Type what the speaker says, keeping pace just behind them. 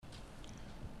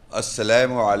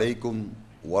Assalamu alaikum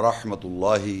wa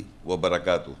rahmatullahi wa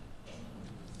barakatuh.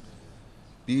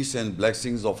 Peace and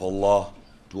blessings of Allah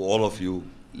to all of you,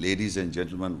 ladies and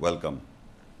gentlemen, welcome.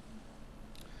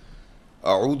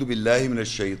 A'udhu billahi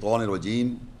minash shaitanir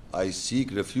rajeem. I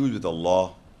seek refuge with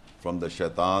Allah from the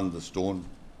shaitan, the stone.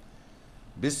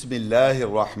 Bismillahir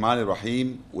Rahmanir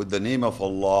Rahim. With the name of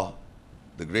Allah,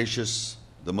 the gracious,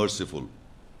 the merciful.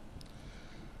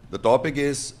 The topic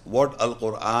is what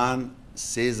Al-Quran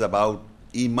says about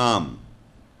Imam.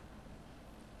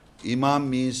 Imam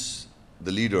means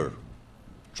the leader,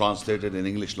 translated in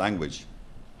English language.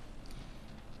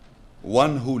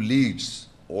 One who leads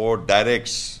or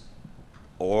directs,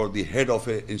 or the head of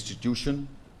an institution,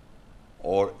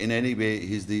 or in any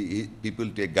way people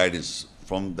take guidance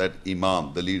from that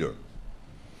Imam, the leader.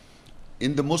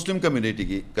 In the Muslim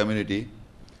community,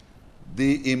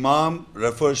 the Imam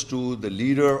refers to the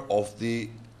leader of the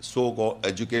so-called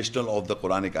educational of the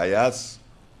Quranic ayats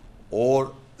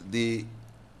or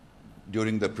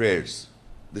during the prayers.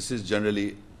 This is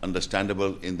generally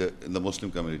understandable in the Muslim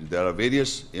community. There are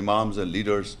various Imams and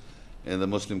leaders in the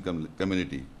Muslim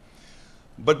community.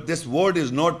 But this word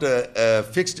is not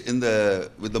fixed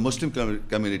with the Muslim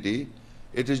community.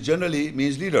 It is generally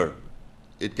means leader.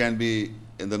 It can be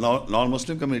in the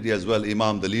non-Muslim community as well,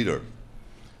 Imam, the leader.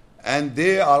 And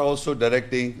they are also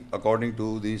directing according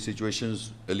to the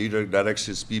situations. The leader directs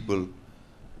his people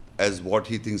as what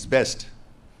he thinks best.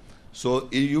 So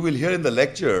you will hear in the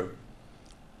lecture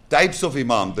types of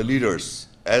Imam, the leaders,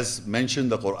 as mentioned in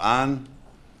the Quran.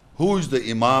 Who is the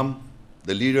Imam,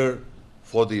 the leader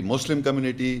for the Muslim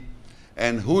community,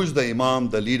 and who is the Imam,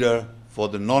 the leader for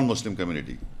the non-Muslim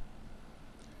community.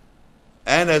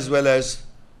 And as well as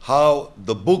how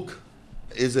the book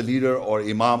is a leader or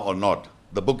Imam or not,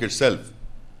 the book itself.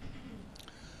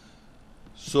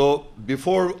 So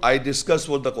before I discuss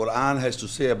what the Quran has to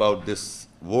say about this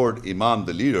word Imam,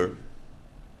 the leader,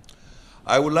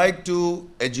 I would like to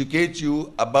educate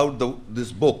you about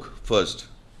this book first.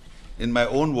 In my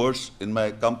own words, in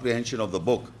my comprehension of the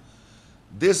book.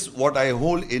 This, what I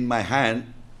hold in my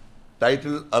hand,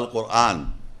 titled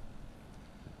Al-Quran.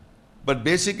 But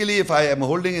basically, if I am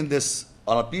holding in this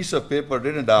on a piece of paper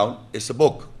written down, it's a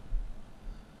book.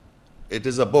 It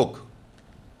is a book.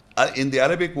 In the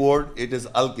Arabic word, it is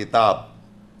Al-Kitab,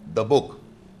 the book.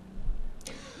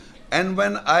 And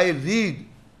when I read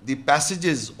the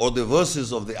passages or the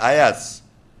verses of the ayats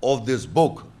of this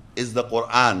book, is the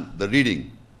Quran, the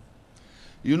reading.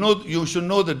 You should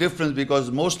know the difference,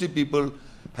 because mostly people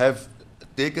have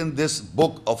taken this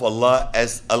book of Allah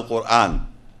as Al-Quran.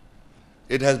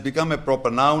 It has become a proper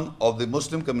noun of the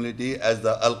Muslim community as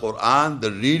the Al-Quran,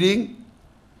 the reading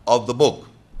of the book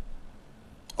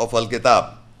of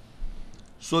Al-Kitab.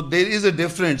 So there is a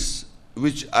difference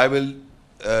which I will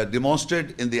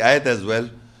demonstrate in the ayat as well.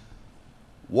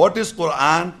 What is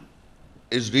Quran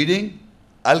is reading.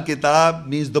 Al-Kitab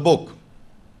means the book.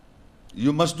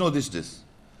 You must know this.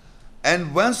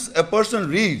 And once a person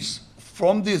reads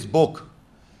from this book,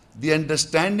 the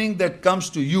understanding that comes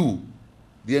to you,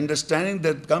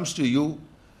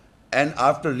 and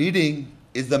after reading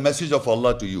is the message of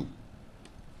Allah to you.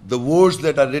 The words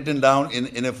that are written down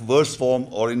in a verse form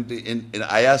or in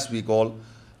ayahs we call,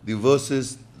 the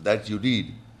verses that you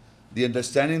read, the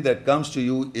understanding that comes to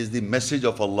you is the message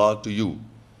of Allah to you.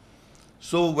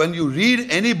 So when you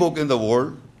read any book in the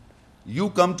world,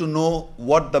 you come to know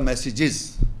what the message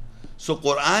is. So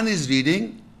Quran is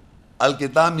reading,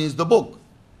 Al-Kitab means the book.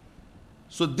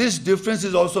 So this difference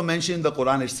is also mentioned in the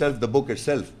Quran itself, the book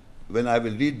itself. When I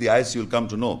will read the ayahs, you will come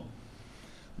to know.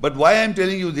 But why I am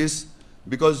telling you this?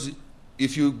 Because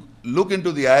if you look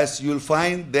into the ayahs, you will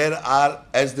find there are,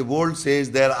 as the world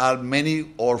says, there are many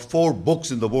or 4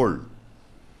 books in the world.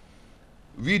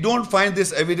 We don't find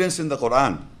this evidence in the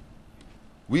Quran.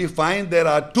 We find there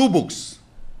are 2 books.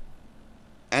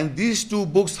 And these 2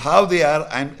 books, how they are,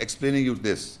 I am explaining you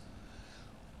this.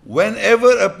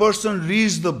 Whenever a person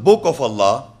reads the book of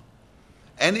Allah,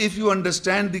 and if you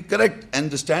understand the correct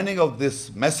understanding of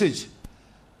this message,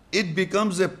 it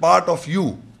becomes a part of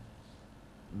you.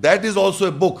 That is also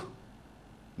a book,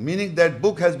 meaning that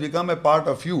book has become a part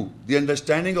of you, the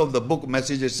understanding of the book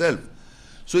message itself.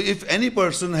 So if any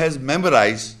person has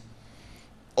memorized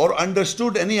or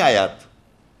understood any ayat,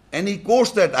 and he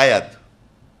quotes that ayat,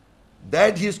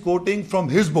 that he is quoting from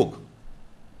his book.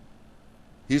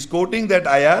 He is quoting that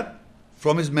ayat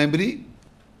from his memory,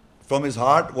 from his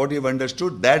heart, what you have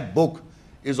understood. That book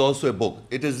is also a book.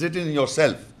 It is written in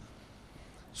yourself.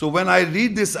 So when I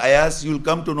read this ayahs, you will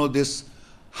come to know this,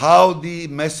 how the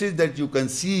message that you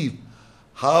conceive,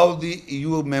 how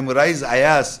you memorize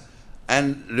ayahs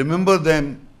and remember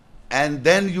them and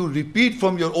then you repeat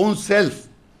from your own self,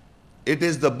 it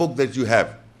is the book that you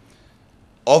have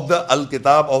of the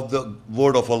Al-Kitab, of the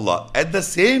word of Allah. At the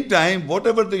same time,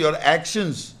 whatever your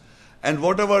actions and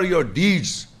whatever your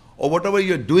deeds or whatever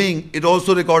you're doing, it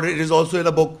also recorded, it is also in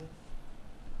a book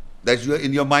that you are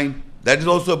in your mind. That is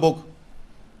also a book.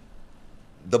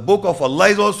 The book of Allah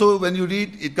is also, when you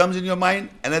read, it comes in your mind,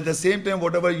 and at the same time,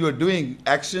 whatever you are doing,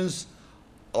 actions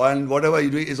and whatever you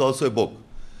do is also a book.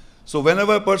 So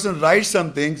whenever a person writes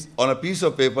some things on a piece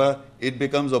of paper, it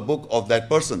becomes a book of that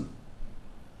person.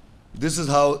 This is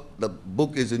how the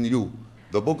book is in you.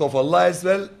 The book of Allah as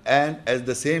well, and at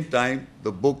the same time,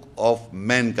 the book of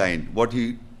mankind. What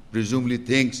he presumably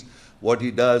thinks, what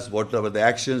he does, whatever the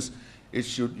actions,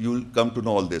 you'll come to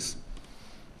know all this.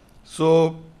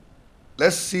 So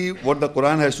let's see what the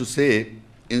Quran has to say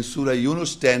in Surah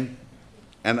Yunus 10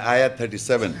 and Ayah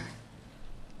 37.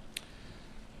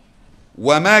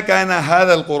 وَمَا كَانَ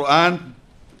هَذَا الْقُرْآنِ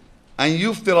أَن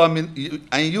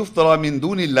يُفْتَرَى مِن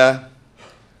دُونِ اللَّهِ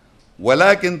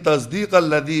وَلَكِنْ تَصْدِيقَ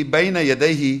الَّذِي بَيْنَ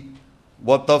يَدَيْهِ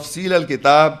وَتَفْصِيلَ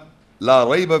الْكِتَابِ لَا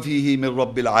رَيْبَ فِيهِ مِن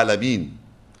رَبِّ الْعَالَمِينَ.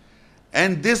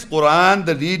 And this Quran,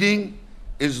 the reading,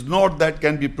 is not that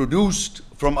can be produced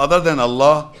from other than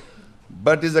Allah,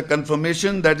 but is a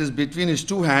confirmation that is between his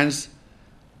two hands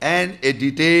and a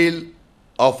detail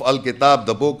of Al-Kitab,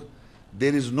 the book.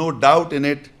 There is no doubt in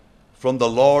it from the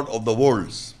Lord of the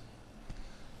worlds.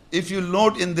 If you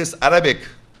note in this Arabic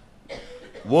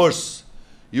verse,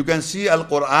 you can see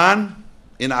Al-Quran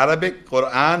in Arabic,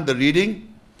 Quran, the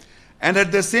reading, and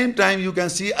at the same time you can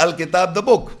see Al-Kitab, the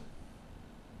book,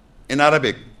 in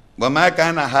Arabic. وَمَا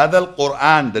كَانَ هَذَا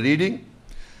الْقُرْآنِ, the reading,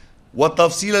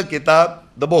 وَتَفْصِيلَ الْكِتَابِ,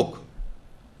 the book.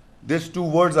 These two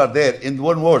words are there in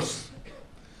one verse.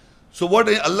 So what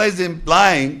Allah is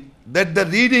implying, that the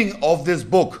reading of this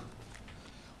book,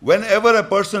 whenever a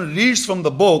person reads from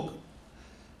the book,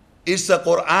 it's a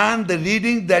Quran, the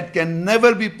reading that can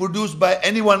never be produced by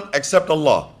anyone except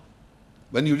Allah.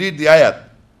 When you read the ayat,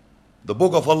 the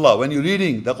book of Allah, when you're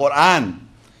reading the Quran,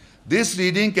 this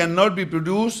reading cannot be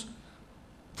produced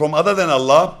from other than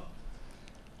Allah,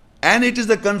 and it is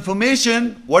the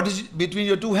confirmation what is between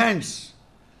your two hands.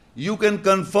 You can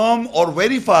confirm or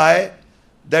verify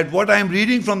that what I am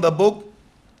reading from the book,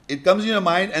 it comes in your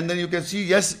mind, and then you can see,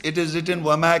 yes, it is written,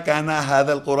 وَمَا كَانَ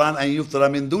هَذَا الْقُرْآنِ أَن يُفْتَرَى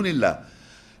مِن دُونِ اللَّهِ.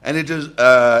 And it is,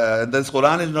 this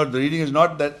Quran is not, the reading is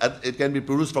not that it can be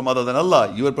produced from other than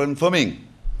Allah. You are confirming.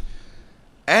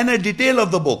 And a detail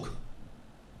of the book.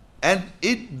 And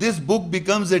this book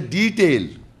becomes a detail.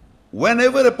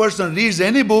 Whenever a person reads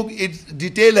any book, its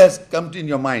detail has come in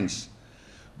your minds.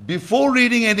 Before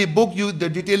reading any book, the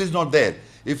detail is not there.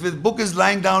 If a book is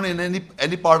lying down in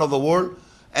any part of the world,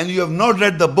 and you have not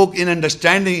read the book in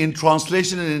understanding, in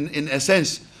translation, in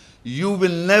essence, you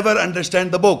will never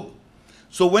understand the book.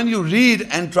 So when you read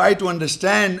and try to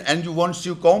understand, and once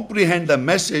you comprehend the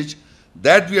message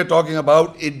that we are talking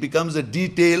about, it becomes a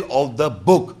detail of the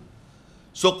book.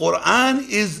 So Quran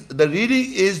is, the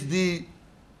reading is the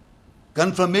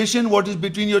confirmation what is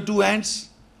between your two hands,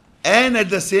 and at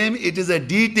the same, it is a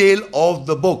detail of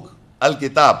the book,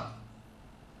 Al-Kitab.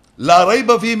 La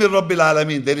rayba fi min Rabbil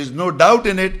Alameen. There is no doubt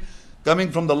in it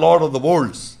coming from the Lord of the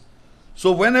worlds.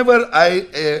 So whenever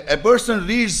a person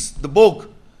reads the book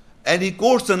and he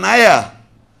quotes an ayah,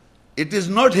 it is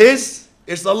not his,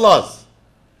 it's Allah's.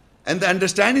 And the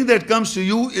understanding that comes to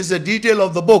you is a detail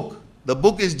of the book. The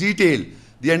book is detailed.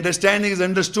 The understanding is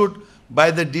understood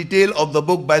by the detail of the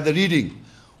book, by the reading.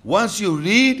 Once you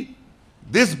read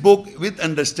this book with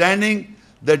understanding,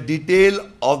 the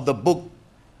detail of the book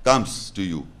comes to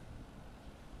you.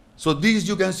 So these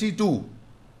you can see two.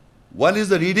 One is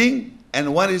the reading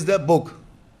and one is the book.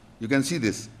 You can see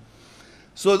this.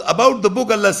 So about the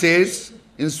book, Allah says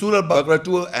in Surah Baqarah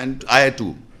 2 and Ayah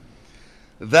 2,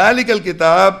 ذَلِكَ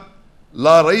الْكِتَابِ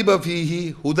لَا رَيْبَ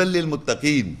فِيهِ هُدًى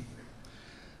لِلْمُتَّقِينَ.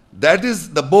 That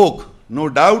is the book, no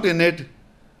doubt in it,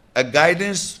 a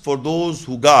guidance for those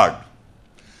who guard.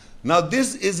 Now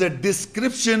this is a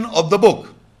description of the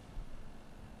book.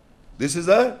 This is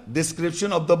a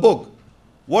description of the book.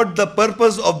 What the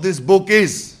purpose of this book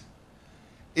is?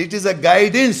 It is a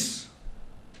guidance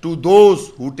to those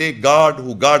who take guard,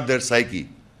 who guard their psyche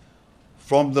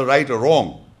from the right or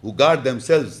wrong, who guard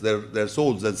themselves, their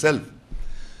souls and self.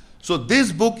 So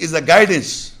this book is a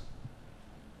guidance.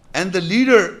 And the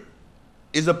leader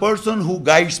is a person who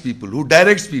guides people, who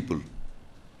directs people.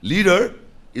 Leader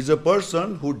is a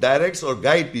person who directs or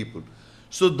guides people.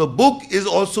 So the book is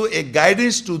also a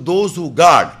guidance to those who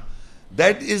guard.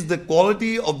 That is the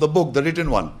quality of the book, the written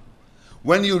one.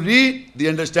 When you read, the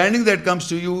understanding that comes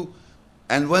to you,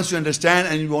 And once you understand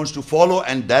and you want to follow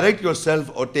and direct yourself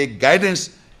or take guidance,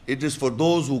 it is for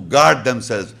those who guard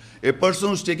themselves. A person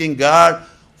who's taking guard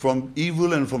from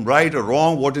evil and from right or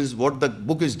wrong, what the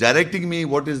book is directing me,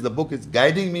 what is the book is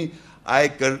guiding me, I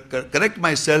correct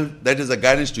myself, that is a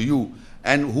guidance to you.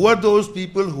 And who are those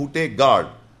people who take guard,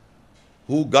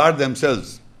 who guard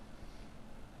themselves?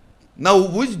 Now,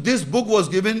 this book was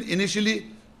given initially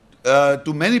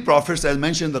to many prophets, as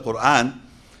mentioned in the Quran,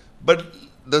 but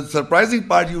the surprising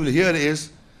part you will hear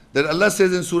is that Allah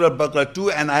says in Surah Baqarah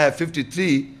 2 and ayah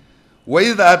 53,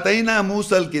 وَإِذْ آتَيْنَا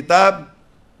مُوسَى الْكِتَابِ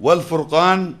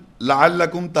وَالْفُرْقَانِ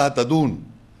لَعَلَّكُمْ تَهْتَدُونَ.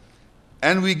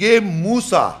 And we gave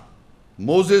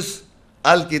Moses,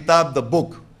 Al-Kitab, the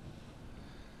book,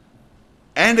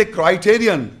 and a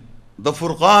criterion, the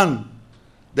Furqan,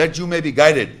 that you may be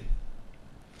guided.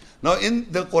 Now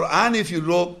in the Quran, if you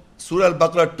look, Surah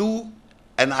Al-Baqarah 2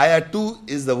 and ayah 2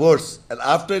 is the verse. And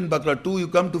after in Baqarah 2, you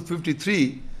come to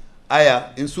 53 ayah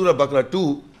in Surah Baqarah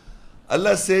 2.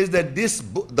 Allah says that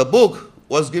the book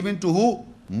was given to who?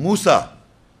 Musa.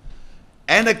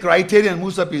 And a criterion,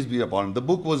 Musa peace be upon him. The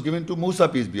book was given to Musa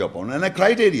peace be upon him. And a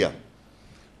criteria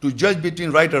to judge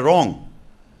between right or wrong.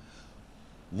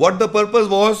 What the purpose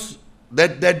was?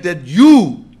 That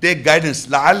you take guidance.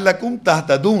 لَعَلَّكُمْ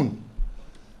تَهْتَدُونَ.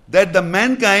 That the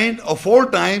mankind of all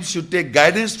times should take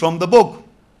guidance from the book.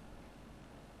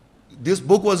 This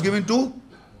book was given to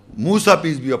Musa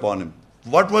peace be upon him.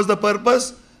 What was the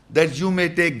purpose? That you may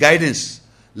take guidance.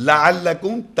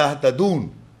 لَعَلَّكُمْ تَهْتَدُونَ.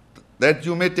 That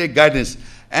you may take guidance.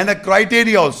 And a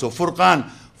criteria also, Furqan.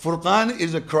 Furqan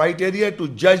is a criteria to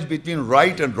judge between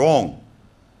right and wrong.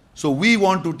 So we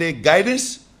want to take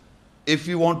guidance. If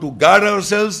we want to guard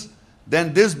ourselves,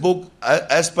 then this book,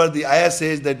 as per the ayah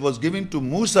says, that was given to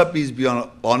Musa peace be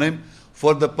upon him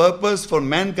for the purpose for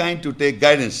mankind to take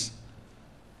guidance.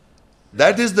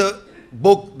 That is the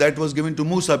book that was given to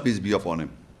Musa peace be upon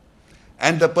him.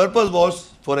 And the purpose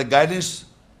was for a guidance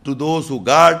to those who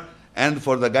guard and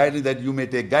for the guidance that you may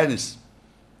take guidance.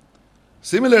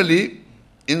 Similarly,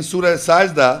 in Surah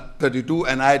Sajda 32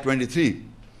 and ayah 23,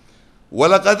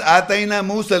 وَلَقَدْ آتَيْنَا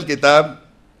مُوسَى الْكِتَابِ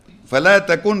فَلَا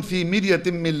تَكُنْ فِي مِرْيَةٍ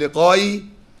مِّن لِقَائِهِ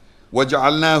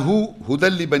وَجَعَلْنَاهُ هُدًى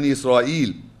لِبَنِي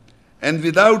إِسْرَائِيلَ. And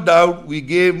without doubt we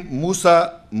gave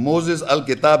Moses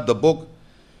Al-Kitab, the book.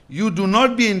 You do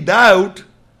not be in doubt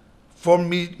from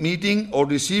meeting or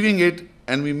receiving it,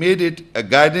 and we made it a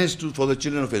guidance for the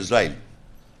children of Israel.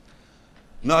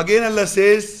 Now again Allah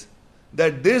says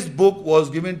that this book was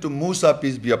given to Musa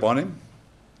peace be upon him,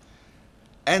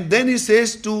 and then he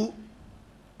says to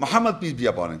Muhammad peace be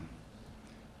upon him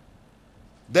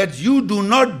that you do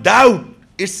not doubt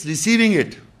its receiving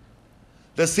it.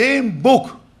 The same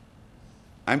book,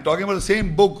 I'm talking about the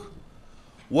same book,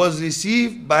 was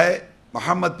received by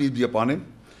Muhammad peace be upon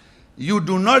him. You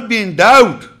do not be in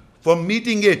doubt from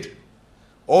meeting it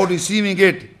or receiving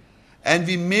it, and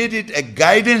we made it a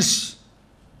guidance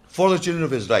for the children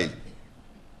of Israel.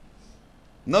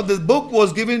 Now this book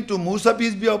was given to Musa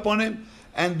peace be upon him,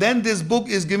 and then this book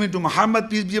is given to Muhammad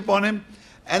peace be upon him,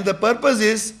 and the purpose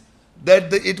is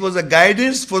that it was a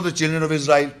guidance for the children of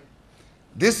Israel.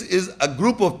 This is a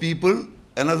group of people,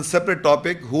 another separate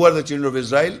topic, who are the children of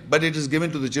Israel, but it is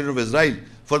given to the children of Israel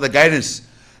for the guidance.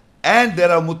 And there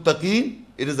are muttaqeen,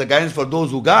 it is the guidance for those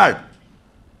who guard.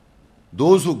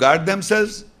 Those who guard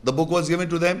themselves, the book was given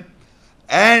to them.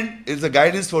 And it is a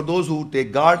guidance for those who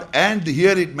take guard. And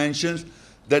here it mentions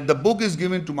that the book is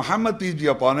given to Muhammad peace be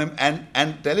upon him,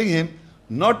 and telling him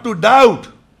not to doubt,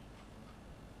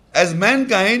 as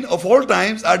mankind of all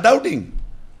times are doubting,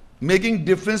 making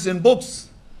difference in books.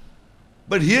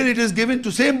 But here it is given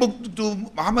to same book to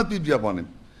Muhammad peace be upon him.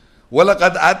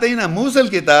 وَلَقَدْ آتَيْنَا مُوسَى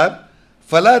الْكِتَابِ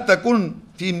فَلَا تَكُنْ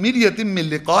فِي مِرْيَةٍ مِّن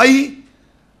لِقَائِهِ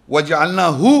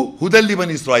وَجَعَلْنَاهُ هُدًى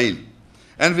لِبَنِي إِسْرَائِيلَ.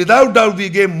 And without doubt we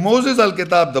gave Moses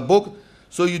Al-Kitab, the book,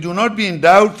 so you do not be in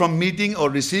doubt from meeting or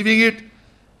receiving it,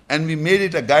 and we made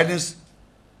it a guidance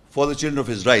for the children of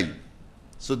Israel.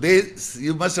 So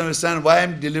you must understand why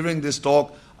I'm delivering this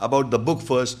talk about the book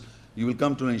first. You will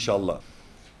come to know inshallah.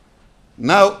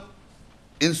 Now,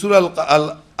 in Surah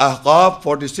Al-Ahqaf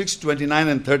 46, 29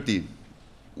 and 30,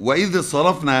 وَإِذْ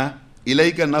صَرَفْنَا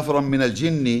إِلَيْكَ نَفْرًا مِنَ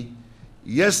الْجِنِّ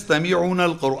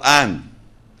يَسْتَمِعُونَ الْقُرْآنَ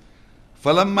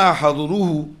فَلَمَّا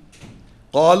حَضُرُوهُ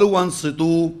قَالُوا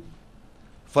أَنصِتُوا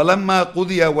فَلَمَّا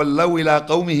قُضِيَ وَلَّوْا إِلَىٰ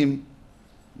قَوْمِهِمْ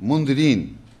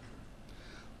مُنذِرِينَ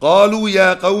قَالُوا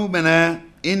يَا قَوْمَنَا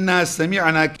إِنَّا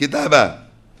سَمِعْنَا كِتَابًا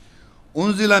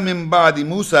أُنزِلَ مِن بَعْدِ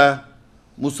مُوسَى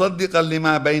مُصَدِّقًا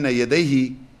لِمَا بَيْنَ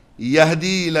يَدَيْهِ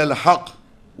يَهْدِي إِلَى الْحَقِّ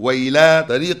وَإِلَى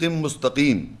طَرِيقٍ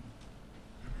مُسْتَقِيمٍ.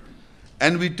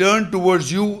 And we turned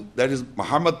towards you, that is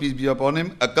Muhammad, peace be upon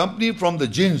him, a company from the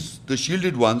jinns, the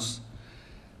shielded ones,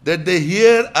 that they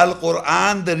hear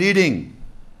Al-Quran, the reading.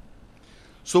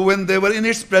 So when they were in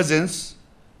its presence,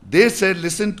 they said,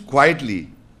 listen quietly.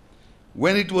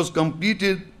 When it was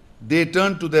completed, they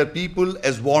turned to their people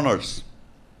as warners.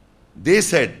 They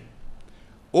said,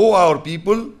 O our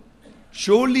people,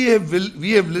 surely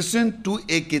we have listened to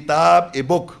a kitab, a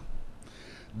book,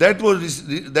 that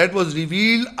was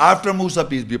revealed after Musa,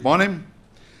 peace be upon him,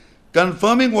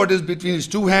 confirming what is between his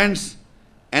two hands,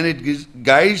 and it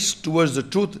guides towards the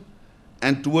truth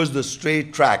and towards the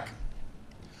straight track.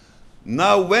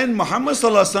 Now when Muhammad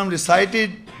sallallahu alaihi wasallam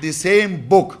recited the same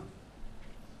book,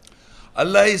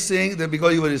 Allah is saying that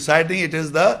because he was reciting, it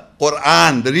is the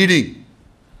Quran, the reading.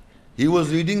 He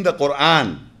was reading the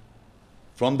Quran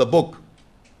from the book.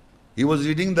 He was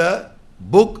reading the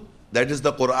book, that is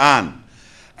the Quran.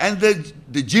 And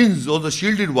the jinns, or the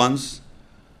shielded ones,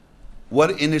 were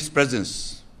in its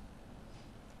presence.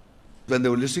 When they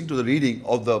were listening to the reading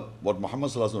of what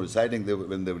Muhammad sallallahu alaihi wasallam was reciting,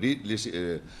 when they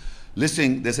were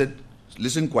listening, they said,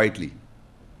 listen quietly.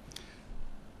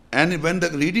 And when the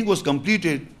reading was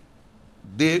completed,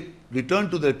 they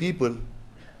returned to their people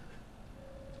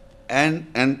and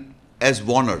as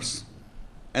warners.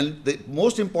 And the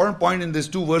most important point in these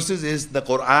two verses is the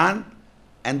Quran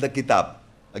and the Kitab.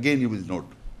 Again, you will note.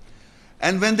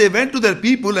 And when they went to their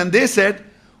people and they said,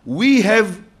 we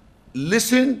have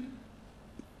listened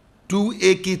to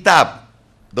a Kitab,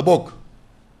 the book.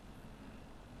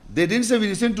 They didn't say we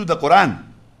listened to the Quran.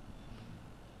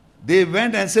 They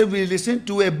went and said we listened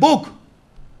to a book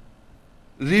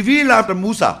revealed after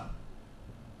Musa.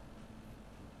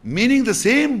 Meaning the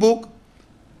same book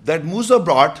that Musa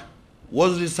brought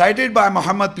was recited by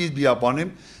Muhammad, peace be upon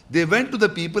him. They went to the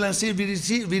people and said,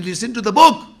 we listened to the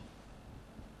book.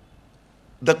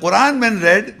 The Quran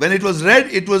when it was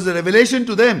read, it was a revelation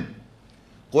to them.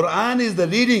 Quran is the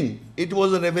reading. It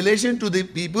was a revelation to the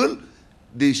people,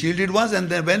 the shielded ones, and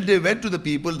then when they went to the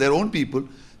people, their own people,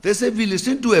 they said, we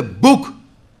listened to a book,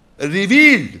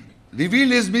 revealed.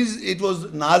 Revealed means it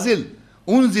was nazil,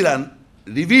 unzila,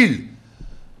 revealed.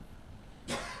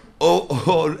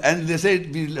 And they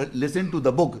said, we listened to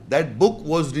the book. That book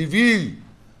was revealed.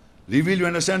 Revealed, you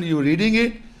understand? You reading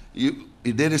it,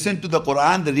 they listened to the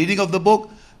Quran, the reading of the book,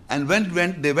 and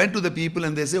when they went to the people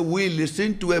and they said, we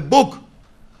listened to a book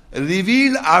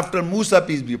revealed after Musa,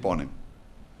 peace be upon him.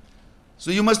 So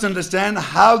you must understand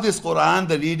how this Quran,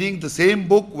 the reading, the same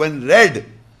book, when read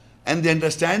and the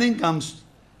understanding comes,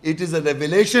 it is a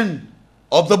revelation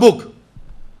of the book,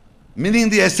 meaning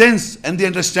the essence and the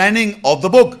understanding of the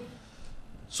book.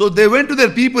 So they went to their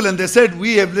people and they said,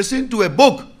 we have listened to a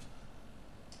book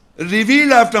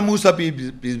revealed after Musa,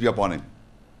 peace be upon him,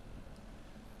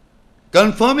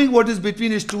 confirming what is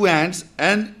between his two hands,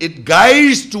 and it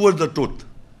guides towards the truth.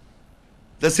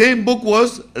 The same book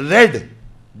was read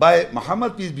by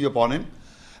Muhammad, peace be upon him,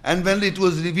 and when it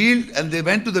was revealed and they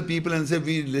went to the people and said,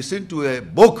 we listened to a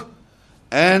book,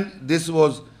 and this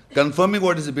was confirming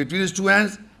what is between his two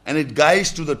hands, and it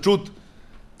guides to the truth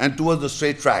and towards the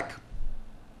straight track.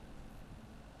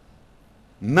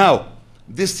 Now,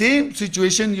 the same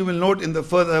situation you will note in the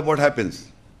further what happens.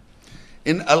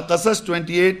 In Al-Qasas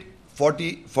 28,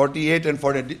 48 and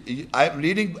 40, I am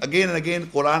reading again and again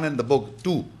Quran and the book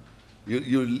too.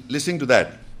 You listening to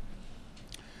that.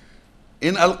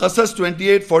 In Al-Qasas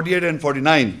 28, 48 and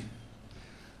 49,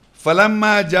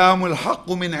 فَلَمَّا جَاءَهُمُ الْحَقُّ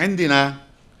مِنْ عِنْدِنَا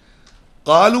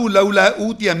قَالُوا لَوْلَا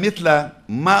أُوتِيَ مِثْلَ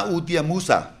مَا أُوتِيَ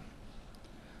مُوسَى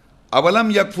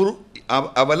أَوَلَمْ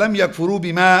يَكْفُرُوا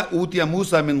بِمَا أُوتِيَ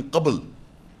مُوسَى مِنْ قَبْلِ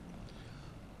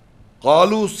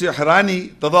قَالُوا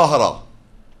السِّحْرَانِ تَظَاهَرَا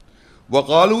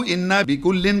وَقَالُوا إِنَّا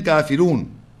بِكُلٍّ كَافِرُونَ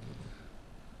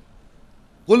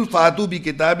قُلْ فَأْتُوا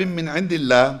بِكِتَابٍ مِّنْ عِنْدِ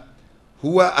اللَّهِ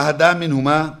هُوَ أَهْدَى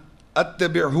مِنْهُمَا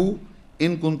أَتَّبِعْهُ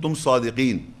إِن كُنْتُمْ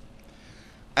صَادِقِينَ.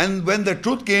 And when the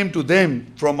truth came to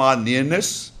them from our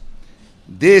nearness,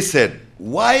 they said,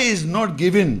 why is not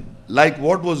given like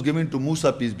what was given to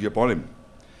Musa, peace be upon him?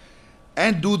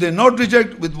 And do they not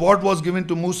reject with what was given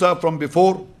to Musa from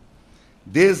before?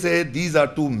 They say these are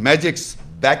two magics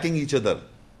backing each other.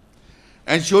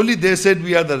 And surely they said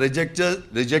we are the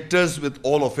rejectors with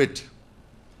all of it.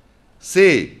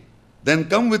 Say, then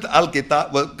come with a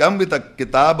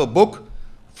kitab, a book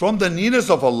from the nearness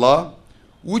of Allah,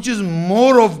 which is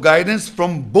more of guidance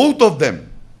from both of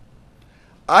them.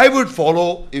 I would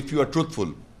follow if you are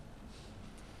truthful.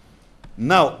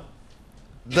 Now,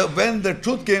 when the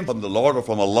truth came from the Lord or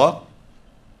from Allah,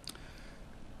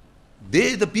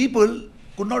 the people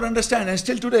could not understand, and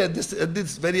still today at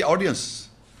this very audience.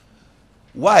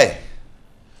 Why?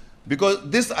 Because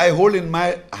this I hold in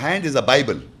my hand is a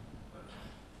Bible.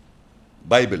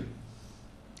 Bible.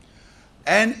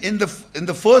 And in the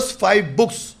first 5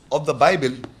 books of the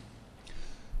Bible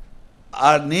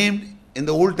are named in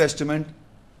the Old Testament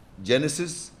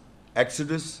Genesis,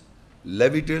 Exodus,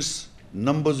 Leviticus,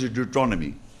 Numbers, and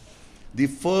Deuteronomy. The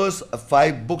first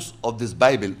 5 books of this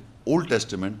Bible, Old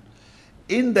Testament,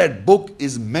 in that book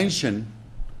is mentioned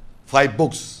 5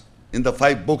 books. In the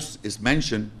 5 books is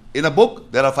mentioned, in a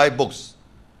book there are 5 books.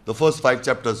 The first 5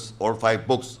 chapters or 5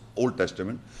 books, Old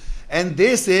Testament. And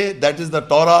they say that is the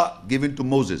Torah given to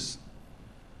Moses.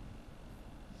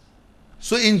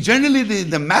 So in generally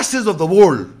the masses of the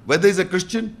world, whether he's a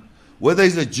Christian, whether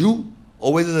he's a Jew,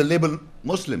 or whether he's a labeled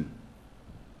Muslim,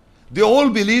 they all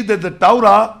believe that the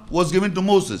Torah was given to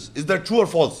Moses. Is that true or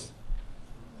false?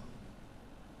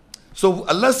 So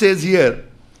Allah says here,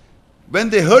 when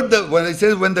they heard when it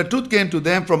says, when the truth came to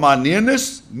them from our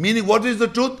nearness, meaning what is the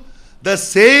truth? The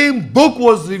same book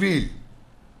was revealed.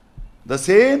 The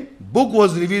same book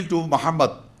was revealed to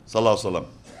Muhammad sallallahu alaihi wasallam.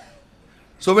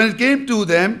 So when it came to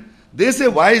them, they say,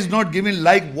 why is not given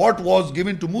like what was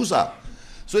given to Musa?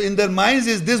 So in their minds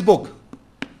is this book.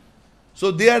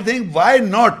 So they are thinking, why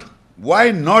not?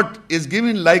 Why not is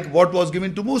given like what was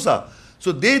given to Musa?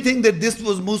 So they think that this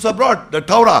was Musa brought, the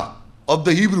Torah of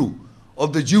the Hebrew,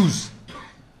 of the Jews.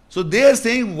 So they are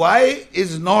saying, why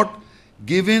is not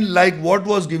given like what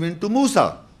was given to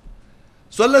Musa?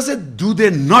 So Allah said, do they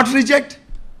not reject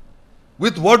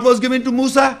with what was given to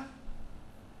Musa?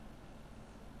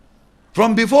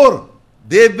 From before.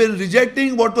 They've been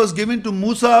rejecting what was given to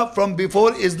Musa from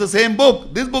before is the same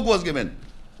book. This book was given.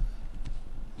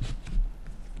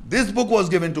 This book was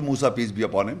given to Musa, peace be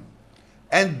upon him.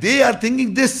 And they are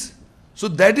thinking this. So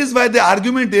that is why the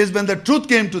argument is, when the truth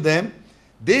came to them,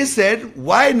 they said,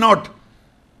 why not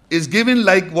is given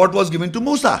like what was given to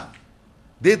Musa?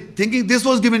 They thinking this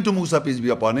was given to Musa, peace be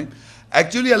upon him.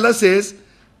 Actually Allah says,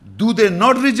 do they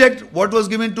not reject what was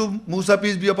given to Musa,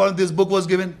 peace be upon him? This book was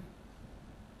given.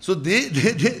 So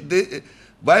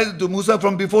while to Musa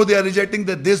from before they are rejecting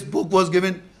that this book was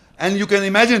given. And you can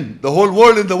imagine the whole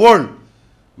world in the world,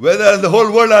 whether the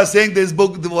whole world are saying this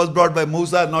book was brought by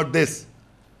Musa, not this.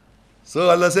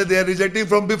 So Allah said they are rejecting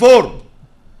from before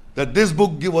that this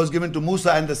book was given to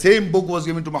Musa and the same book was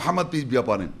given to Muhammad, peace be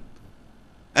upon him.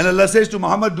 And Allah says to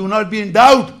Muhammad, do not be in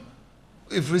doubt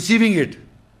if receiving it.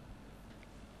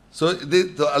 So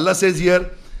Allah says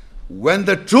here, when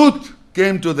the truth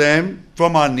came to them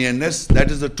from our nearness,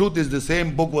 that is the truth is the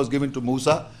same book was given to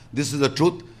Musa. This is the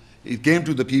truth. It came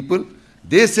to the people.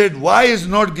 They said, why is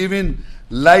not given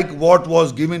like what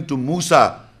was given to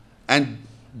Musa? And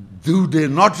do they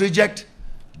not reject?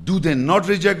 Do they not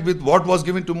reject with what was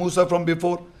given to Musa from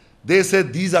before? They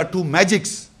said these are two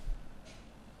magics.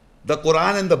 The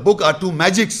Quran and the book are two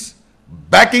magics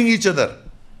backing each other.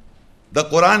 The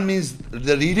Quran means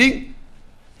the reading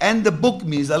and the book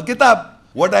means Al-Kitab.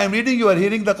 What I am reading, you are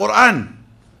hearing the Quran.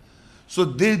 So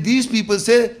these people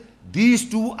say these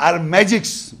two are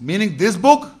magics, meaning this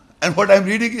book and what I am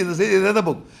reading is another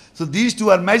book. So these two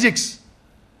are magics.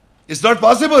 It's not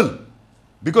possible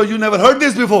because you never heard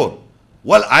this before.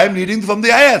 Well, I am reading from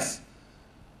the ayahs.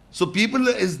 So people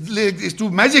is two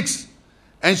magics.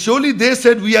 And surely they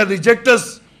said we are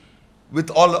rejectors with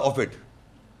all of it.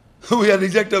 We are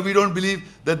rejectors. We don't believe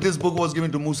that this book was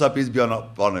given to Musa, peace be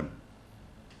upon him.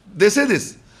 They say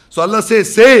this. So Allah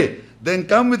says, say, then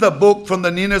come with a book from the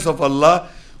nearness of Allah,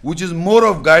 which is more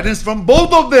of guidance from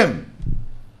both of them.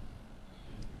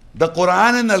 The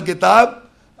Quran and Al-Kitab,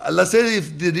 Allah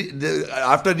says, if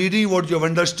after reading what you have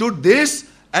understood, this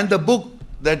and the book,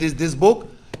 that is this book,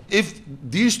 if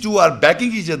these two are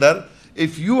backing each other,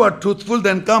 if you are truthful,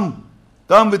 then come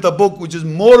with a book which is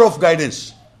more of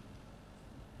guidance.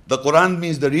 The Quran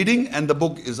means the reading and the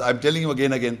book is, I'm telling you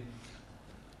again.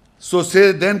 So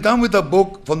say, then come with a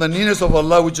book from the nearness of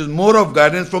Allah, which is more of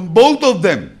guidance from both of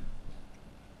them.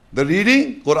 The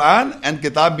reading, Quran, and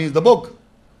Kitab means the book.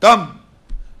 Come.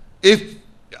 If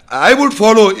I would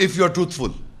follow if you are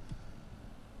truthful.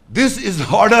 This is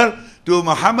the order to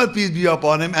Muhammad, peace be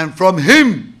upon him, and from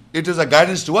him it is a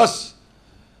guidance to us.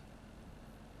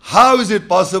 How is it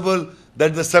possible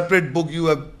that the separate book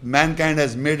mankind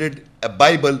has made it a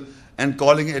Bible and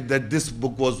calling it that this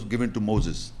book was given to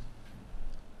Moses?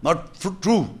 Not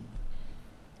true.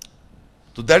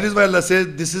 So that is why Allah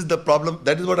says this is the problem.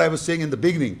 That is what I was saying in the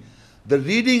beginning. The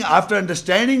reading after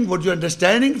understanding what you're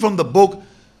understanding from the book,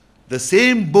 the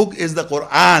same book is the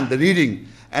Quran, the reading.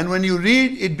 And when you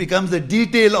read, it becomes the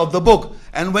detail of the book.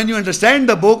 And when you understand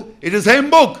the book, it is the same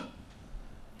book.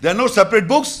 There are no separate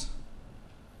books.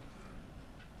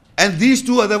 And these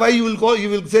two, otherwise you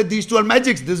will say these two are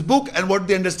magics. This book and what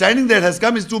the understanding that has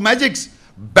come is two magics,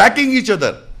 backing each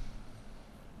other.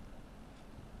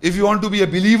 If you want to be a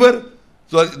believer,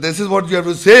 so this is what you have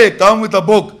to say, come with a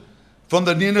book from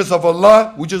the nearness of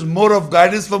Allah, which is more of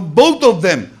guidance from both of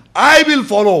them. I will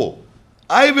follow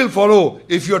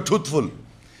if you are truthful.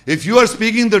 If you are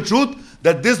speaking the truth,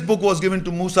 that this book was given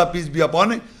to Musa, peace be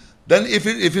upon him, then if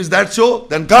it's that so,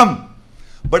 then come.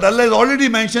 But Allah has already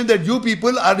mentioned that you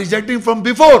people are rejecting from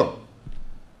before.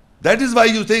 That is why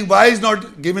you think, why is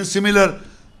not given similar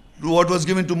to what was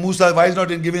given to Musa? Why is not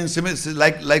given similar,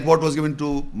 like what was given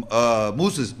to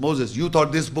Moses? You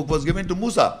thought this book was given to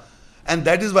Musa. And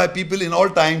that is why people in all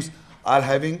times are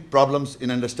having problems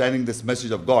in understanding this message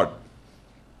of God.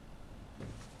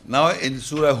 Now in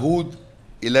Surah Hud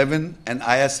 11 and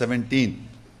Ayah 17.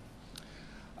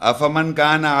 أَفَمَنْ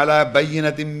كَانَ عَلَى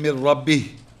بَيِّنَةٍ مِّن رَبِّهِ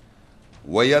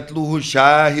وَيَتْلُوهُ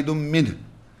شَاهِدٌ مِّنْهُ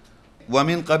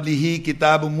وَمِنْ قَبْلِهِ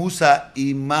كِتَابُ مُوسَى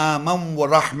إِمَامًا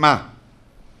وَرَحْمَةً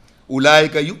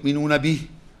أُولَٰئِكَ يُؤْمِنُونَ بِهِ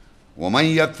وَمَنْ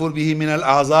يَكْفُرْ بِهِ مِنَ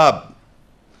الْأَحْزَابِ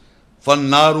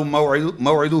فَالنَّارُ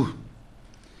مَوْعِدُهُ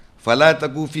فَلَا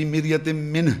تَكُ فِي مِرْيَةٍ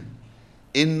مِّنْهُ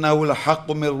إِنَّهُ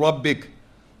الْحَقُّ مِنْ رَبِّكَ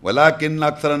وَلَكِنَّ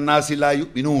أَكْثَرَ النَّاسِ لَا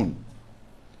يُؤْمِنُونَ.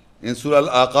 In Surah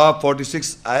Al-Aqaf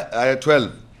 46, Ayah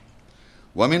 12.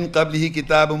 وَمِنْ قَبْلِهِ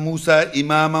كِتَابُ مُوسَى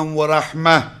إِمَامًا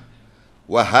وَرَحْمَةً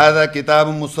وَهَذَا كِتَابٌ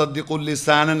مُصَدِّقٌ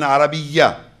لِسَانًا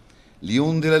عَرَبِيًّا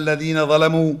لِيُنذِرَ الَّذِينَ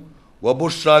ظَلَمُوا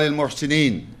وَبُشْرَى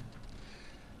لِلْمُحْسِنِينَ.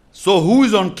 So who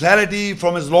is on clarity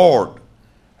from his Lord,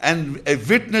 and a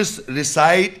witness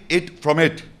recite it from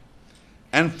it,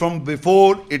 and from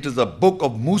before it is a book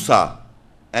of Musa,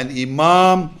 an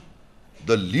imam,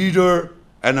 the leader,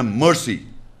 and a mercy.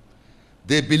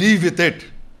 They believe with it.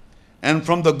 And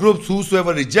from the groups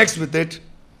whosoever rejects with it,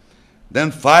 then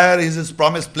fire is his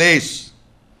promised place.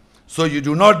 So you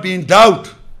do not be in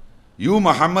doubt. You,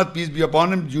 Muhammad, peace be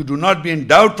upon him, you do not be in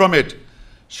doubt from it.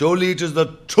 Surely it is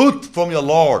the truth from your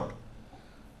Lord.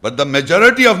 But the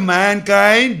majority of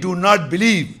mankind do not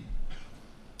believe.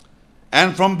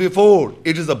 And from before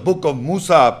it is a book of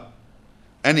Musa,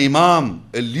 an imam,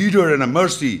 a leader, and a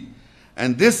mercy.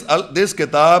 And this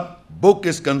kitab book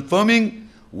is confirming,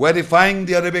 verifying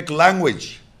the Arabic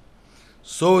language,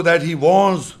 so that he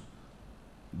warns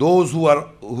those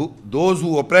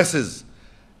who oppresses,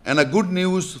 and a good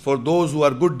news for those who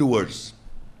are good doers.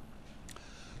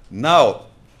 Now,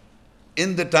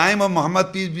 in the time of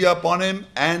Muhammad, peace be upon him,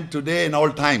 and today in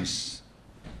all times,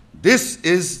 this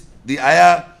is the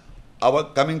ayah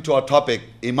coming to our topic,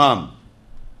 Imam.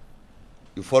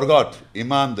 You forgot,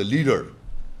 Imam, the leader,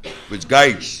 which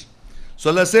guides. So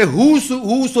let's say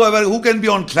whosoever, who can be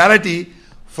on clarity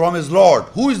from his Lord.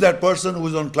 Who is that person who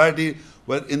is on clarity?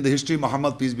 Well, in the history,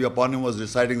 Muhammad, peace be upon him, was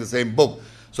reciting the same book.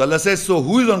 So let's say, so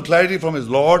who is on clarity from his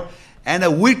Lord? And a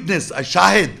witness, a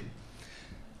shahid.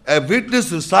 A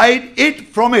witness recite it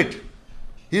from it.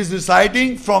 He is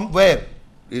reciting from where?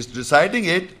 He is reciting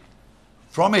it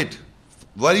from it.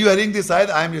 Were you hearing this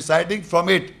ayat? I am reciting from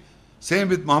it. Same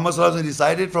with Muhammad sallallahu alaihi wasallam,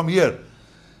 recited from here.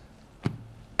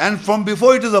 And from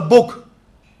before it is a book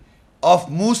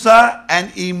of Musa,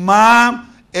 an imam,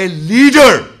 a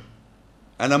leader,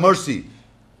 and a mercy.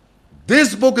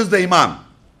 This book is the imam.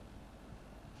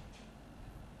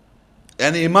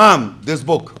 An imam, this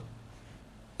book.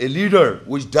 A leader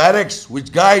which directs,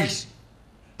 which guides.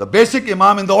 The basic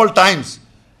imam in the all times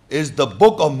is the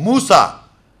book of Musa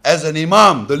as an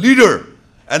imam, the leader,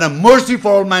 and a mercy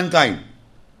for all mankind.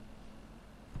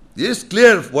 This is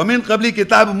clear. وَمِنْ قَبْلِ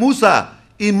كِتَابُ مُوسَى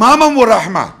إِمَامًا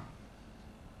وَرَحْمَةً.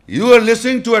 You are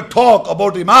listening to a talk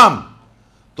about imam.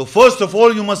 So first of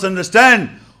all, you must understand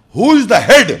who is the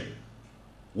head.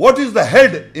 What is the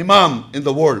head imam in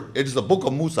the world? It is the book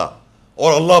of Musa,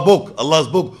 or Allah's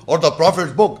book, or the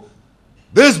Prophet's book.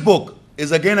 This book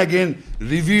is again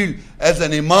revealed as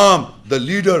an imam, the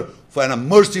leader, for a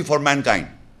mercy for mankind.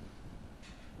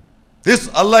 This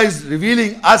Allah is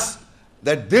revealing us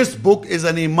that this book is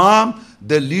an imam,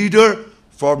 the leader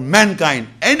for mankind.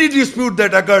 Any dispute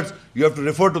that occurs, you have to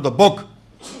refer to the book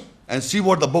and see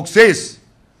what the book says.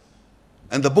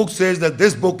 And the book says that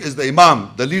this book is the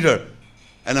imam, the leader,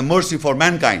 and a mercy for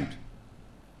mankind.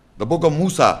 The book of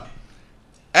Musa.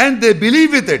 And they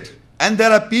believe with it. And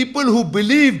there are people who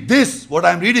believe this, what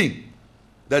I am reading,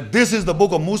 that this is the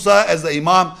book of Musa as the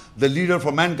imam, the leader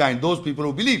for mankind. Those people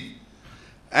who believe.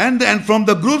 And from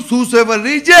the groups whosoever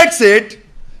rejects it,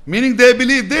 meaning they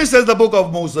believe this as the book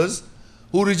of Moses,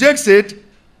 who rejects it,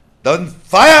 then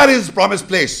fire is promised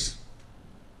place.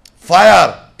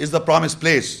 Fire is the promised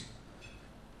place.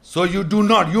 So you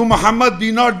Muhammad,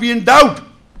 do not be in doubt.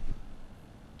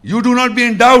 You do not be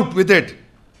in doubt with it.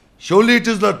 Surely it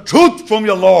is the truth from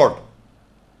your Lord.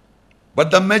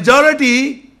 But the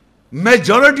majority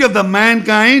of the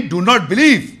mankind do not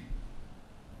believe.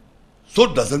 So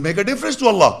it doesn't make a difference to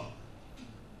Allah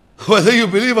whether you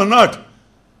believe or not.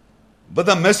 But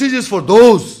the message is for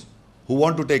those who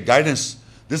want to take guidance.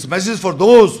 This message is for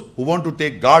those who want to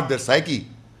take guard their psyche.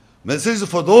 Message is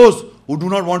for those who do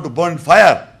not want to burn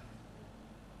fire.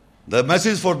 The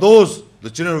message is for those, the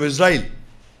children of Israel.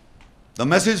 The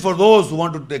message for those who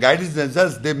want to take guidance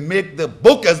themselves. They make the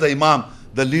book as the Imam,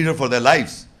 the leader for their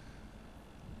lives.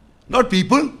 Not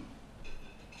people.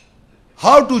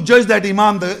 How to judge that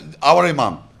Imam, our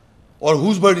Imam? Or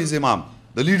whose word is Imam?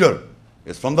 The leader.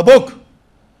 It's from the book.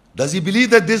 Does he believe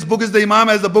that this book is the Imam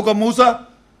as the book of Musa?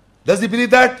 Does he believe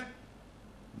that?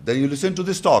 Then you listen to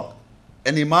this talk.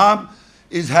 An Imam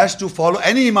has to follow,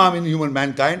 any Imam in human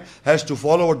mankind has to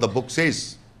follow what the book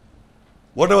says.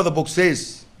 Whatever the book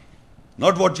says.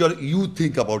 Not what you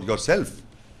think about yourself.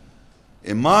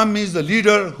 Imam means the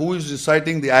leader who is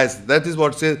reciting the ayahs. That is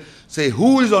what says. Say,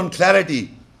 who is on clarity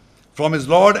from his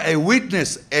Lord, a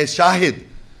witness, a shahid.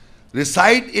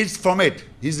 Recite it from it.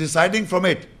 He's reciting from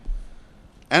it.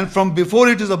 And from before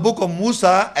it is a book of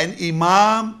Musa, an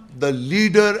Imam, the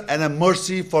leader and a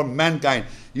mercy for mankind.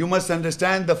 You must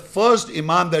understand the first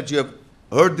Imam that you have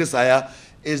heard this ayah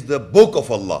is the book of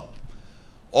Allah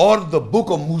or the book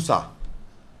of Musa.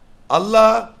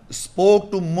 Allah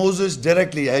spoke to Moses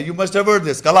directly. You must have heard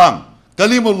this. Kalam.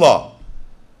 Kalimullah.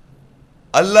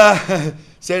 Allah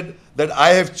said that I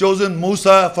have chosen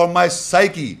Musa for my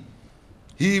psyche.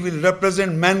 He will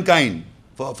represent mankind.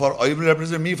 He will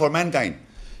represent me for mankind.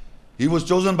 He was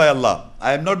chosen by Allah.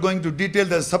 I am not going to detail,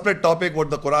 there's a separate topic what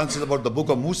the Quran says about the book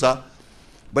of Musa.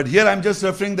 But here I'm just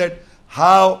referring that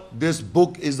how this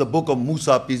book is the book of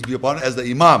Musa, peace be upon him, as the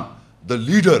Imam, the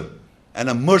leader, and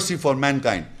a mercy for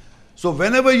mankind. So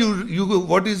whenever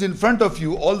what is in front of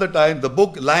you all the time, the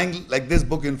book lying like this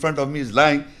book in front of me is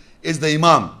lying, is the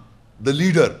Imam, the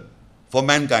leader for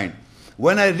mankind.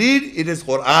 When I read, it is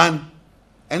Quran,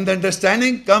 and the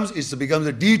understanding comes, it becomes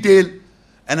a detail,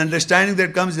 an understanding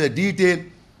that comes is a detail,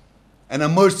 and a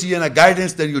mercy and a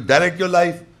guidance that you direct your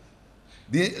life.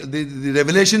 The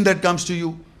revelation that comes to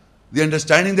you, the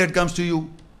understanding that comes to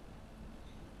you.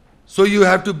 So you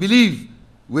have to believe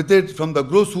with it from the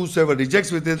groups. Whosoever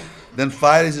rejects with it, then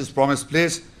fire is his promised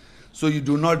place. So you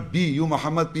do not be, you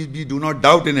Muhammad, peace be, do not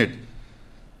doubt in it.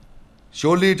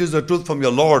 Surely it is the truth from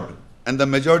your Lord, and the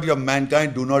majority of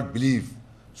mankind do not believe.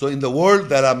 So in the world,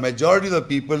 there are majority of the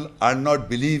people are not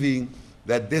believing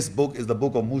that this book is the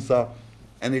book of Musa,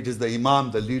 and it is the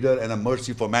Imam, the leader, and a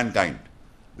mercy for mankind.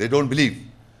 They don't believe.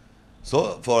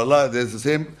 So for Allah, there's the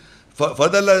same.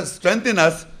 Further, Allah strengthen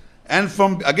us. And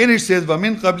from, again it says,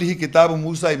 وَمِن قَبْلِهِ كِتَابُ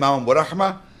Musa Imam wa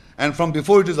Rahma. And from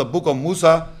before it is a book of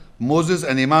Musa, Moses,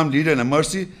 an Imam, leader, and a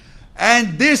mercy.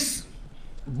 And this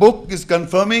book is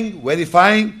confirming,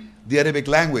 verifying the Arabic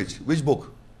language. Which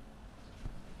book?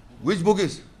 Which book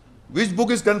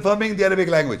is confirming the Arabic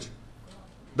language?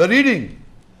 The reading.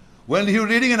 When you're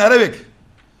reading in Arabic,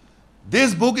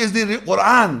 this book is the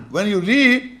Quran. When you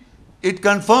read, it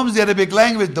confirms the Arabic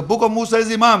language. The book of Musa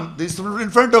is Imam. This is in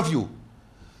front of you.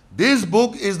 This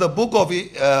book is the book of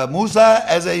Musa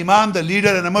as an Imam, the leader,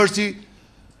 and a mercy.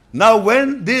 Now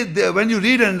when you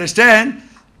read and understand,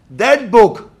 that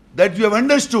book that you have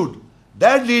understood,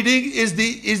 that reading is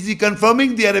the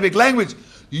confirming the Arabic language.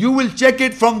 You will check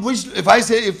it from which,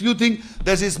 if you think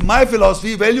this is my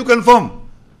philosophy, well, you confirm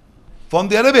from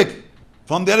the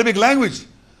Arabic language.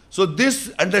 So this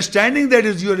understanding that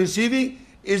you are receiving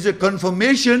is a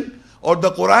confirmation, or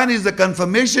the Quran is the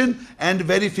confirmation and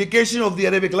verification of the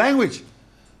Arabic language.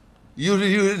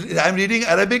 I'm reading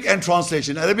Arabic and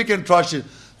translation.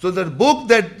 So the book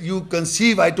that you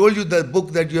conceive, I told you the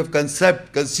book that you have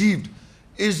conceived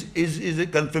is a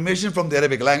confirmation from the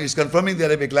Arabic language. It's confirming the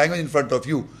Arabic language in front of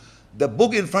you. The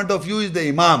book in front of you is the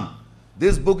Imam.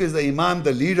 This book is the Imam,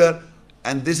 the leader,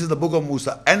 and this is the book of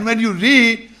Musa. And when you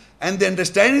read, and the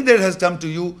understanding that has come to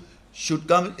you should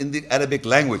come in the Arabic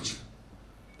language.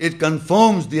 It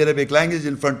confirms the Arabic language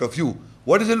in front of you.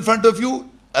 What is in front of you?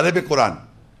 Arabic Quran.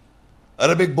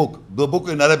 Arabic book. The book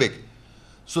in Arabic.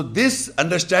 So this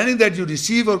understanding that you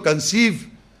receive or conceive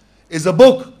is a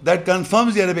book that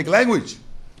confirms the Arabic language.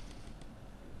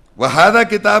 وَهَذَا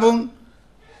كِتَابٌ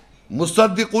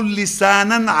مُصَدِّقٌ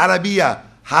لِسَانًا عَرَبِيًّا.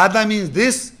 Hada means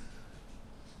this.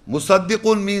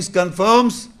 Musaddiqun means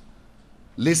confirms.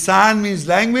 Lisan means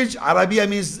language. Arabiya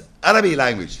means Arabic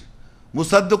language.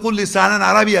 Musaddiqun lisanan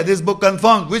Arabiya. This book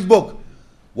confirms. Which book?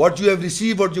 What you have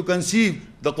received, what you conceive.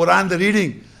 The Quran, the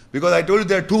reading. Because I told you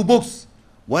there are two books.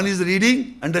 One is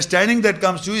reading, understanding that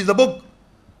comes to you is the book.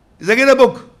 Is again a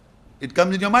book. It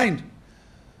comes in your mind.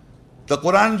 The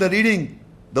Quran, the reading,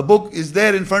 the book is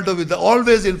there in front of you.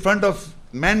 Always in front of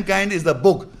mankind is the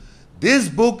book. This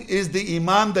book is the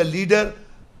Imam, the leader,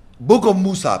 book of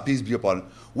Musa, peace be upon him.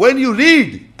 When you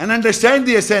read and understand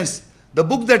the essence, the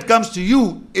book that comes to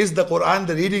you is the Quran,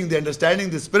 the reading, the understanding,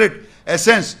 the spirit,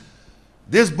 essence.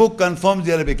 This book confirms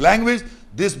the Arabic language.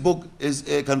 This book is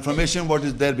a confirmation what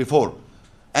is there before.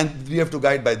 And we have to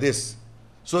guide by this.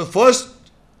 So first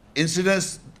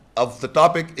incidence of the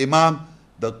topic, Imam,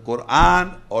 the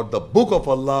Quran or the book of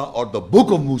Allah or the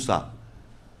book of Musa.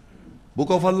 Book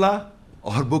of Allah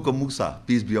or book of Musa,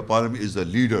 peace be upon him, is the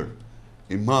leader,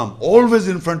 Imam, always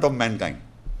in front of mankind.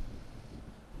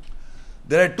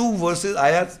 There are two verses,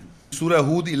 ayats, Surah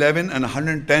Hud 11 and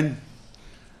 110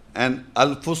 and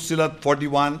Al-Fussilat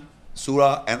 41,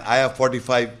 Surah and Ayah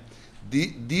 45.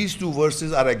 These two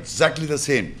verses are exactly the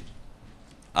same.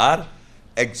 Are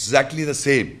exactly the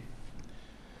same.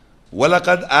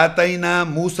 وَلَقَدْ آتَيْنَا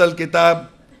مُوسَى الْكِتَابَ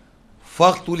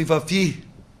فَاخْتُلِفَ فِيهِ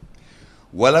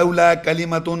وَلَوْلَا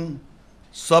كَلِمَةٌ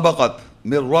سَبَقَتْ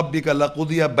مِنْ رَبِّكَ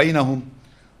لَقُضِيَ بَيْنَهُمْ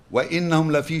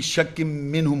وَإِنَّهُمْ لَفِي شَكٍّ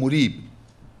مِّنْهُ مُرِيبٍ.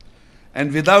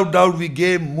 And without doubt we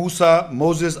gave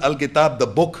Moses Al-Kitab, the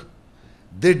book.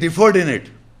 They differed in it.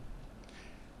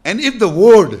 And if the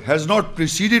word has not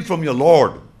proceeded from your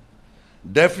Lord,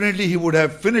 definitely he would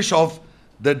have finished off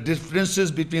the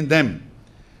differences between them.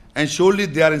 And surely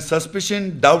they are in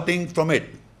suspicion, doubting from it.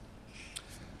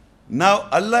 Now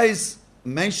Allah is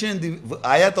mentioning the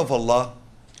ayat of Allah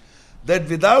that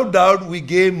without doubt we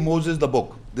gave Moses the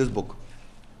book, this book.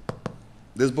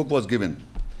 This book was given.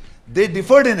 They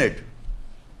differed in it.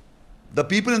 The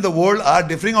people in the world are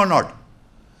differing or not?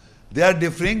 They are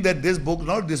differing that this book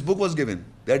was given.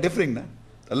 They are differing. Na?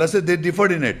 Allah said they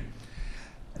differed in it.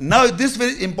 Now this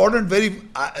very important, very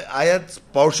ayat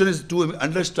portion is to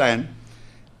understand,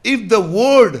 if the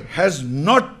word has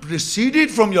not proceeded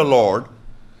from your Lord,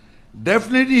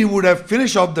 definitely he would have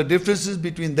finished off the differences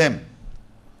between them.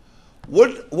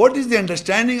 What is the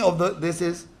understanding of this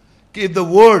is, if the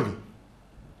word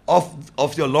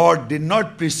of your Lord did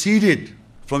not precede it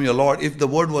from your Lord, if the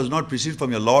word was not preceded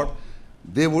from your Lord,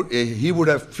 he would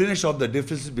have finished off the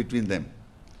differences between them.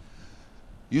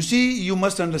 You see, you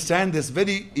must understand this,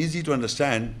 very easy to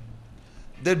understand,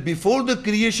 that before the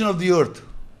creation of the earth,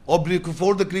 or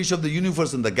before the creation of the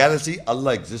universe and the galaxy,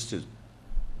 Allah existed.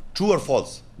 True or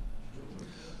false?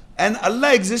 And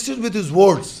Allah existed with His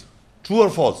words. True or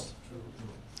false?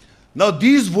 Now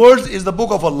these words is the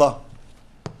book of Allah.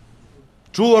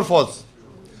 True or false?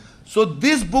 So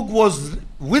this book was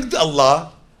with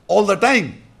Allah all the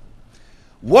time.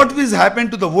 What has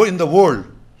happened to the world in the world?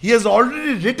 He has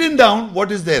already written down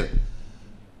what is there.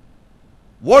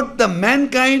 What the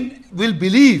mankind will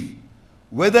believe,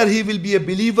 whether he will be a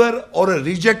believer or a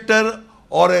rejecter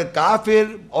or a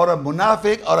kafir or a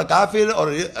munafiq or a kafir,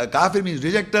 or a kafir means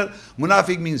rejecter,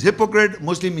 munafiq means hypocrite,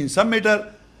 Muslim means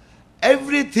submitter.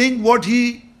 Everything what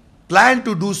he planned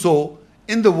to do so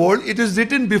in the world, it is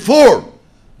written before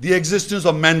the existence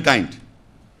of mankind.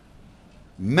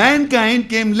 Mankind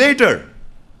came later.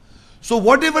 So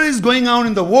whatever is going on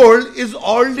in the world is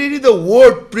already the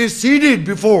word preceded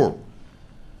before.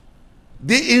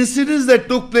 The incidents that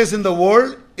took place in the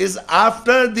world is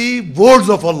after the words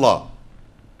of Allah.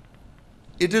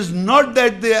 It is not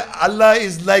that Allah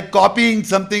is like copying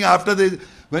something after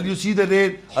when you see the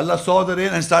rain, Allah saw the rain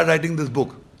and started writing this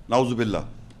book. Na'uzubillah.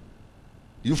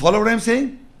 You follow what I am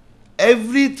saying?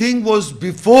 Everything was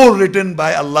before written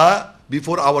by Allah,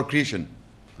 before our creation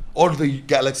or the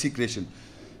galaxy creation.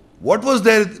 What was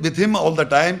there with Him all the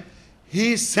time?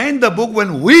 He sent the book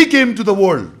when we came to the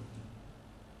world.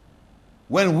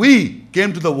 When we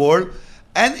came to the world,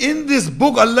 and in this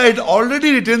book Allah had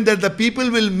already written that the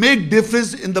people will make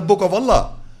difference in the book of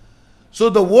Allah. So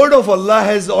the word of Allah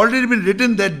has already been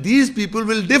written that these people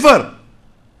will differ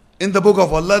in the book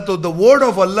of Allah. So the word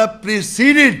of Allah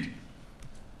preceded.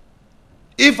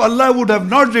 If Allah would have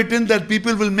not written that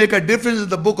people will make a difference in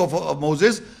the book of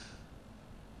Moses,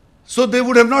 so they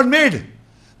would have not made.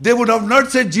 They would have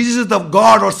not said Jesus is the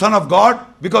God or Son of God,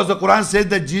 because the Quran says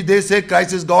that they say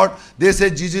Christ is God, they say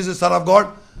Jesus is Son of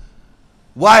God.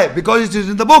 Why? Because it is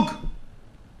in the book.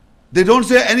 They don't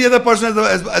say any other person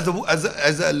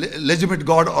as a legitimate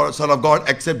God or Son of God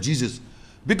except Jesus.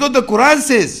 Because the Quran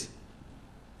says,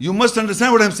 you must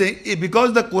understand what I'm saying,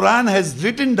 because the Quran has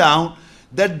written down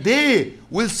that they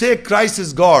will say Christ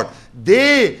is God.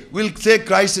 They will say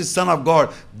Christ is Son of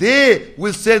God. They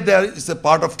will say there is a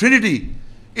part of Trinity.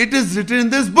 It is written in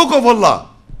this book of Allah.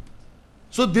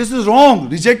 So this is wrong.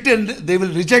 Rejected, they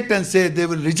will reject and say, they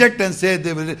will reject and say,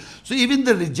 they will. So even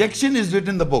the rejection is written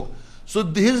in the book. So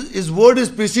his word is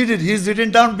preceded, he is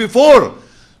written down before.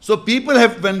 So people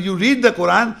have, when you read the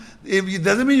Quran, it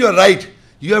doesn't mean you are right.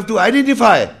 You have to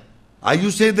identify. Are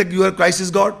you saying that your Christ is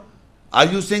God? Are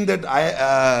you saying that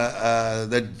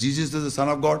that Jesus is the Son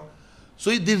of God?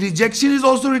 So the rejection is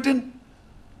also written.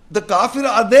 The kafir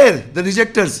are there, the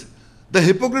rejectors. The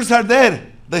hypocrites are there,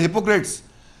 the hypocrites.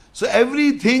 So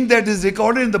everything that is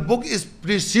recorded in the book is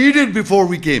preceded before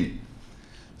we came.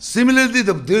 Similarly,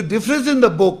 the difference in the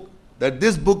book, that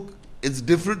this book is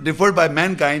differed by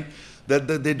mankind, that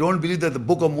they don't believe that the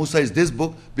book of Musa is this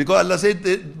book, because Allah said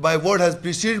that my word has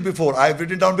preceded before, I have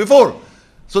written down before.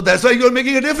 So that's why you are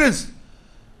making a difference.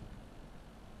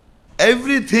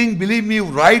 Everything, believe me,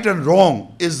 right and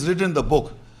wrong is written in the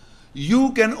book.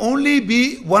 You can only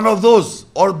be one of those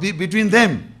or be between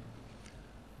them.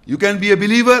 You can be a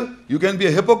believer, you can be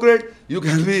a hypocrite, you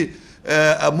can be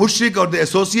a mushrik or the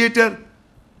associator.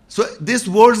 So these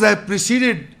words have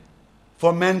preceded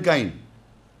for mankind.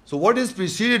 So what is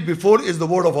preceded before is the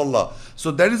word of Allah. So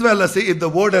that is why Allah says, if the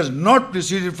word has not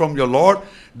preceded from your Lord,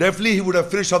 definitely He would have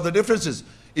finished off the differences.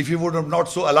 If He would have not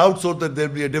so allowed so that there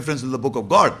be a difference in the book of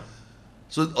God,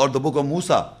 so or the book of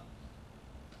Musa.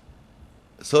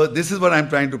 So this is what I am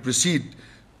trying to precede.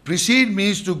 Precede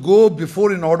means to go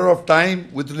before in order of time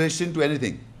with relation to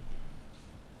anything.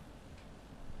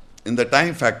 In the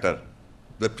time factor,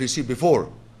 the precede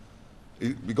before.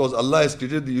 Because Allah has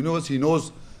created the universe, He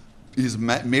knows, He's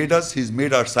made us, He's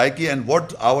made our psyche, and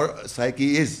what our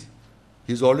psyche is.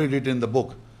 He's already written in the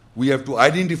book. We have to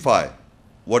identify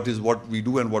what is what we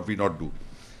do and what we not do.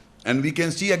 And we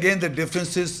can see again the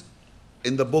differences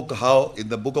in the book, how in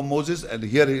the book of Moses, and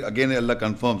here again Allah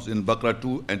confirms in Baqarah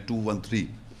 2 and 2:13.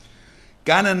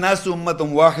 كان الناس أمة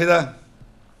واحدة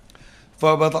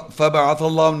فبعث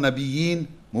الله النبيين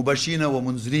مبشرين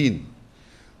ومنذرين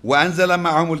وأنزل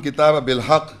معهم الكتاب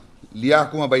بالحق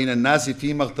ليحكم بين الناس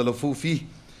فيما اختلفوا فيه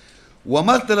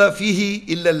وما اختلف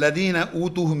فيه إلا الذين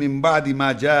أوتوه من بعد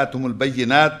ما جاءتهم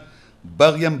البينات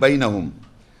بغيا بينهم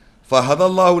فهدى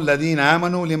الله الذين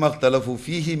آمنوا لما اختلفوا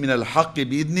فيه من الحق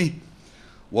بإذنه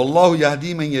والله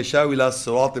يهدي من يشاء إلى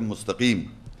صراط مستقيم.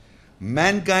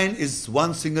 Mankind is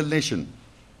one single nation,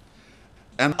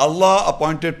 and Allah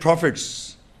appointed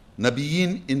prophets,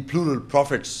 Nabiyin in plural,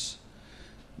 prophets,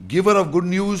 giver of good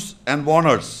news and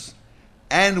warners,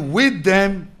 and with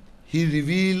them He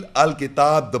revealed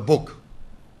Al-Kitab, the book,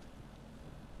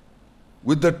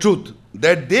 with the truth,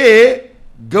 that they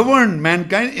governed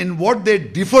mankind in what they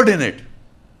differed in it.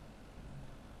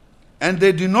 And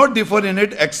they do not differ in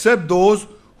it except those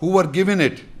who were given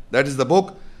it, that is the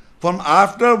book, from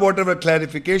after whatever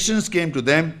clarifications came to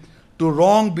them to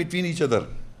wrong between each other.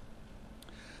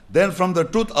 Then from the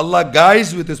truth Allah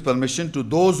guides with His permission to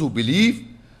those who believe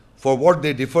for what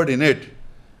they differed in it,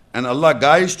 and Allah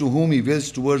guides to whom He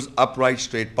wills towards upright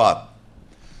straight path.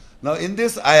 Now in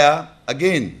this ayah,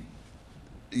 again,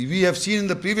 we have seen in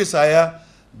the previous ayah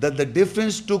that the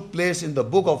difference took place in the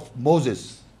book of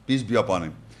Moses, peace be upon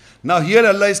him. Now here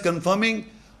Allah is confirming,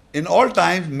 in all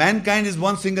times mankind is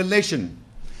one single nation,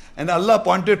 and Allah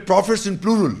appointed prophets in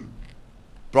plural.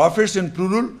 Prophets in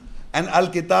plural, and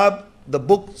Al-Kitab, the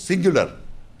book, singular.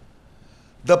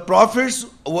 The prophets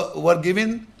were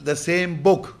given the same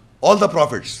book, all the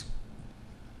prophets.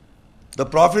 The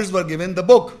prophets were given the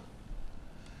book.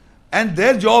 And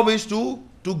their job is to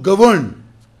govern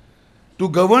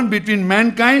between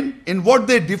mankind in what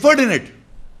they differed in it.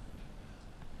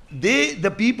 The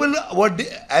people were,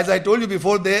 as I told you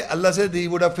before, Allah said He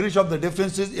would have finished off the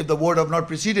differences if the word have not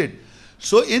preceded.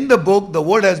 So in the book, the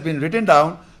word has been written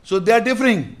down, so they are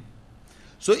differing.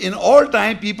 So in all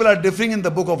time, people are differing in the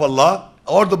book of Allah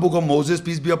or the book of Moses,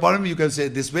 peace be upon him, you can say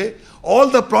it this way. All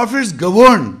the prophets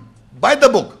govern by the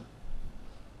book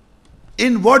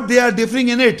in what they are differing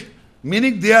in it,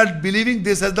 meaning they are believing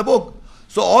this as the book.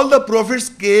 So all the prophets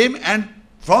came, and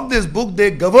from this book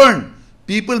they governed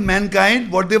people,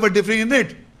 mankind, what they were differing in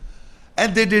it.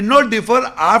 And they did not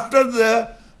differ after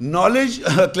the knowledge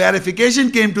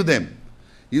clarification came to them.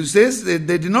 He says they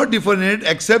did not differ in it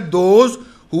except those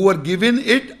who were given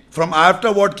it from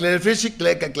after what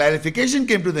clarification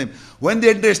came to them. When the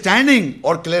understanding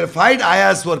or clarified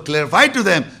ayahs were clarified to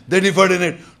them, they differed in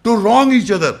it to wrong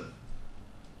each other.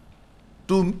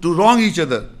 To wrong each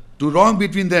other, to wrong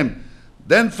between them.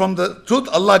 Then from the truth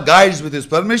Allah guides with His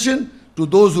permission to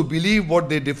those who believe what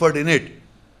they differed in it.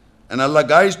 And Allah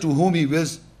guides to whom He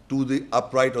wills to the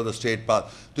upright or the straight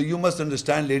path. So you must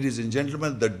understand, ladies and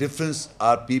gentlemen, the difference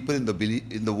are people in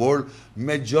the world.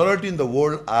 Majority in the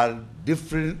world are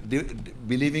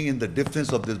believing in the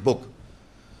difference of this book.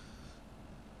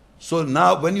 So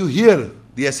now when you hear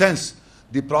the essence,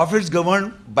 the prophets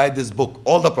governed by this book,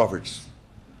 all the prophets.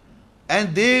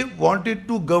 And they wanted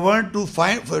to govern to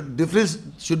find for difference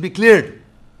should be cleared.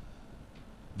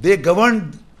 They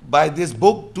governed by this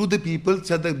book to the people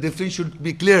so the difference should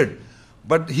be cleared.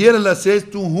 But here Allah says,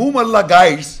 to whom Allah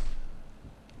guides,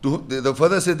 the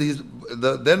further says,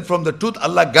 then from the truth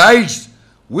Allah guides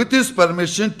with His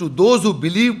permission to those who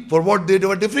believe for what they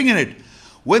were differing in it.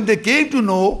 When they came to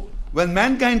know, when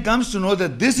mankind comes to know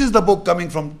that this is the book coming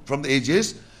from the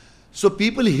ages, so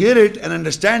people hear it and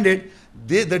understand it,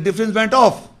 the difference went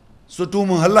off. So to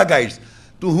whom Allah guides.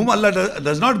 To whom Allah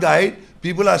does not guide,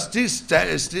 people are still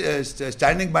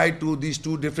standing by to these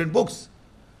two different books.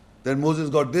 Then Moses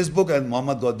got this book and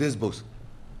Muhammad got this book.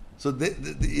 So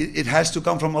it has to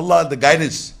come from Allah, the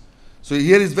guidance. So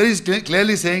here is very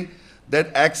clearly saying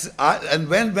that and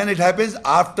when it happens,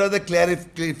 after the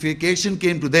clarification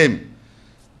came to them,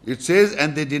 it says,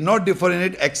 and they did not differ in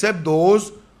it except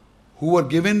those who were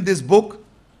given this book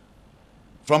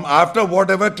from after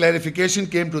whatever clarification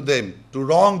came to them, to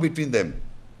wrong between them.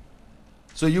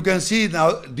 So you can see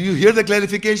now, do you hear the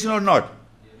clarification or not?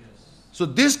 Yes. So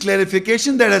this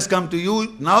clarification that has come to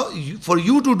you, now for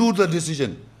you to do the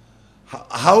decision.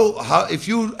 How if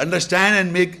you understand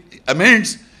and make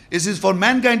amends, it is for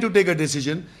mankind to take a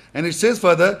decision. And it says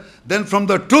further, then from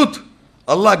the truth,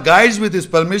 Allah guides with His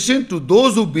permission to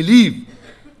those who believe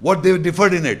what they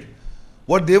differed in it.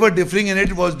 What they were differing in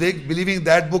it was they believing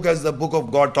that book as the book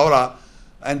of God, Torah,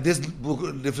 and this book,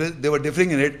 they were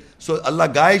differing in it. So Allah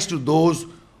guides to those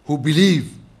who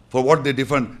believe for what they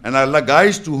differ. And Allah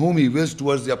guides to whom He wills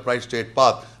towards the upright straight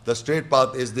path. The straight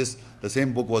path is this, the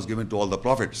same book was given to all the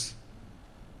prophets.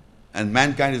 And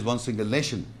mankind is one single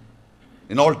nation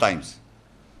in all times.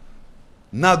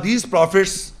 Now these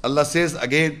prophets, Allah says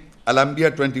again,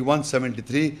 Al-Anbiya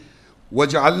 21:73,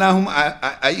 وَجَعَلْنَاهُمْ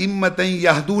أَئِمَّةً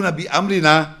يَهْدُونَ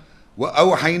بِأَمْرِنَا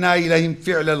وَأَوْحَيْنَا إِلَيْهِمْ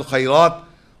فِعْلَ الْخَيْرَاتِ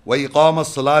وَإِقَامَ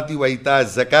الصَّلَاةِ وَإِيتَاءَ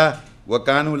الزَّكَاةِ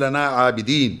وَكَانُوا لَنَا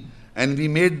عَابِدِينَ. And we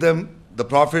made them, the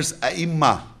prophets,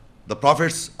 A'imma. The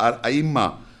prophets are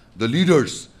A'imma, the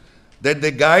leaders, that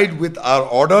they guide with our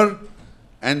order,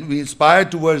 and we inspire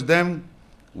towards them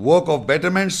work of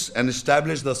betterments and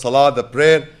establish the salah, the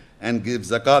prayer, and give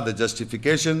zakah, the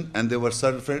justification, and they were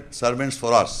servants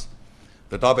for us.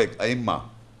 The topic, Aimma.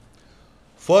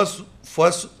 First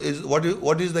is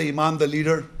what is the Imam, the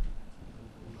leader?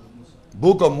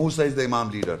 Book of Musa is the Imam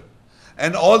leader.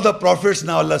 And all the prophets,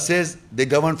 now Allah says, they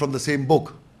govern from the same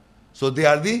book. So they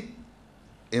are the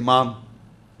Imam.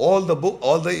 All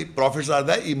the prophets are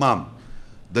the Imam,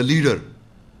 the leader.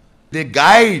 They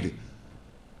guide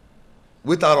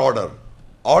with our order.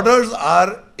 Orders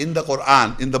are in the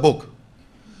Quran, in the book.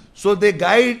 So they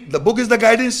guide, the book is the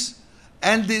guidance,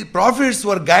 and the prophets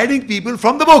were guiding people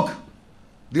from the book.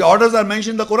 The orders are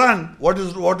mentioned in the Quran. What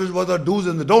are the do's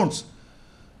and the don'ts.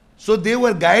 So they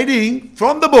were guiding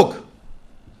from the book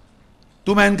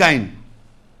to mankind.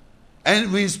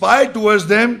 And we inspired towards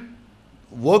them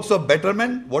works of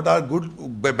betterment, what are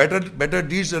good, better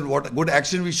deeds and what good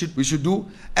action we should do,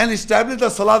 and establish the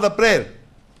salah, the prayer.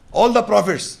 All the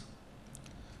prophets.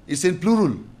 It's in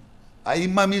plural.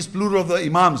 Aimma means plural of the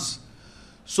imams.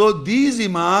 So these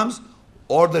imams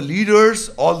or the leaders,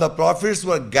 all the prophets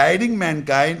were guiding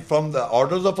mankind from the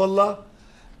orders of Allah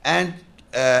and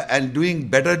doing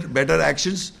better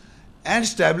actions and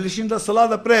establishing the salah,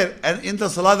 the prayer. And in the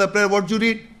salah, the prayer, what do you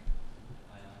read?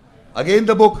 Again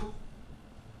the book.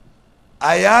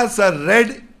 Ayats are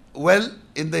read well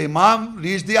in the imam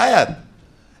reads the ayat.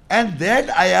 And that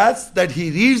ayats that he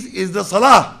reads is the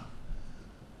salah.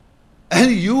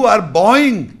 And you are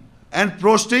bowing and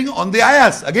prostrating on the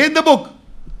ayats. Again the book.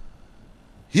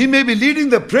 He may be leading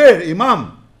the prayer,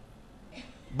 imam.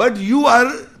 But you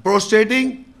are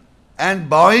prostrating and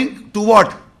bowing to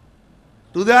what?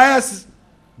 To the ayats.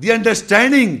 The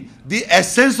understanding, the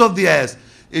essence of the ayats.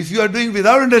 If you are doing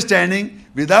without understanding,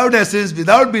 without essence,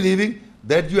 without believing,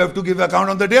 that you have to give account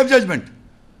on the day of judgment.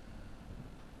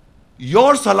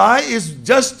 Your salah is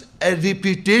just a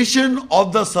repetition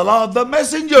of the salah of the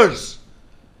messengers.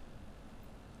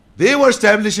 They were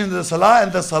establishing the salah,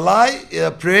 and the salah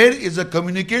prayer is a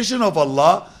communication of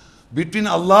Allah between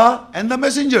Allah and the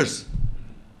messengers.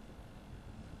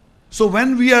 So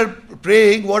when we are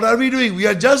praying, what are we doing? We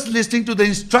are just listening to the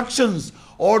instructions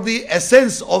or the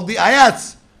essence of the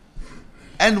ayats.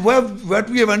 And what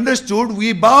we have understood,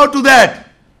 we bow to that.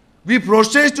 We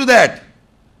prostrate to that.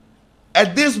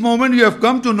 At this moment, you have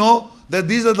come to know that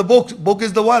these are the books. Book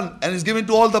is the one and is given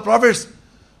to all the prophets.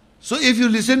 So if you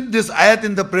listen to this ayat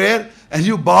in the prayer and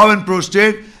you bow and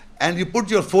prostrate and you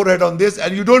put your forehead on this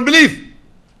and you don't believe.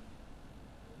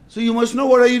 So you must know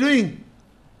what are you doing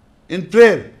in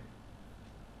prayer.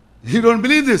 You don't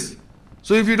believe this.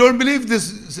 So if you don't believe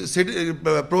this,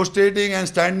 prostrating and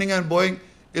standing and bowing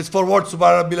is for what?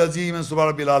 Subhana Rabbil Azim and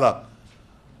Subhana Rabbil Ala.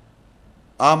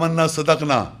 Amanna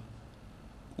sadaqna.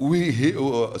 We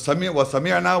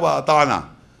sami'na wa ata'na.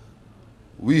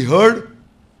 We heard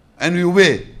and we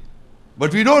obey.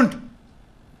 But we don't.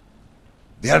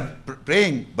 They are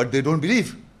praying, but they don't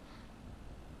believe.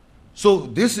 So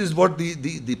this is what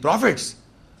the prophets,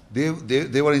 they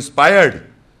were inspired.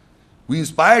 We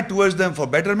inspired towards them for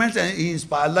betterments, and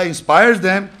Allah inspires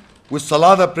them with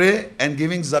salah, the pray, and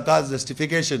giving zakat,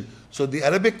 justification. So the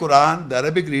Arabic Quran, the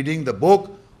Arabic reading, the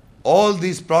book, all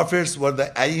these prophets were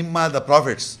the Aimma, the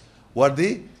prophets, were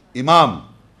the Imam,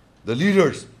 the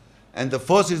leaders. And the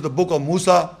first is the book of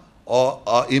Musa, or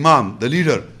Imam, the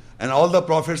leader. And all the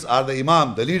prophets are the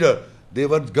Imam, the leader. They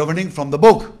were governing from the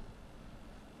book.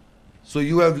 So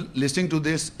you have listening to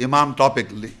this Imam topic.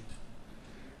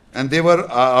 And they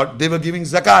were giving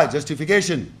zakah,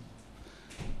 justification.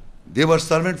 They were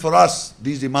servant for us,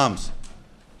 these Imams.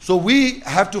 So we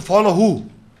have to follow who?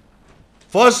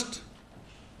 First,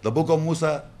 the book of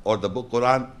Musa, or the book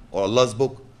Quran, or Allah's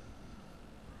book.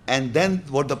 And then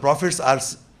what the prophets are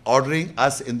ordering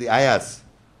us in the ayahs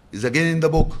is again in the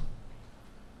book.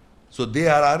 So they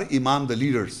are our Imam, the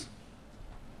leaders.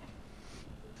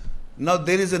 Now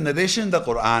there is a narration in the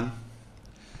Quran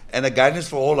and a guidance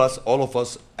for all of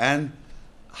us, and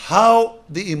how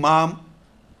the Imam,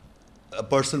 a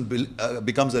person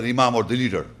becomes an Imam or the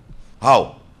leader.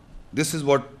 How? This is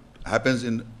what happens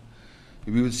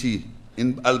we will see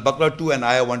in Al-Baqarah 2 and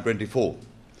Ayah 124.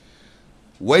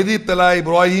 وَإِذِ ابْتَلَىٰ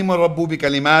إِبْرَاهِيمَ رَبُّهُ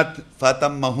بِكَلِمَاتٍ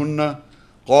فَأَتَمَّهُنَّ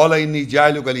قَالَ إِنِّي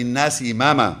جَاعِلُكَ لِلنَّاسِ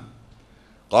إِمَامًا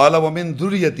قَالَ وَمِنْ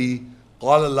ذُرِّيَّتِي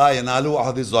قَالَ لَا يَنَالُ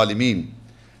عَهْدِ الظَّالِمِينَ.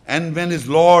 And when his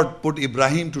Lord put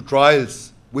Ibrahim to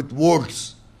trials with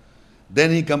words,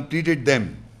 then he completed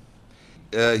them.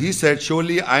 He said,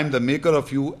 surely I am the maker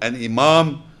of you an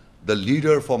Imam, the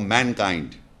leader for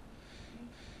mankind.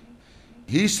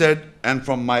 He said, and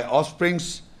from my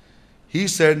offsprings, he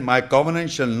said, my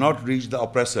covenant shall not reach the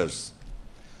oppressors.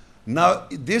 Now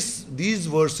these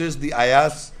verses, the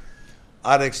ayahs,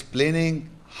 are explaining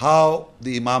how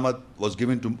the imamat was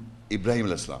given to Ibrahim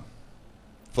alayhis salam.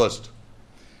 First,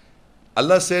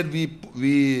 Allah said,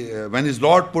 when his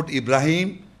Lord put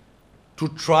Ibrahim to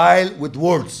trial with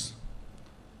words.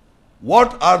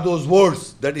 What are those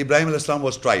words that Ibrahim alayhis salam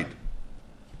was tried?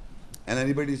 And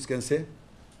anybody can say?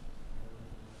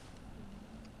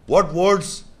 What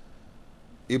words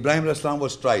Ibrahim alayhis salam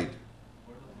was tried?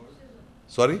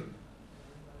 Sorry?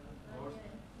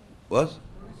 What?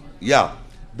 Yeah.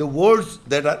 The words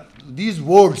that are, these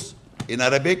words in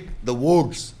Arabic, the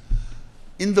words.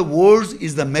 In the words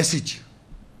is the message.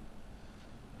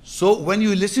 So when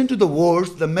you listen to the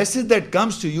words, the message that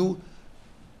comes to you,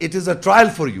 it is a trial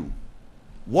for you.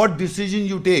 What decision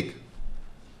you take.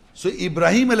 So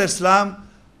Ibrahim alayhis salam,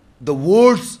 the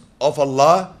words of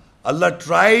Allah, Allah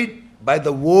tried by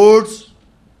the words,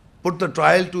 put the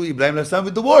trial to Ibrahim alayhis salam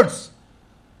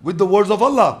with the words of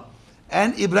Allah.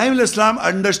 And Ibrahim alayhis salam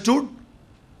understood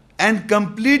and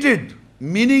completed,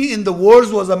 meaning in the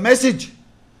words was a message.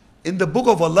 In the book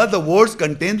of Allah, the words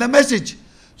contain the message.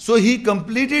 So he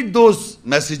completed those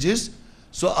messages.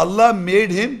 So Allah made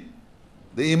him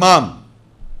the Imam,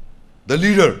 the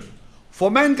leader for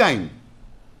mankind.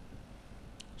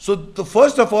 So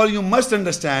first of all, you must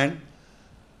understand,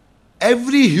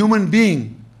 every human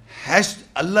being has,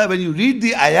 Allah, when you read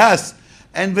the ayahs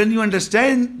and when you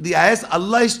understand the ayahs,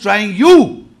 Allah is trying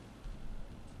you.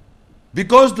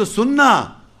 Because the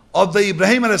sunnah of the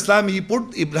Ibrahim alayhis salam, he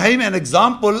put Ibrahim an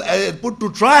example, put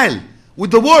to trial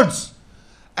with the words.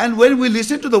 And when we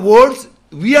listen to the words,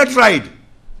 we are tried.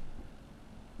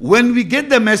 When we get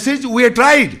the message, we are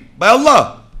tried by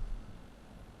Allah.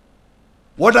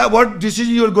 What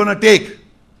decision you are going to take?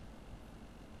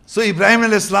 So Ibrahim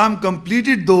alayhis salam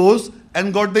completed those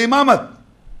and got the imamat.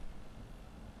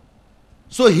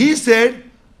 So he said,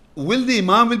 will the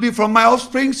imam will be from my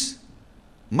offsprings?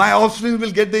 My offspring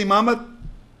will get the imamat.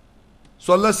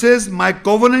 So Allah says, my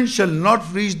covenant shall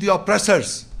not reach the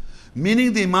oppressors.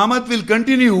 Meaning the imamat will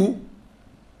continue,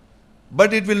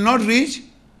 but it will not reach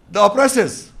the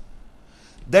oppressors.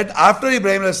 That after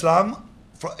Ibrahim alayhis salam,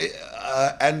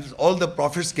 and all the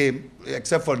prophets came,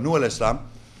 except for Nuh alayhis salam,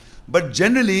 but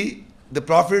generally the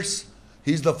prophets,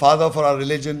 he's the father for our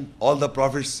religion, all the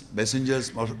prophets,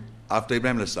 messengers after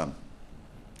Ibrahim alayhis salam.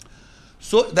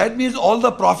 So that means all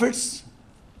the prophets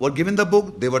were given the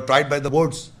book, they were tried by the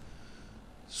words.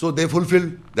 So they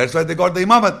fulfilled, that's why they got the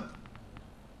imamat.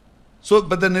 So,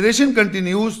 but the narration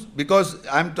continues, because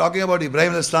I'm talking about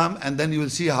Ibrahim alayhis salam, and then you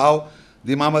will see how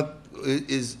the imamat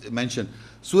is mentioned.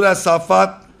 Surah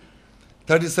Safat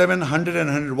 37, 100 and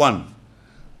 101.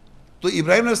 So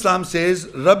Ibrahim Islam says,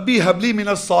 Rabbi habli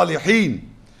minas salihin,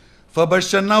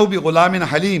 fabasharnahu bi ghulamin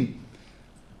halim.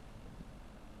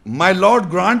 My Lord,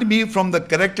 grant me from the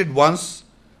corrected ones.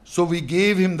 So we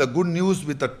gave him the good news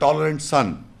with a tolerant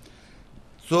son.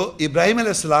 So Ibrahim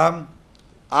Islam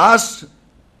asked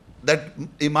that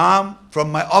Imam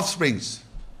from my offsprings.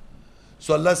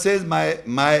 So Allah says,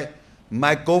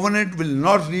 my covenant will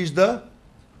not reach the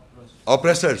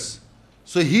oppressors.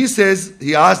 So he says,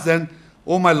 he asked then,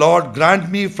 oh my Lord,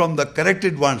 grant me from the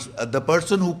corrected ones, the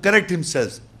person who correct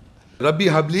himself. Rabbi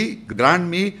Habli, grant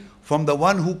me from the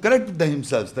one who correct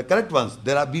themselves, the correct ones.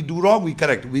 We do wrong, we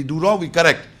correct. We do wrong, we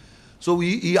correct. So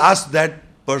he asked that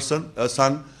person, a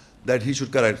son, that he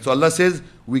should correct. So Allah says,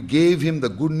 we gave him the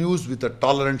good news with a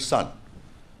tolerant son.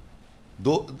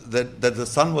 Though that the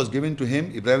son was given to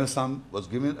him, Ibrahim Islam was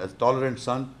given a tolerant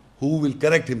son who will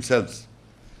correct himself.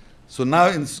 So now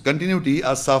in continuity,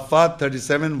 As-Safat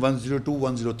 37, 102,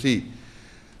 103.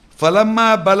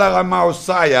 فَلَمَّا بَلَغَ مَعُ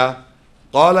السَّعْيَ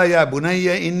قَالَ يَا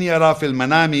بُنَيَّ إِنِّي أَرَى فِي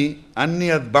الْمَنَامِ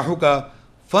أَنِّي أَذْبَحُكَ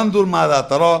فَانْظُرْ مَاذَا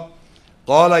تَرَى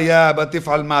قَالَ يَا أَبَتِ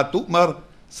افْعَلْ مَا تُؤْمَرْ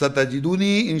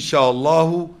سَتَجِدُنِي إِنْ شَاءَ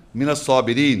اللَّهُ مِنَ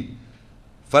الصَّابِرِينَ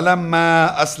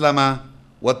فَلَمَّا أَسْلَمَ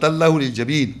وَتَلَّهُ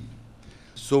لِلْجَبِينِ.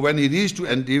 So when he reached to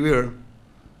endeavor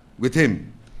with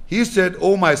him, he said,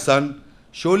 O my son,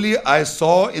 surely I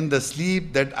saw in the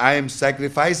sleep that I am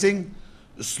sacrificing,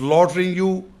 slaughtering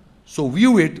you, so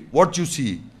view it what you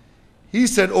see. He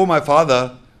said, O my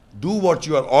father, do what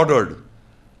you are ordered.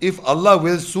 If Allah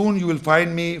wills, soon you will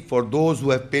find me for those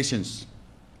who have patience.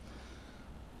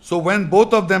 So when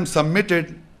both of them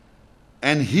submitted,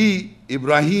 and he,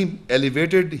 Ibrahim,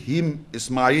 elevated him,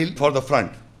 Ismail, for the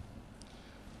front.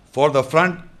 For the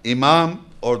front, Imam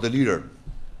or the leader.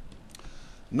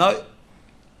 Now,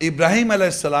 Ibrahim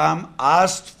alayhi salam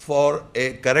asked for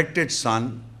a corrected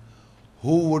son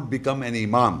who would become an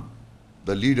Imam,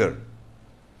 the leader.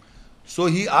 So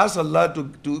he asked Allah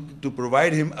to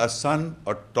provide him a son,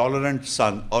 a tolerant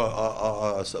son,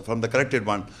 or from the corrected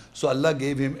one. So Allah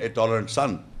gave him a tolerant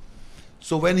son.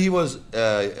 So when he was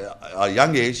a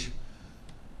young age,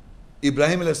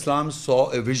 Ibrahim alayhi salam saw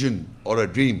a vision or a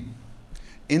dream.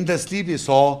 In the sleep he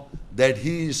saw that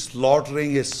he is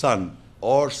slaughtering his son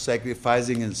or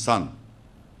sacrificing his son.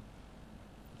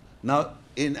 Now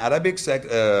in Arabic,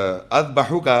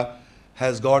 Adbahuka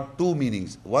has got two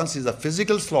meanings. One is a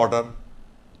physical slaughter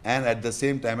and at the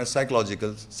same time a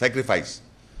psychological sacrifice.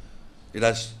 It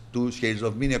has two shades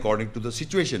of meaning according to the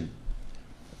situation.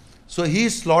 So he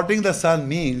slaughtering the son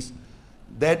means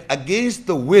that against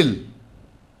the will,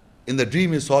 in the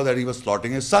dream he saw that he was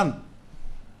slaughtering his son.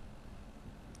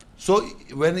 So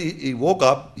when he woke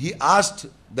up, he asked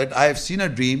that I have seen a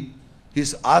dream. He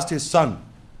asked his son,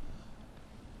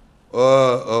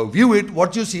 view it,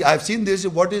 what you see. I have seen this,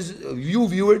 what is, you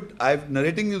view it. I am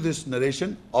narrating you this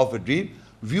narration of a dream.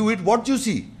 View it, what you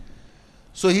see.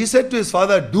 So he said to his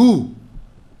father, do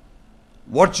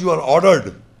what you are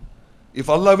ordered. If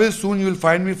Allah will, soon you will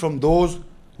find me from those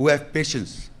who have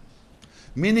patience.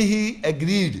 Meaning he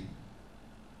agreed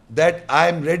that I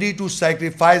am ready to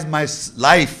sacrifice my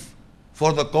life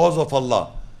for the cause of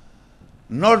Allah.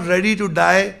 Not ready to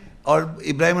die, or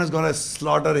Ibrahim is going to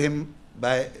slaughter him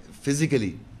by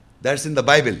physically. That's in the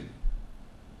Bible.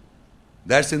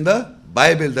 That's in the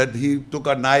Bible that he took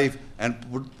a knife and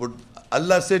put.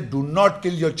 Allah said, do not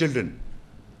kill your children.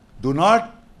 Do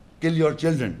not kill your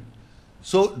children.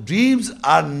 So dreams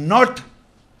are not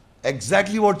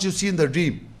exactly what you see in the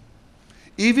dream.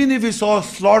 Even if he saw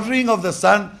slaughtering of the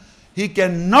son, he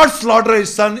cannot slaughter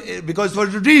his son because it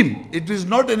was a dream. It is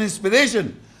not an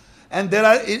inspiration. And there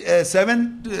are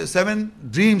seven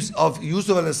dreams of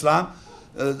Yusuf al-Islam.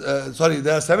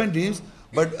 There are 7 dreams,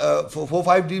 but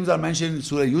 5 dreams are mentioned in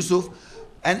Surah Yusuf.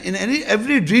 And in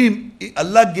every dream,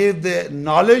 Allah gave the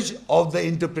knowledge of the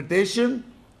interpretation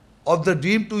of the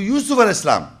dream to Yusuf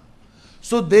al-Islam.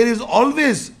 So there is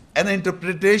always an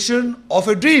interpretation of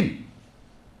a dream.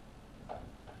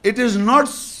 It is not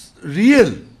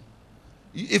real.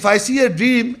 If I see a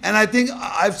dream and I think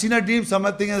I've seen a dream,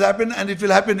 something has happened and it will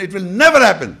happen, it will never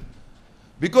happen.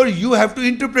 Because you have to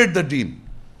interpret the dream.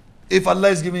 If Allah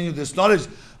is giving you this knowledge.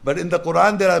 But in the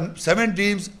Quran there are 7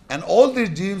 dreams, and all these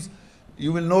dreams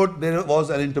you will note there was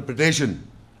an interpretation.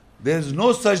 There is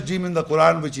no such dream in the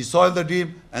Quran which he saw in the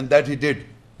dream and that he did.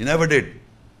 He never did.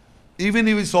 Even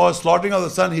if he saw a slaughtering of the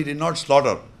son, he did not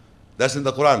slaughter. That's in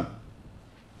the Quran.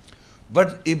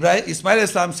 But Ismail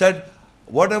Islam said,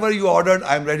 whatever you ordered,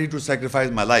 I am ready to sacrifice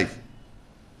my life.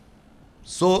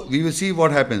 So we will see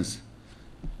what happens.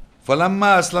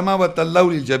 فَلَمَّا أَسْلَمَا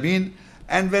وَتَلَّهُ لِلْجَبِينِ.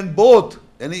 And when both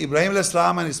And Ibrahim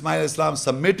al-Islam and Ismail al-Islam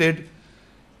submitted.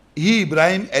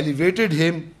 Ibrahim elevated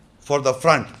him for the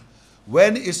front.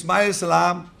 When Ismail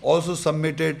al-Islam also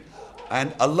submitted,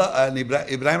 and Allah and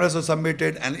Ibrahim also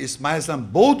submitted, and Ismail al-Islam,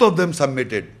 both of them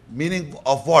submitted. Meaning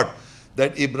of what?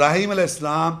 That Ibrahim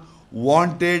al-Islam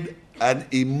wanted an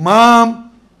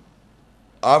imam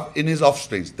in his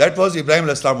offspring. That was Ibrahim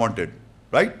al-Islam wanted,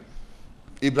 right?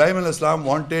 Ibrahim al-Islam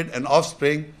wanted an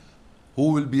offspring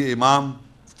who will be imam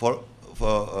for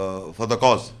the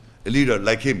cause, a leader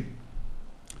like him.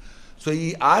 So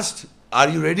he asked, are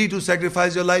you ready to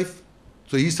sacrifice your life?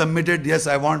 So he submitted, yes,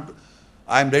 I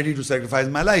am ready to sacrifice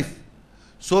my life.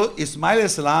 So Ismail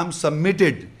al-Islam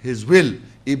submitted his will.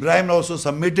 Ibrahim also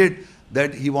submitted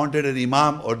that he wanted an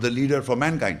imam or the leader for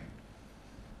mankind.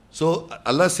 So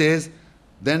Allah says,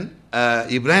 then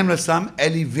Ibrahim al-Islam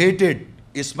elevated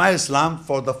Ismail al-Islam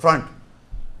for the front.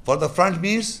 For the front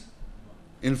means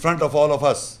in front of all of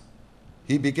us.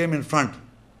 He became in front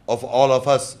of all of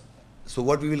us. So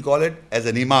what we will call it as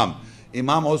an imam.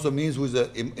 Imam also means who is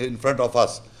in front of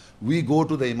us. We go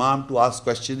to the imam to ask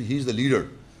questions. He is the leader.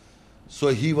 So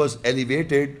he was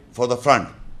elevated for the front.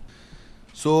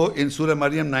 So in Surah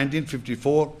Maryam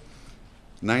 1954,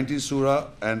 19 Surah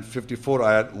and 54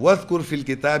 ayat, وَاذْكُرْ فِي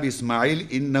الْكِتَابِ إِسْمَاعِيلَ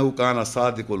إِنَّهُ كَانَ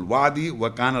صَادِقُ الْوَعْدِ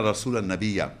وَكَانَ رَسُولًا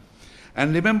نَبِيًّا.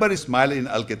 And remember Ismail in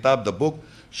Al-Kitab, the book,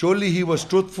 surely he was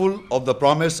truthful of the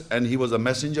promise and he was a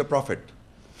messenger prophet.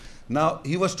 Now,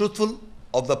 he was truthful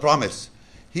of the promise.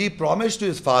 He promised to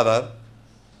his father,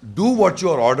 do what you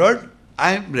are ordered,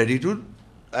 I am ready to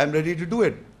do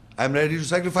it. I am ready to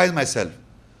sacrifice myself.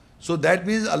 So that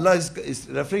means Allah is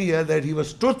referring here that he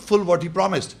was truthful what he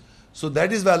promised. So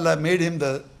that is why Allah made him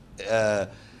the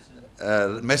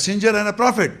messenger and a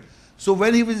prophet. So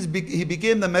when he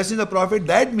became the messenger prophet,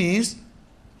 that means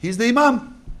he's the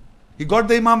imam. He got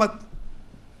the imamat.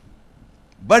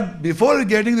 But before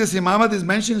getting this imamat is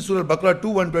mentioned in Surah Al-Baqarah 2,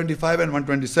 125 and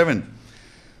 127.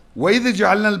 وَإِذْ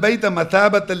جَعَلْنَا الْبَيْتَ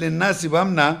مَثَابَةً لِلنَّاسِ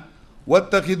وَأَمْنًا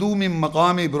وَاتَّخِذُوا مِن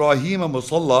مَّقَامِ إِبْرَاهِيمَ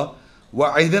مُصَلًّى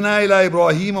وَعَهِدْنَا إِلَىٰ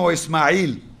إِبْرَاهِيمَ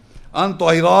وَإِسْمَاعِيلَ أَن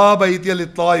طَهِرَا بَيْتِيَ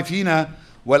لِلطَّائِفِينَ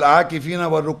وَالْعَاكِفِينَ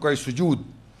وَالرُّكَّعِ السُّجُودِ.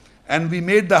 And we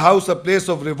made the house a place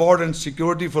of reward and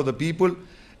security for the people,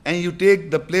 and you take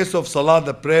the place of salah,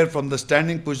 the prayer, from the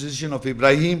standing position of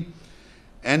Ibrahim.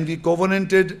 And we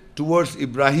covenanted towards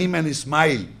Ibrahim and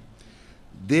Ismail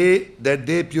that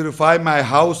they purify my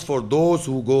house for those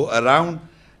who go around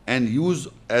and use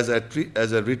as a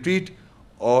retreat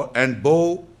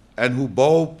and who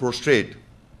bow prostrate.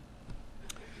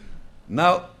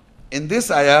 Now, in this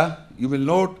ayah, you will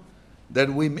note that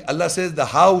Allah says the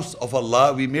house of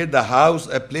Allah, we made the house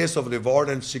a place of reward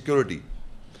and security.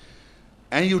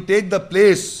 And you take the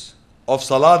place of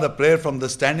salah, the prayer, from the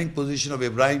standing position of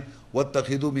Ibrahim,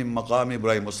 وَاتَّخِذُوا مِن مَّقَامِ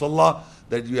إِبْرَاهِيمَ مُصَلًّى,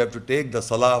 that you have to take the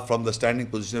salah from the standing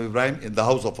position of Ibrahim in the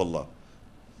house of Allah,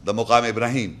 the Maqam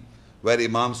Ibrahim, where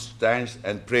Imam stands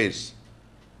and prays.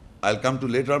 I'll come to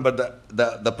later on, but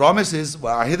the promise is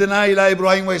وَعَهِدْنَا إِلَىٰ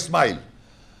إِبْرَاهِيمَ وَإِسْمَاعِيلَ.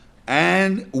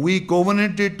 And we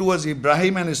covenanted towards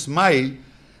Ibrahim and Ismail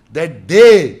that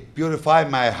they purify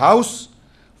my house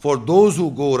for those who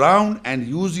go around and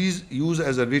use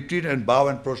as a retreat and bow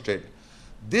and prostrate.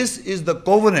 This is the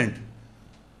covenant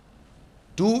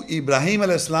to Ibrahim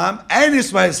al-Islam and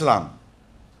Ismail al-Islam,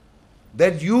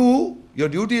 that your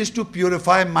duty is to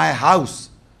purify my house.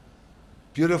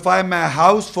 Purify my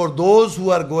house for those who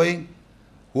are doing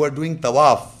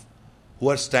tawaf, who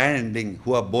are standing,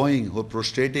 who are bowing, who are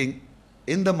prostrating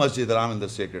in the Masjid Haram, in the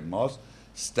sacred mosque,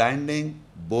 standing,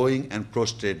 bowing and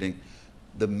prostrating.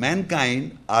 The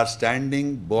mankind are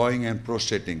standing, bowing and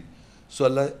prostrating. So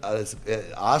Allah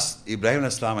asked Ibrahim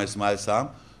al-Islam and Ismail al-Islam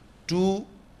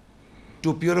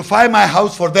to purify my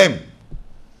house for them.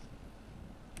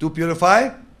 To purify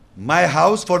my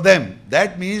house for them.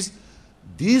 That means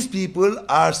these people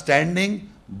are standing,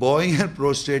 bowing and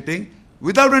prostrating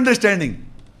without understanding,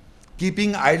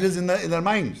 keeping idols in their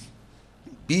minds.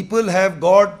 People have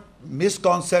got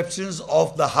misconceptions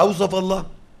of the house of Allah,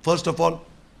 first of all.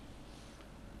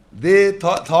 They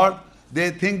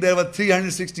they think there were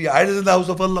 360 idols in the house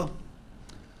of Allah.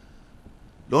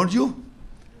 Don't you?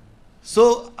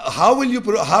 So how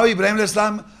Ibrahim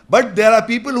al-Islam, but there are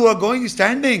people who are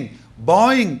standing,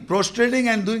 bowing, prostrating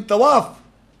and doing tawaf.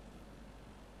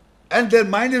 And their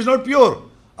mind is not pure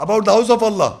about the house of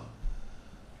Allah.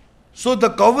 So the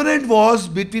covenant was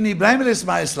between Ibrahim and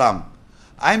Islam.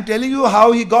 I am telling you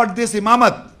how he got this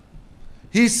imamat.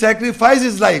 He sacrificed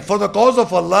his life for the cause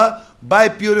of Allah by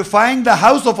purifying the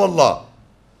house of Allah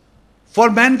for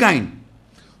mankind.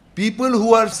 People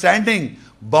who are standing,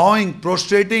 bowing,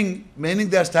 prostrating, meaning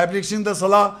they are establishing the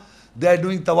salah, they are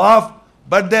doing tawaf,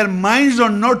 but their minds are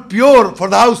not pure for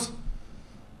the house.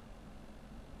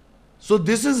 So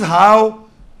this is how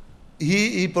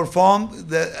he performed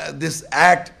this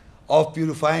act of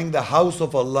purifying the house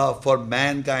of Allah for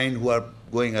mankind who are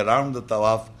going around the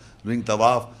tawaf, doing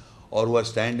tawaf, or who are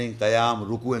standing qiyam,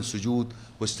 ruku and sujood,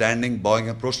 who are standing, bowing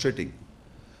and prostrating.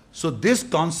 So this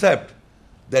concept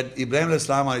that Ibrahim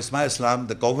Islam or Ismail Islam,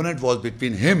 the covenant was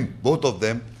between him, both of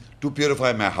them, to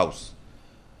purify my house.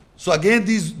 So again,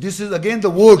 this is again the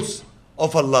words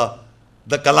of Allah,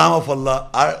 the kalam of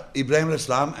Allah. Ibrahim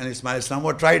Islam and Ismail Islam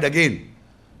were tried again,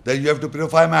 that you have to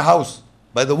purify my house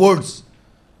by the words.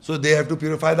 So they have to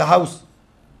purify the house.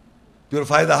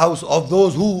 Purify the house of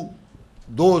those who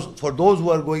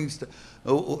are going,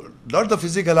 not the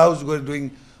physical house, who are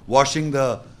doing, washing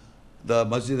the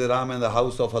Masjid Haram and the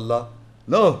house of Allah.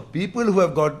 No, people who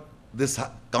have got this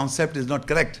concept is not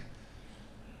correct.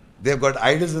 They have got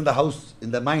idols in the house,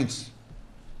 in their minds.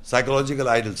 Psychological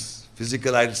idols,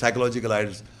 physical idols, psychological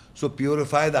idols. So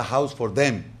purify the house for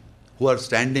them who are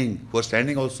standing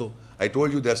also. I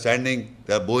told you they are standing,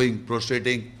 they are bowing,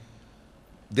 prostrating.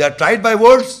 They are tried by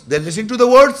words, they are listening to the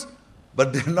words,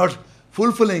 but they are not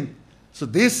fulfilling. So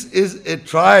this is a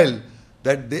trial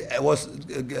that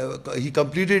he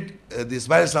completed. The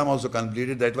Ismail Islam also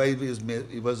completed. That's why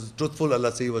he was truthful. Allah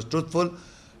says he was truthful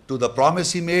to the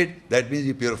promise he made. That means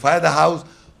he purified the house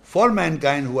for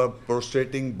mankind who are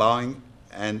prostrating, bowing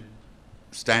and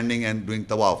standing and doing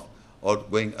tawaf or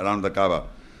going around the Kaaba.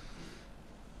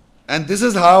 And this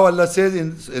is how Allah says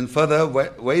in further,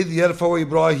 وَإِذْ يَرْفَعُ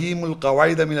إِبْرَاهِيمُ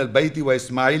الْقَوَاعِدَ مِنَ الْبَيْتِ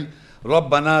وَإِسْمَاعِيلُ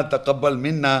رَبَّنَا تَقَبَّلْ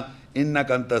مِنَّا إِنَّكَ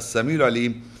أَنْتَ السَّمِيعُ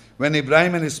الْعَلِيمُ. When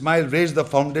Ibrahim and Ismail raised the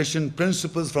foundation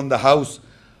principles from the house,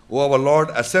 O our Lord,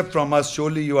 accept from us,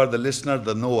 surely you are the listener,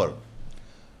 the knower.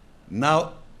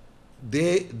 Now,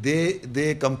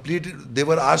 they completed, they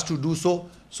were asked to do so,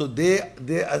 so they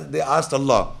asked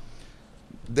Allah.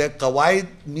 The qawaid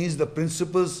means the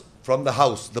principles from the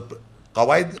house. The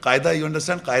qaida, you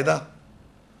understand qaida?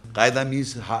 Qaida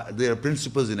means there are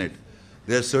principles in it.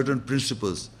 There are certain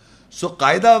principles. So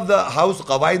qaida of the house,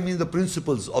 qawaid means the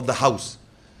principles of the house,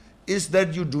 is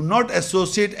that you do not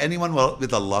associate anyone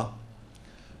with Allah.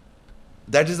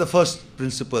 That is the first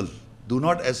principle. Do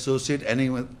not associate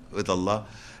anyone with Allah.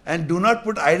 And do not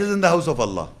put idols in the house of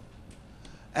Allah.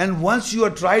 And once you are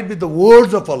tried with the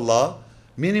words of Allah,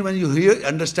 meaning when you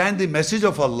understand the message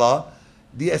of Allah,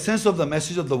 the essence of the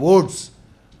message of the words,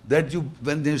 that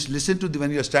when you listen to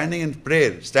when you are standing in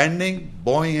prayer, standing,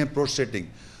 bowing and prostrating,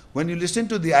 when you listen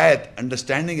to the ayat,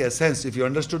 understanding essence, if you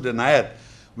understood an ayat,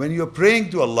 when you are praying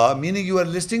to Allah, meaning you are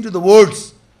listening to the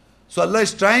words, so Allah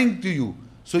is trying to you.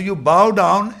 So you bow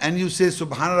down and you say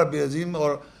Subhana Rabbi Azim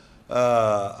or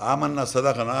Amanna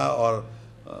Sadaqana or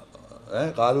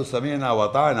Qalu Sami'na wa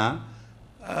Ta'na,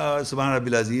 Subhana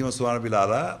Rabbil Azim or Subhana Rabbil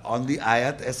Ala, on the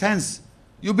ayat essence.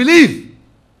 You believe.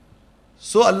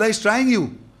 So Allah is trying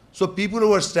you. So people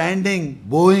who are standing,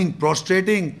 bowing,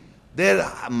 prostrating,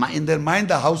 in their mind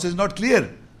the house is not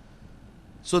clear.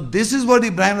 So this is what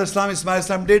Ibrahim Islam, Ismail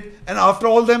Islam did. And after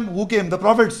all them, who came? The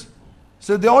prophets.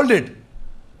 So they all did.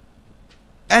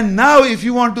 And now if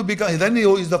you want to become, then he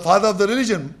is the father of the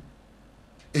religion.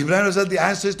 Ibrahim is the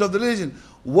ancestor of the religion.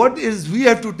 What is we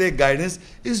have to take guidance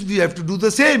is we have to do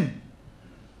the same.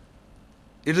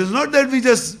 It is not that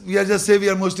we are just say we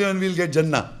are Muslim and we'll get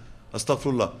Jannah.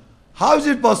 Astaghfirullah. How is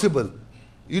it possible?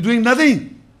 You're doing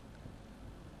nothing.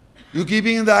 You're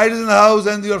keeping in the idols in the house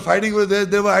and you're fighting with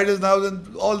there were idols in the house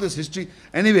and all this history.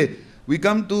 Anyway, we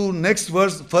come to next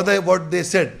verse, further what they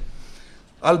said.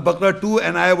 Al-Baqarah 2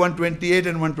 and ayah 128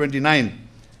 and 129.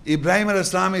 Ibrahim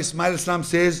al-Islam, Ismail Islam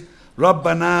says,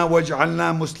 رَبَّنَا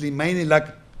وَاجْعَلْنَا مُسْلِمَيْنِ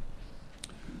لَكَ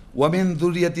وَمِن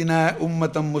ذُرِّيَّتِنَا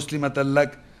أُمَّةً مُسْلِمَةً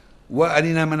لَكَ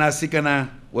وَأَرِنَا مَنَاسِكَنَا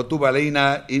وَتُبْ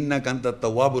عَلَيْنَا إِنَّكَ أَنْتَ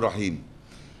التَّوَّابُ الرَّحِيمُ.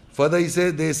 Further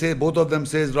they say, both of them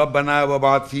says, رَبَّنَا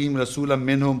وَبَعَثْ فِيهِمْ رَسُولًا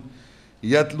مِّنْهُمْ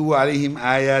يَتْلُو عَلَيْهِمْ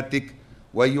آيَاتِكَ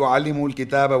وَيُعَلِّمُ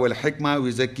الْكِتَابَ وَالْحِكْمَةَ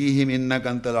وَيُزَكِّيهِمْ إِنَّكَ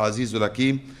أَنْتَ الْعَزِيزُ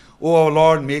الْحَكِيمُ. O our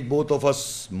Lord, make both of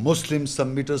us Muslim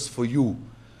submitters for you,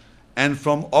 and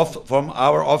from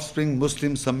our offspring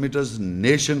Muslim submitters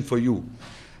nation for you,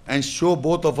 and show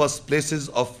both of us places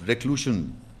of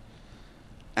reclusion,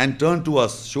 and turn to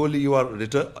us. Surely you are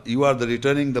the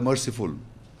returning, the merciful.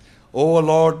 O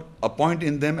Lord, appoint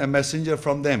in them a messenger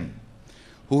from them,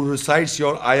 who recites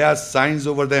your ayahs, signs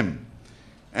over them,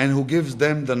 and who gives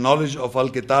them the knowledge of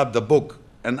Al-Kitab, the book,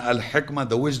 and Al-Hikmah,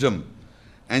 the wisdom,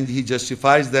 and he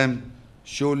justifies them.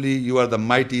 Surely you are the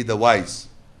mighty, the wise.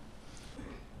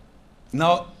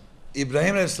 Now,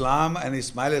 Ibrahim Islam and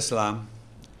Ismail Islam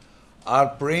are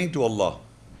praying to Allah.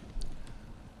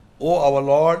 O our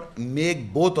Lord,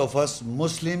 make both of us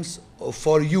Muslims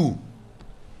for you.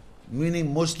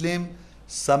 Meaning Muslim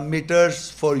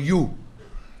submitters for you,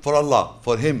 for Allah,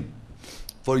 for Him,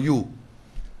 for you.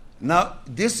 Now,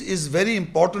 this is very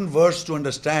important verse to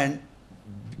understand.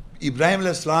 Ibrahim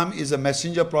al-Islam is a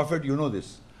messenger prophet, you know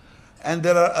this. And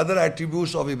there are other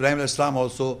attributes of Ibrahim al-Islam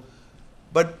also.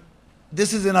 But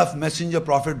this is enough, messenger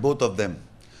prophet, both of them.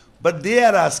 But they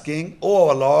are asking, O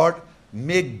our Lord,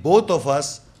 make both of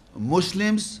us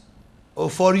Muslims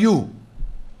for you.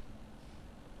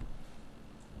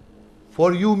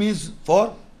 For you means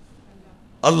for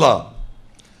Allah.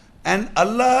 And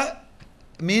Allah,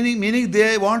 meaning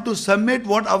they want to submit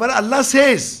whatever Allah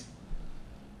says.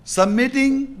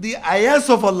 Submitting the ayahs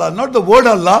of Allah, not the word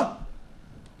Allah.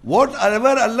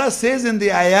 Whatever Allah says in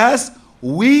the ayahs,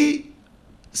 we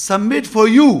submit for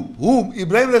you. Whom?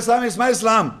 Ibrahim Islam, Ismail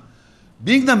Islam.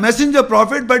 Being the messenger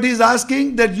prophet, but he is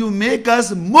asking that you make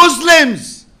us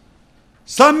Muslims,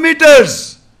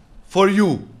 submitters for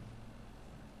you.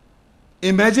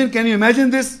 Imagine, can you imagine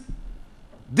this?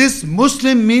 This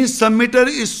Muslim means submitter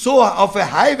is so of a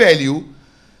high value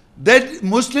that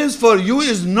Muslims for you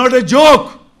is not a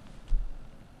joke.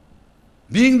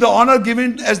 Being the honor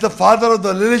given as the father of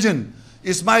the religion,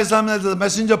 Ismail Islam as the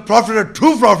messenger prophet, a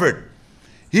true prophet.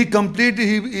 He completed,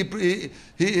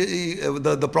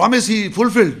 the promise he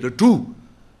fulfilled, the true.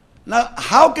 Now,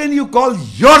 how can you call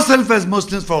yourself as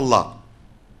Muslims for Allah?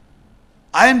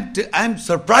 I am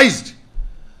surprised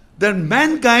that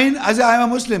mankind, I say, I am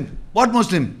a Muslim. What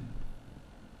Muslim?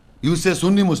 You say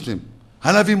Sunni Muslim,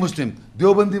 Hanafi Muslim,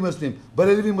 Deobandi Muslim,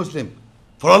 Barelvi Muslim.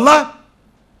 For Allah?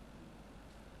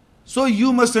 So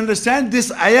you must understand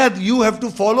this ayat, you have to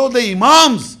follow the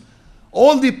imams.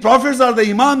 All the prophets are the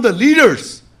imam, the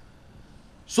leaders.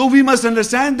 So we must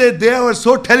understand that they were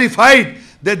so terrified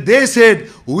that they said,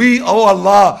 we, O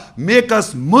Allah, make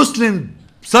us Muslim,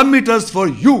 submit us for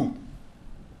you.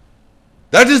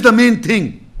 That is the main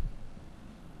thing.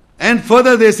 And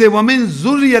further they say, وَمِن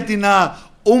زُرِّيَّتِنَا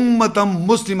أُمَّةً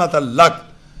مُسْلِمَةً لَكَ.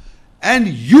 And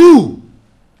you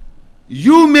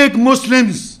make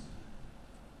Muslims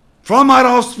from our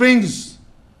offsprings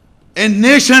a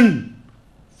nation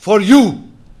for you.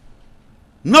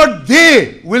 Not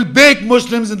they will make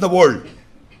Muslims in the world.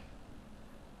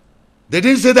 They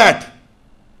didn't say that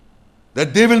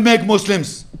they will make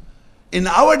Muslims. In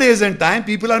our days and time,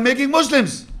 people are making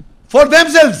Muslims for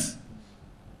themselves.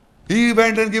 He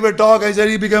went and gave a talk, I said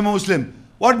he became a Muslim.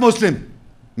 What Muslim?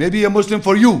 Maybe a Muslim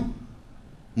for you.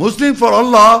 Muslim for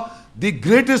Allah, the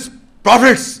greatest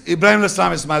prophets, Ibrahim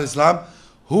Islam, Ismail Islam,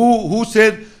 who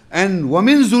said, and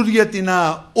وَمِن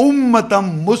زُرِّيَّتِنَا أُمَّةً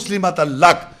مُسْلِمَةً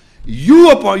لَكَ.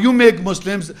 You make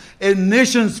Muslims a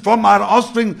nations from our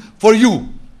offspring for you,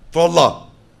 for Allah.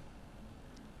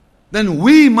 Then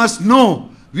we must know,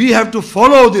 we have to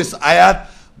follow this ayat,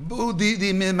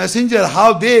 the messenger,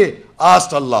 how they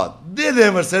asked Allah. They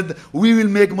never said, we will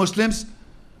make Muslims.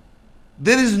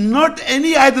 There is not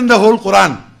any ayat in the whole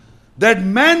Quran that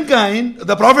mankind,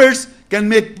 the prophets, can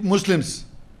make Muslims.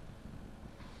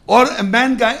 Or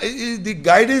mankind, the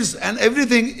guidance and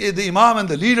everything, the imam and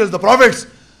the leaders, the prophets,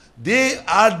 they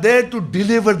are there to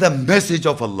deliver the message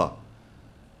of Allah.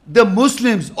 The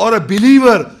Muslims or a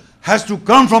believer has to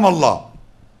come from Allah.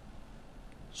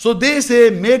 So they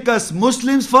say, make us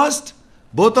Muslims first,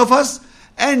 both of us,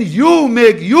 and you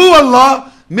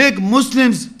Allah, make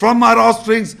Muslims from our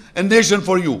offsprings a nation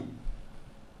for you.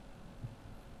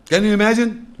 Can you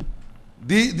imagine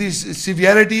the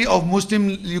severity of Muslim,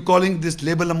 you calling this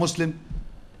label a Muslim?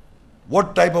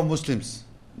 What type of Muslims?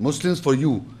 Muslims for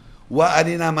you.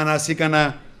 وَأَرِنَا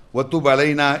مَنَاسِكَنَا وَتُبْ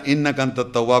عَلَيْنَا إِنَّكَ أَنْتَ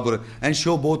التَّوَّابُ. And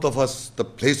show both of us the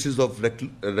places of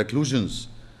reclusions.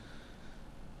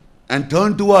 And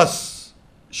turn to us.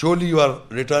 Surely you are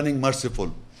returning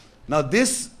merciful. Now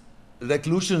this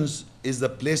reclusions is the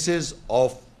places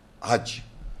of Hajj.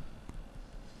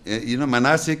 You know,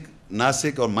 Nasik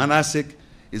or Manasik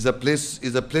is a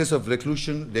place of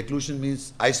reclusion. Reclusion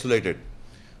means isolated.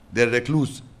 They're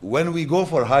recluse. When we go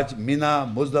for Hajj,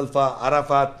 Mina, Muzdalfa,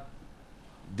 Arafat,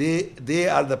 they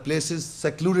are the places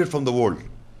secluded from the world.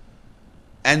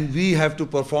 And we have to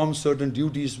perform certain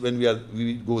duties when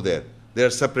we go there. They are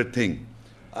a separate thing.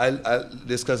 I'll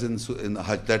discuss in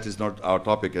Hajj. That is not our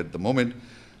topic at the moment.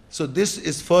 So this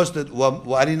is first that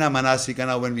Warina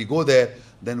Manasikana, when we go there,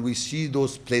 then we see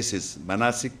those places,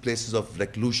 Manasik, places of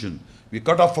reclusion. We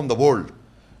cut off from the world.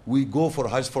 We go for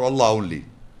Hajj for Allah only.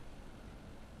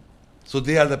 So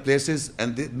they are the places,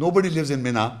 and nobody lives in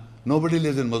Mina, nobody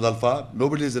lives in Muzdalfa,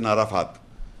 nobody lives in Arafat.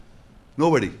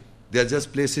 Nobody. They are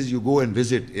just places you go and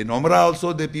visit. In Umrah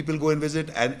also, the people go and visit,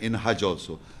 and in Hajj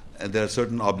also. And there are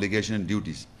certain obligations and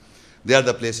duties. They are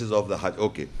the places of the Hajj.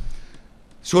 Okay.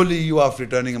 Surely you are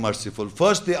returning merciful.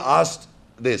 First they asked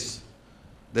this,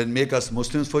 then make us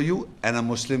Muslims for you and a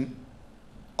Muslim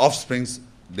offspring's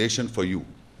nation for you.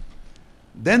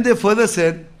 Then they further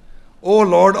said, O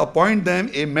Lord, appoint them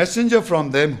a messenger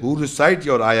from them who recite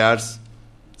your ayats,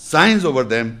 signs over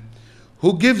them,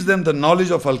 who gives them the knowledge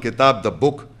of Al-Kitab, the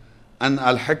book, and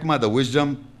Al-Hikmah, the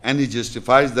wisdom, and he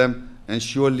justifies them, and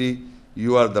surely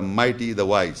you are the mighty, the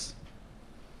wise.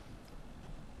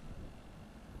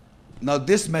 Now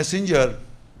this messenger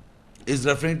is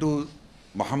referring to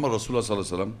Muhammad Rasulullah Sallallahu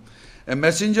Alaihi Wasallam, a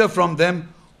messenger from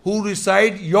them who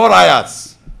recite your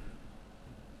ayats.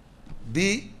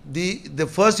 The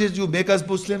first is you make us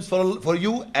Muslims for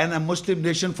you and a Muslim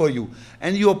nation for you.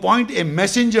 And you appoint a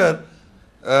messenger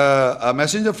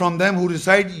from them who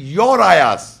recite your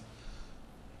ayats.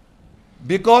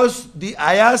 Because the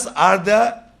ayats are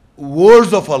the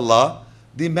words of Allah,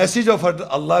 the message of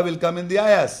Allah will come in the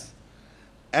ayats.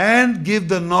 And give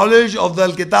the knowledge of the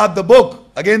Al-Kitab, the book.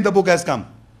 Again the book has come.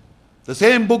 The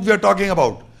same book we are talking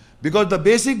about. Because the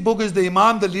basic book is the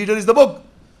Imam, the leader is the book.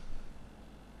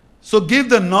 So give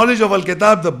the knowledge of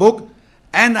Al-Kitab, the book,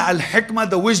 and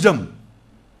Al-Hikmah, the wisdom.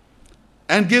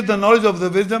 And give the knowledge of the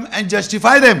wisdom and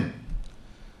justify them.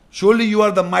 Surely you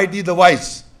are the mighty, the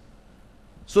wise.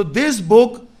 So this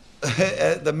book,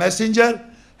 the messenger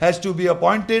has to be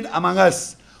appointed among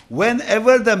us.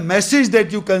 Whenever the message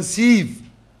that you conceive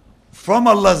from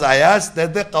Allah's ayats,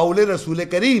 that the Qawli Rasul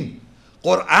Kareem,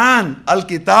 Quran,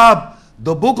 Al-Kitab,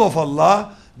 the book of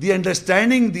Allah, the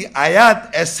understanding, the ayat,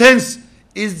 essence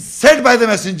is said by the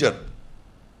messenger.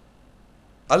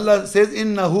 Allah says,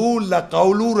 Innahu la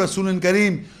qawlu Rasulun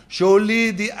Kareem.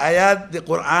 Surely the ayat, the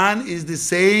Quran is the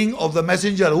saying of the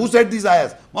messenger. Who said these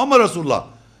ayats? Muhammad Rasulullah.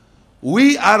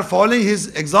 We are following his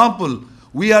example.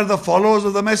 We are the followers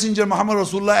of the messenger Muhammad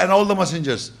Rasulullah and all the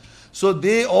messengers. So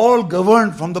they all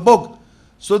govern from the book.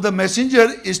 So the messenger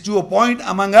is to appoint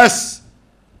among us.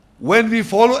 When we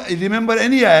follow, remember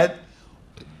any ayat,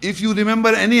 if you remember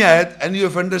any ayat and you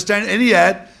understand any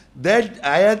ayat, that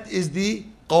ayat is the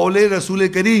Qawle Rasul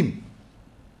Kareem.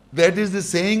 That is the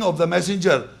saying of the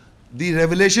messenger. The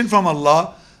revelation from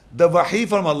Allah, the wahi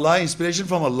from Allah, inspiration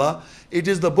from Allah. It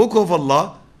is the book of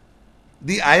Allah,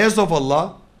 the ayahs of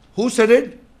Allah. Who said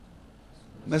it?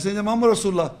 Messenger Muhammad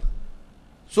Rasulullah.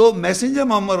 So Messenger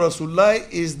Muhammad Rasulullah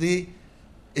is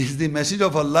the message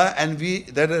of Allah, and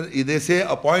they say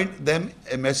appoint them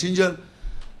a messenger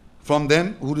from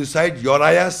them who recite your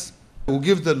ayahs, who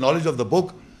gives the knowledge of the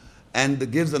book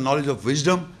and gives the knowledge of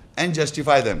wisdom and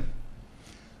justify them.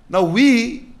 Now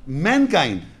we,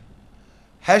 mankind,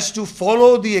 has to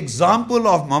follow the example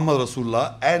of Muhammad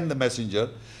Rasulullah and the messenger.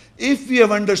 If we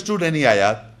have understood any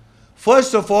ayat,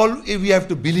 first of all, we have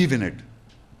to believe in it.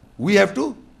 We have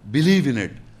to believe in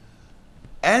it.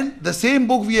 And the same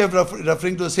book, we are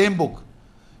referring to the same book.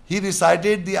 He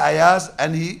recited the ayahs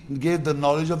and he gave the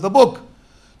knowledge of the book.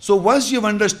 So once you have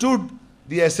understood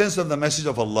the essence of the message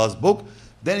of Allah's book,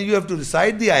 then you have to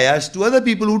recite the ayahs to other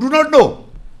people who do not know.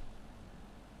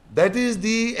 That is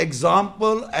the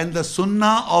example and the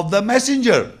sunnah of the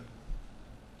messenger.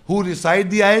 Who recite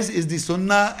the ayahs is the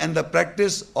sunnah, and the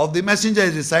practice of the messenger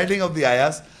is reciting of the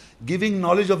ayahs, giving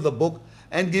knowledge of the book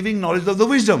and giving knowledge of the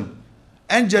wisdom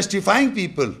and justifying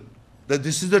people that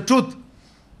this is the truth.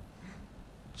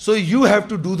 So you have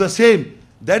to do the same.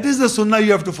 That is the sunnah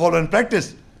you have to follow and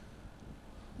practice,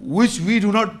 which we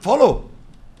do not follow.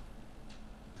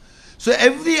 So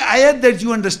every ayat that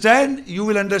you understand, you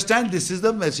will understand this is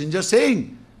the messenger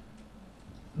saying.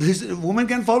 This woman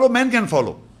can follow, man can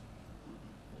follow.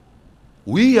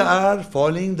 We are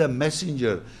following the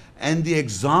messenger, and the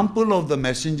example of the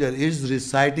messenger is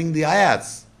reciting the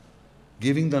ayats,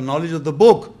 giving the knowledge of the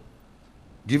book,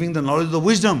 giving the knowledge of the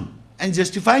wisdom, and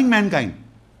justifying mankind.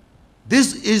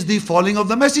 This is the following of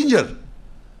the messenger.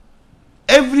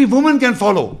 Every woman can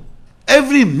follow.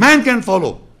 Every man can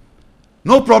follow.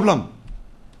 No problem.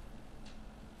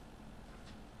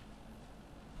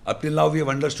 Up till now we have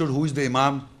understood who is the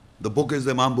Imam. The book is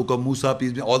the Imam, book of Musa,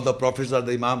 peace be. All the prophets are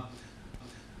the Imam.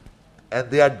 And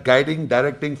they are guiding,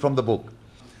 directing from the book.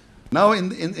 Now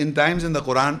in times in the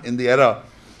Quran, in the era,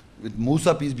 with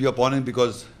Musa, peace be upon him,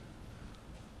 because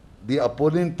the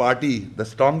opposing party, the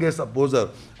strongest opposer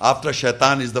after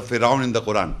Shaitan is the Firaun in the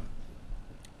Quran.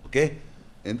 Okay?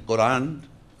 In Quran,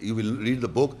 you will read the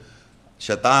book.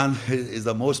 Shaitan is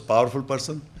the most powerful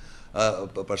person,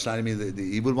 personality, the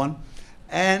evil one.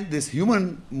 And this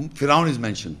human Firaun is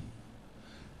mentioned.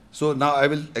 So now I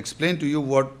will explain to you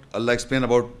what Allah explained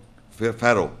about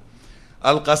Pharaoh.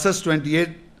 Al-Qasas 28,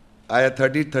 ayah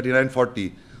 30, 39,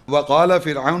 40. وَقَالَ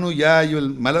فِرْعَوْنُ يَا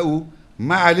أَيُّهَا الْمَلَأُ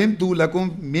ما علمت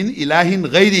لكم من إله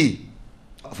غيري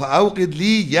فأوقد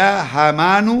لي يا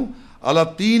هامان على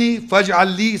الطين فاجعل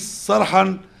لي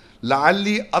صرحا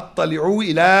لعلي أطلع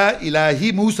إلى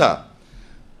إله موسى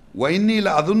وإني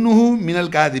لأظنه من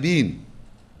الكاذبين.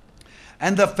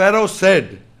 And the Pharaoh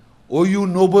said, O you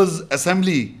nobles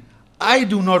assembly, I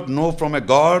do not know from a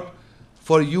God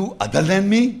for you other than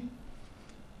me.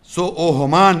 So, O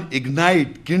Haman,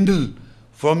 ignite, kindle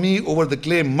for me over the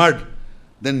clay mud,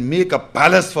 then make a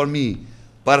palace for me.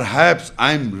 Perhaps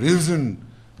I am risen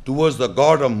towards the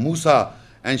God of Musa,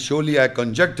 and surely I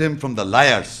conject him from the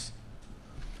liars.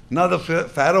 Now the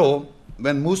Pharaoh,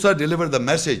 when Musa delivered the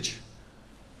message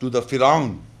to the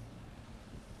Firaun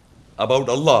about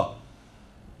Allah,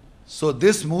 so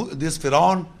this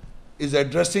Firaun is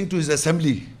addressing to his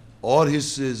assembly or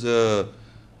his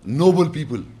noble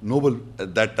people, noble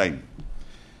at that time.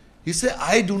 He said,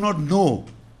 I do not know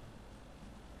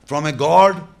from a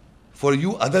God for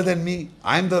you other than me.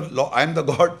 I am the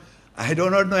God. I do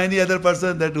not know any other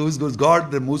person that who is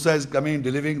God. That Musa is coming,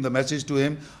 delivering the message to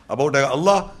him about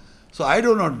Allah. So I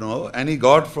do not know any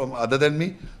God from other than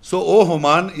me. So O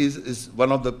Haman is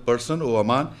one of the person, O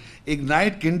Haman,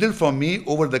 ignite, kindle for me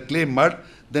over the clay mud,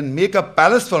 then make a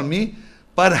palace for me.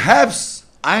 Perhaps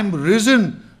I am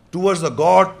risen towards the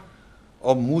God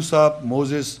of Musa,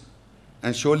 Moses,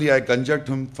 and surely I conject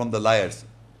him from the liars.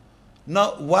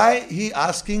 Now, why he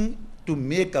asking to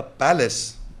make a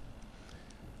palace?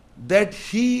 That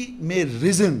he may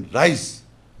rise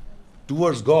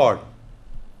towards God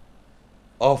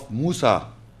of Musa,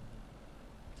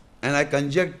 and I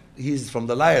conject he is from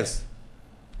the liars.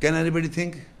 Can anybody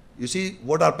think? You see,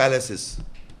 what are palaces?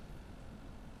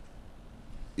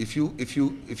 If you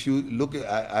look,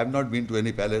 I have not been to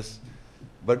any palace,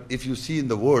 but if you see in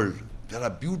the world, there are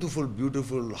beautiful,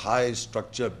 beautiful, high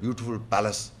structure, beautiful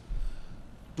palace.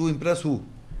 To impress who?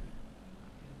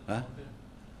 Huh?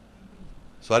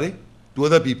 Sorry? To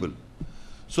other people.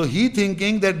 So he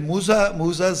thinking that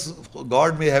Musa's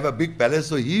God may have a big palace,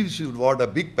 so he should want a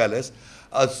big palace,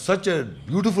 such a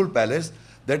beautiful palace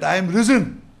that I am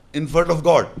risen in front of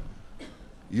God.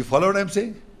 You follow what I am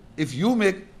saying?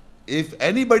 If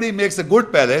anybody makes a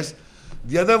good palace,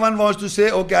 the other one wants to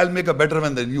say, okay, I'll make a better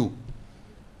one than you.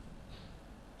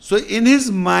 So in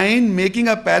his mind, making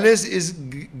a palace is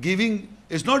giving,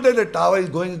 it's not that a tower is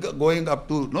going up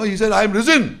to, no, he said, I'm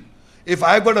risen. If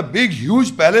I've got a big,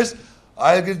 huge palace,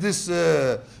 I'll get this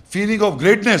feeling of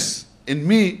greatness in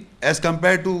me as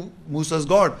compared to Musa's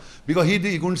God. Because he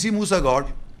couldn't see Musa's God.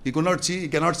 He cannot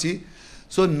see.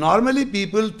 So normally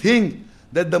people think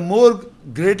that the more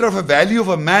greater of a value of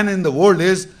a man in the world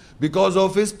is because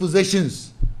of his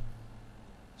possessions.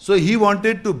 So he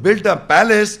wanted to build a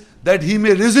palace that he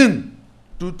may risen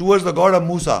towards the God of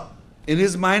Musa. In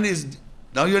his mind is,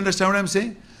 now you understand what I'm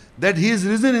saying? That he is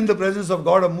risen in the presence of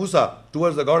God of Musa,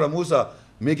 towards the God of Musa,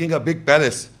 making a big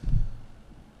palace.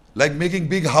 Like making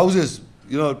big houses,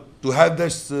 to have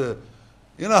this,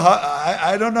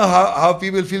 I don't know how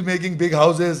people feel making big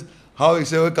houses, how he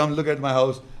say, oh, come look at my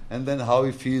house, and then how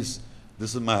he feels,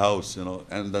 this is my house,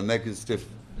 and the neck is stiff.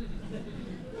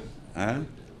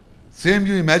 Same,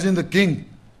 you imagine the king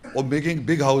of making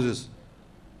big houses.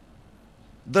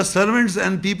 The servants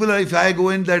and people, if I go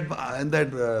in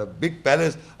that big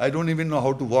palace, I don't even know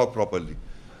how to walk properly.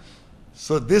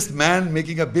 So this man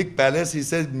making a big palace, he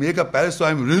says, make a palace, so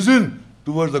I'm risen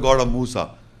towards the God of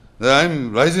Musa.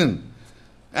 I'm risen.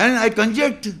 And I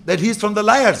conject that he's from the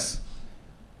liars.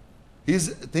 He's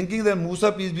thinking that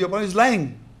Musa, peace be upon him, is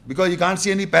lying because he can't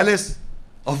see any palace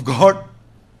of God.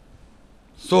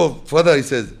 So further he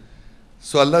says,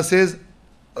 so Allah says,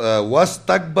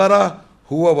 وَاسْتَكْبَرَ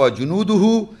هُوَ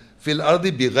وَجُنُودُهُ فِي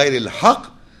الْأَرْضِ بِغَيْرِ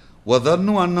الْحَقِّ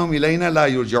وَظَنُّوا أَنَّهُمْ إِلَيْنَا لَا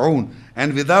يُرْجَعُونَ.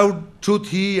 And without truth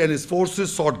he and his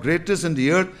forces sought greatness in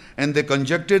the earth, and they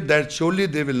conjectured that surely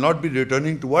they will not be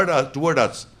returning toward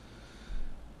us.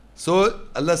 So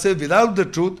Allah says, without the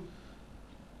truth,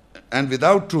 and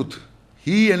without truth,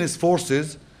 he and his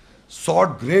forces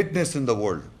sought greatness in the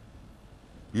world.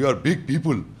 We are big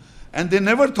people. And they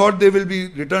never thought they will be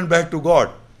returned back to God.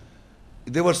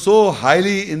 They were so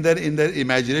highly in their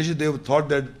imagination, they thought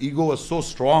that ego was so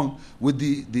strong with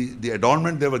the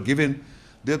adornment they were given.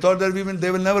 They thought that they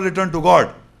will never return to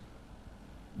God.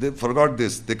 They forgot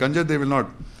this. They conjure they will not.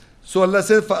 So Allah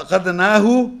says,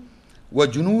 فَأَخَذْنَاهُ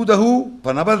وَجُنُودَهُ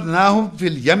فَنَبَذْنَاهُمْ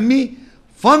فِي الْيَمِّ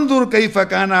فَانْظُرْ كَيْفَ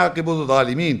كَانَ عَاقِبَةُ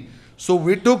الظَّالِمِينَ. So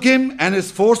we took him and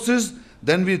his forces,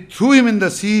 then we threw him in the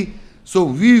sea. So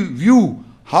we view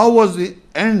how was the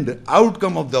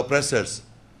outcome of the oppressors.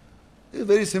 It's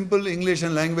very simple English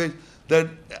and language, that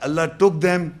Allah took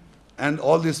them and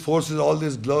all these forces, all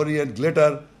this glory and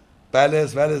glitter,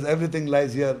 palace, everything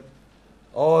lies here.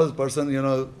 All person,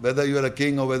 whether you are a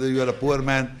king or whether you are a poor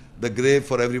man, the grave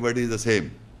for everybody is the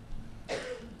same.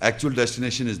 Actual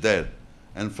destination is there.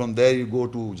 And from there you go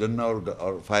to Jannah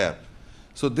or fire.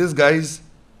 So these guys,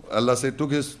 Allah said,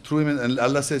 threw him in, and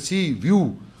Allah said, see,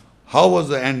 view, how was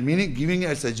the end? Meaning, giving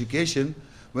us education,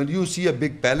 when you see a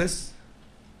big palace,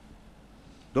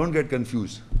 don't get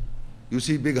confused. You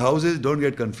see big houses, don't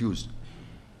get confused.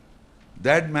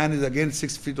 That man is again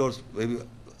 6 feet or maybe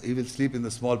he will sleep in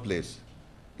the small place.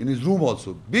 In his room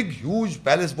also. Big, huge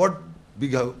palace. What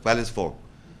big palace for?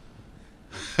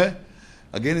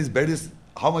 Again, his bed is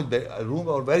how much bed? A room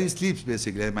or where he sleeps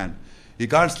basically, a man. He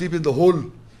can't sleep in the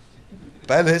whole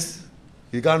palace.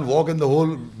 He can't walk in the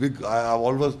whole big.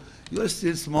 You are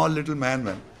still small little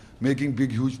man, making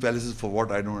big, huge palaces for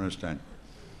what? I don't understand.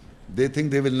 They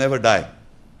think they will never die.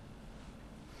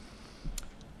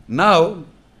 Now,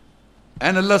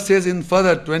 and Allah says in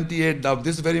further 28, now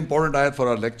this is very important ayat for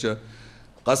our lecture.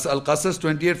 Al-Qasas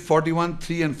 28, 41,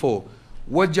 3 and 4.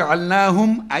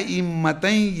 وَجَعَلْنَاهُمْ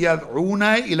أَئِمَّةً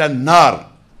يَدْعُونَ إِلَى النَّارِ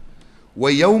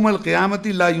وَيَوْمَ الْقِيَامَةِ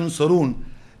لَا يُنصَرُونَ.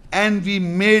 And we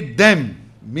made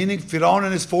them, meaning Firaun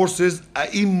and his forces,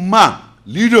 A'imma,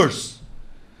 leaders,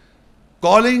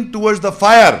 calling towards the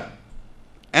fire.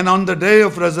 And on the day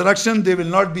of resurrection, they will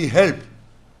not be helped.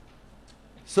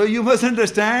 So you must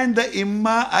understand the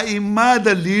A'imma,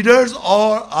 the leaders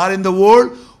are in the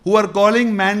world who are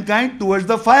calling mankind towards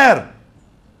the fire.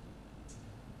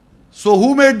 So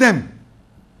who made them?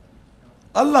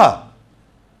 Allah.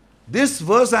 This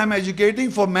verse I am educating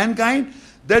for mankind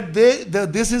that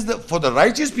this is for the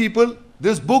righteous people.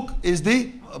 This book is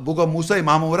the book of Musa,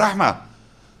 Imam Rahmah.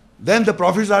 Then the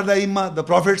prophets are the Imam, the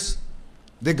prophets.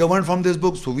 They govern from this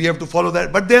book, so we have to follow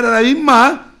that. But there are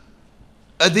Imam,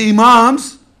 the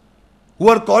Imams, who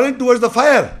are calling towards the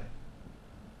fire.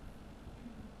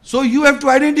 So you have to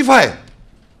identify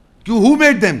who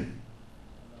made them.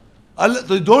 Allah,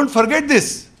 so don't forget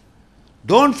this.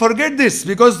 Don't forget this,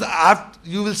 because after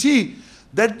you will see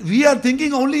that we are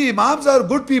thinking only Imams are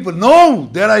good people. No,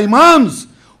 there are Imams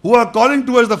who are calling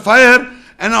towards the fire,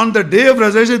 and on the day of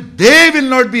resurrection, they will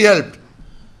not be helped.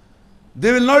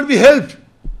 They will not be helped.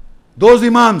 Those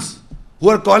Imams who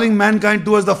are calling mankind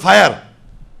towards the fire,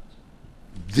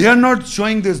 they are not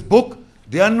showing this book,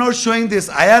 they are not showing this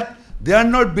ayat, they are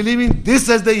not believing this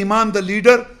as the Imam, the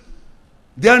leader,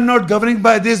 they are not governing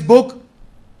by this book.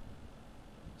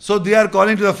 So they are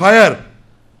calling to the fire.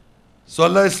 So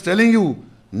Allah is telling you,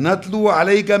 نَتْلُو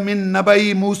عَلَيْكَ مِن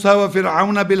نَبَيِّ مُوسَى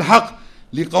وَفِرْعَوْنَ بِالْحَقِّ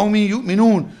لِقَوْمٍ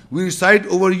يُؤْمِنُونَ. We recite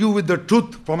over you with the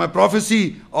truth from a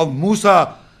prophecy of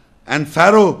Musa and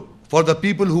Pharaoh for the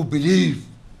people who believe.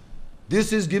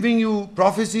 This is giving you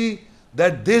prophecy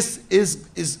that this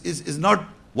is not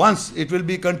once, it will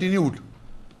be continued.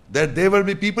 That there will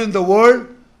be people in the world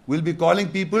will be calling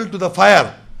people to the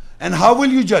fire. And how will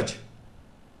you judge?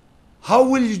 How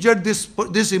will you judge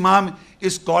this Imam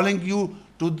is calling you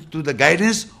to the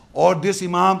guidance, or this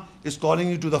Imam is calling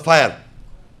you to the fire?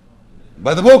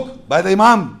 By the book, by the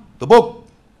Imam, the book.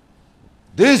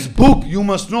 This book you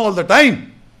must know all the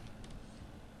time.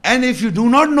 And if you do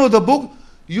not know the book,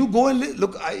 you go and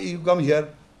look, you come here,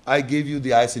 I gave you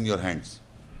the eyes in your hands.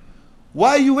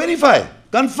 Why you verify?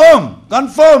 Confirm,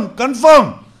 confirm,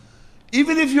 confirm.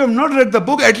 Even if you have not read the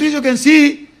book, at least you can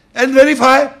see and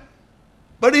verify.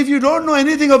 But if you don't know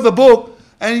anything of the book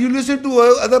and you listen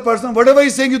to other person, whatever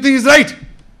he's saying you think is right.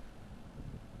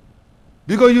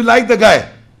 Because you like the guy.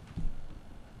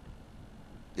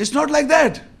 It's not like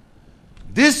that.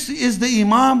 This is the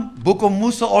Imam, book of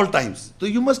Musa all times. So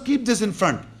you must keep this in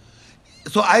front.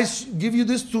 So I give you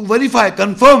this to verify,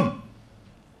 confirm.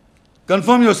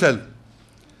 Confirm yourself.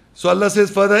 So Allah says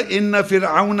further, إِنَّ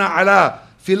فِرْعَوْنَ عَلَى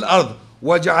فِي الْأَرْضِ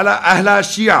وَجَعَلَ أَهْلَ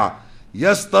شِيَعًا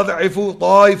يَسْتَضْعِفُ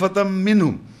طَائِفَةً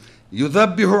مِّنْهُمْ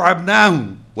يُذَبِّحُ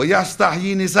أَبْنَاهُمْ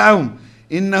وَيَسْتَحْيِي نِسَاءَهُمْ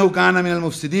إِنَّهُ كَانَ مِنَ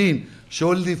الْمُفْسِدِينَ.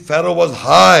 Surely Pharaoh was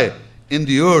high in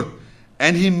the earth,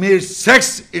 and he made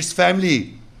sex its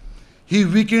family. He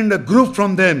weakened a group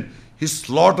from them. He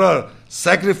slaughtered,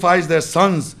 sacrificed their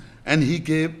sons, and he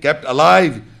kept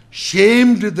alive,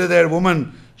 shamed their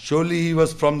women. Surely he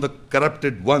was from the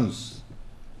corrupted ones.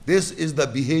 This is the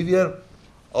behavior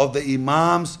of the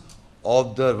Imams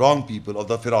of the wrong people, of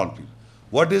the Firaun people.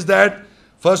 What is that?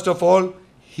 First of all,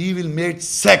 he will make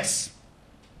sex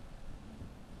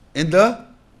in the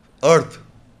earth.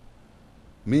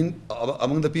 Mean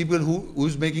among the people who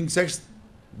is making sex,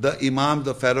 the Imam,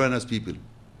 the Pharaoh and his people.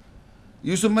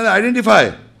 You should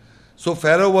identify. So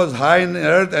Pharaoh was high in the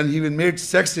earth and he will make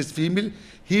sex his female.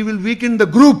 He will weaken the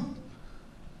group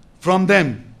from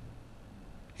them.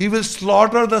 He will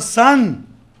slaughter the son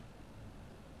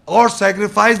or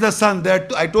sacrifice the son.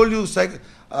 That I told you,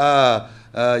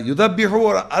 yudabbihu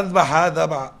or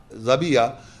adbaha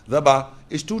zabiya, zaba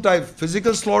is two types: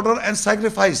 physical slaughter and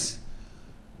sacrifice.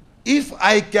 If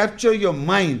I capture your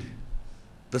mind,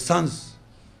 the sons,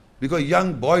 because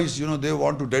young boys, they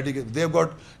want to dedicate. They've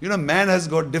got, man has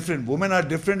got different, women are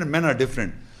different, and men are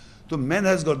different. So men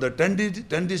has got the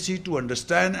tendency to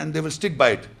understand, and they will stick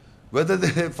by it, whether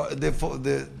they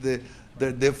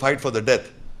fight for the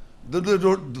death.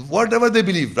 Whatever they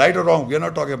believe, right or wrong, we are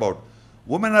not talking about.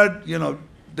 Women are,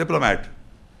 diplomat.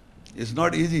 It's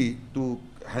not easy to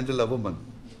handle a woman.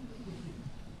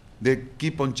 They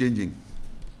keep on changing.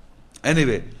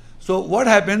 Anyway, so what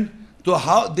happened? So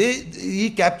he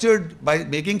captured by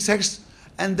making sex,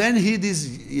 and then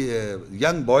these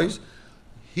young boys,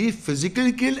 he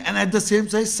physically killed and at the same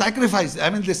time sacrificed. I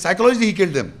mean, psychologically he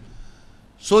killed them.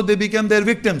 So they became their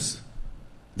victims.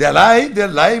 They're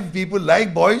alive, people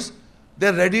like boys,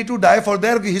 they're ready to die for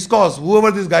his cause,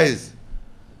 whoever this guy is.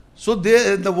 So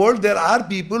in the world there are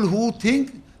people who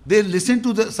think they listen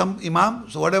to some imam,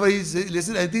 so whatever he's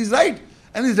listening, I think he's right,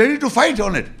 and he's ready to fight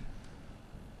on it.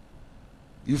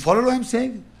 You follow what I'm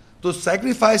saying? So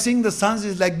sacrificing the sons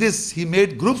is like this. He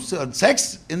made groups of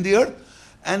sects in the earth,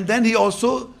 and then he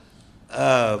also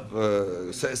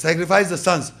sacrificed the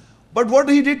sons. But what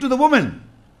he did to the women?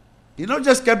 He not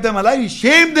just kept them alive, he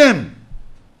shamed them.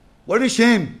 What is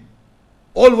shame?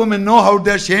 All women know how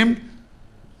they're shamed.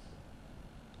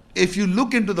 If you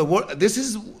look into the world,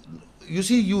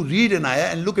 you read an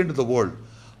ayah and look into the world.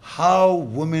 How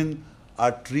women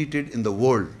are treated in the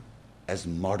world as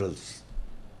models.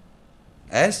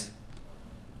 As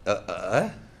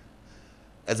a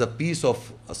piece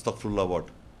of astaghfirullah what?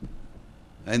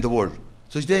 In the world.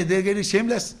 So they're getting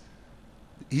shameless.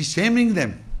 He's shaming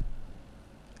them.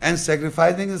 And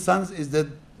sacrificing his sons is that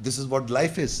this is what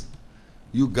life is.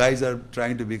 You guys are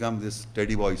trying to become this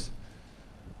teddy boys.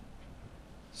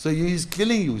 So he's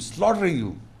killing you, slaughtering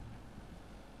you.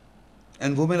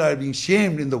 And women are being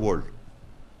shamed in the world.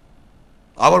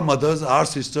 Our mothers, our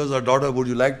sisters, our daughter, would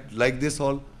you like this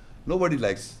all? Nobody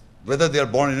likes, whether they are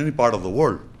born in any part of the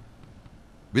world.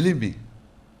 Believe me.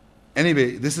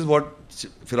 Anyway, this is what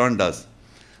Firaun does.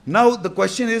 Now the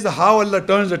question is how Allah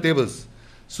turns the tables.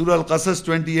 Surah Al-Qasas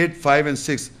 28, 5 and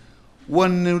 6.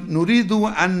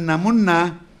 وَنُرِيدُ أَن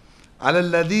نَمُنَّ عَلَى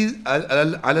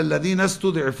الَّذِينَ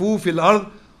اسْتُضْعِفُوا فِي الْأَرْضِ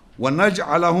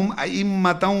وَنَجْعَلَهُمْ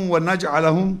أَئِمَّةً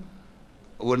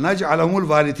وَنَجْعَلَهُمُ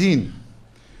الْوَارِثِينَ.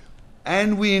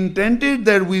 And we intended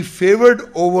that we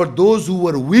favored over those who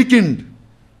were weakened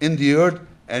in the earth,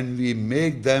 and we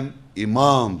make them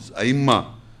imams,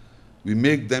 aimma. We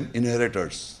make them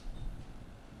inheritors.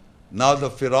 Now the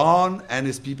Firaun and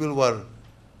his people were,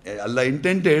 Allah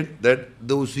intended that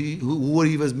those who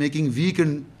he was making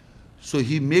weakened, so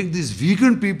he made these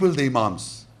weakened people the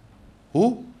imams.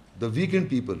 Who? The weakened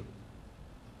people.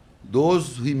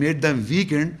 Those he made them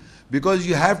weakened, because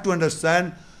you have to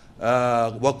understand,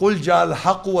 وَقُلْ جَاءَ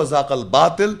الْحَقُّ وَزَاقَ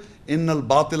الْبَاطِلِ إِنَّ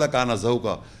الْبَاطِلَ كَانَ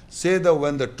زَهُوقًا. Say that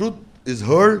when the truth is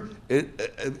heard,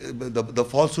 the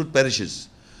falsehood perishes.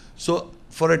 So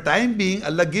for a time being,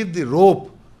 Allah gave the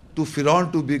rope to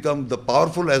Firaun to become the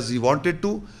powerful as he wanted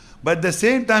to, but at the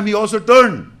same time he also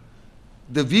turned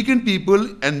the weakened people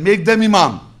and make them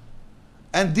imam.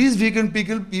 And these weakened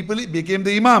people became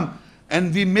the imam,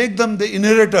 and we make them the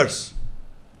inheritors.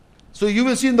 So you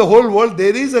will see in the whole world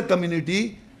there is a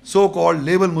community, so-called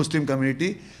label Muslim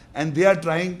community, and they are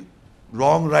trying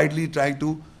rightly trying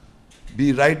to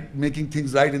be right, making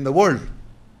things right in the world.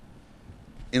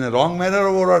 In a wrong manner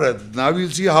or other. Now we'll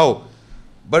see how.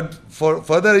 But for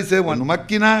further he says,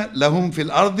 وَنُمَكِّنَا لَهُمْ فِي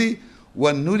الْأَرْضِ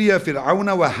وَنُرِيَ فِرْعَوْنَ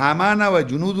وَحَامَانَ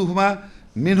وَجُنُودُهُمَا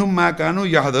مِنْهُمْ مَا كَانُوا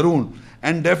يَحْذَرُونَ.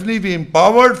 And definitely we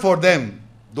empowered for them,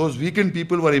 those weakened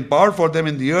people were empowered for them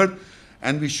in the earth,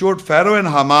 and we showed Pharaoh and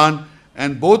Haman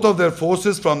and both of their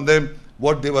forces from them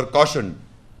what they were cautioned.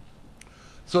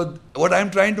 So what I'm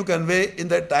trying to convey, in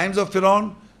the times of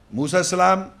Firaun, Musa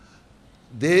salam,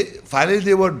 finally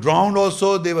they were drowned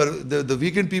also. The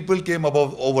weakened people came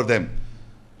over them.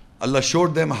 Allah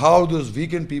showed them how those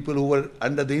weakened people who were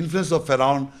under the influence of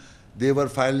Firaun, they were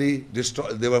finally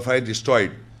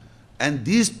destroyed. And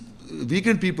these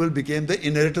weakened people became the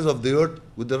inheritors of the earth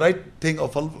with the right thing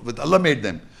of Allah made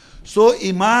them. So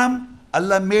Imam,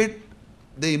 Allah made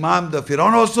the Imam, the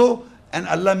Firaun also, and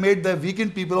Allah made the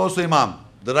weakened people also Imam.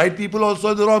 The right people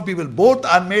also, the wrong people. Both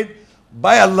are made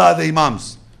by Allah, the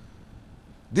Imams.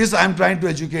 This I am trying to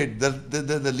educate.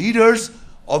 The leaders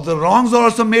of the wrongs are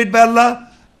also made by Allah,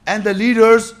 and the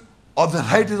leaders of the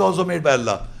right is also made by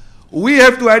Allah. We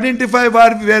have to identify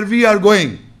where we are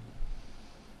going.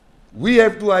 We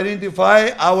have to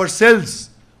identify ourselves.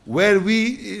 where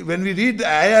when we read the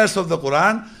ayahs of the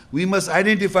Quran, we must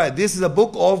identify this is a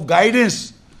book of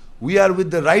guidance. We are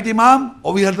with the right Imam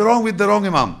or we are with the wrong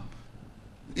Imam.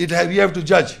 We have to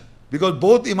judge because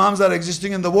both Imams are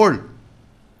existing in the world.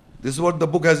 This is what the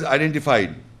book has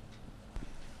identified.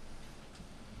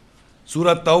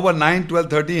 Surah Tawbah 9, 12,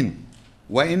 13.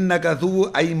 وَإِنَّ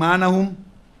كَثُوا أَيْمَانَهُمْ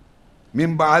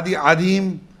مِنْ بَعْدِ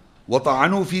عَدِيهِمْ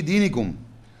وَطَعَنُوا فِي دِينِكُمْ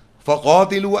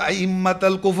فَقَاتِلُوا أَئِمَّةَ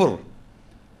الْكُفْرِ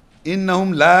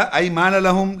إِنَّهُمْ لَا أَيْمَانَ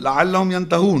لَهُمْ لَعَلَّهُمْ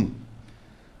يَنْتَهُونَ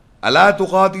أَلَا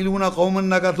تُقَاتِلُونَ قَوْمًا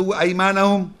نَكَثُوا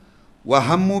أَيْمَانَهُمْ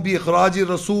وَهَمُّوا بِإِخْرَاجِ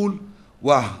الرَّسُولِ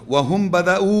وَهُمْ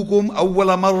بَدَؤُوكُمْ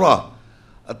أَوَّلَ مَرَّةٍ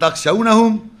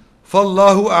أَتَخْشَوْنَهُمْ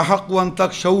فَاللَّهُ أَحَقُّ أَنْ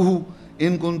تَخْشَوْهُ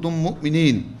إِن كُنْتُمْ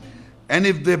مُؤْمِنِينَ. And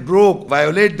if they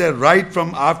violate their right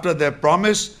from after their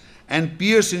promise and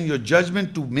pierce in your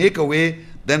judgment to make a way,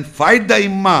 then fight the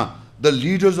imma, the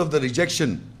leaders of the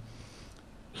rejection.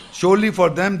 Surely for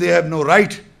them they have no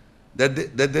right that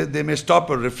they may stop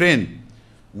or refrain.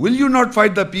 Will you not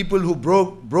fight the people who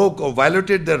broke or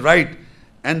violated their right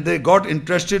and they got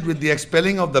interested with the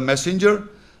expelling of the messenger?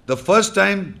 The first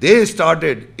time they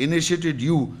initiated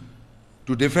you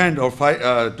to defend or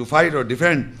to fight or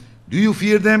defend. Do you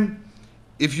fear them?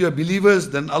 If you are believers,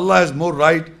 then Allah has more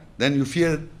right than you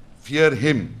fear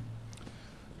Him.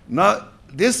 Now,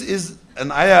 this is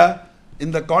an ayah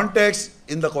in the context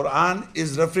in the Quran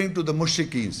is referring to the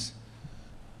mushrikeens.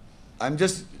 I'm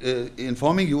just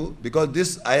informing you because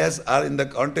these ayahs are in the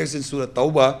context in Surah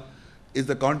Tawbah is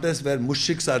the context where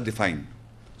mushriks are defined.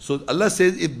 So Allah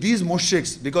says if these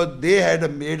mushriks, because they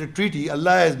had made a treaty,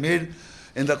 Allah has made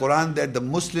in the Quran that the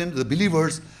Muslims, the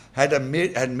believers, had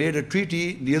made a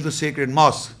treaty near the sacred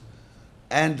mosque.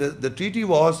 And the treaty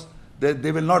was that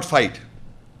they will not fight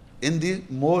in the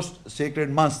most sacred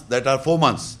months that are 4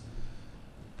 months.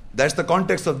 That's the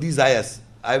context of these ayahs.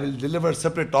 I will deliver a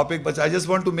separate topic, but I just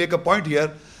want to make a point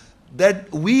here that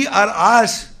we are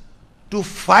asked to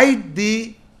fight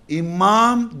the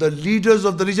imam, the leaders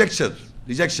of the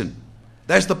rejection.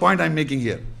 That's the point I'm making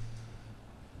here.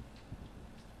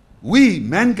 We,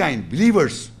 mankind,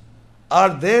 believers, are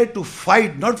there to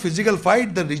fight, not physical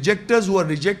fight, the rejectors who are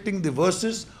rejecting the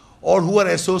verses or who are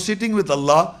associating with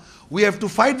Allah. We have to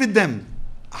fight with them.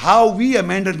 How we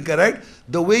amend and correct,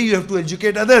 the way you have to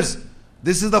educate others.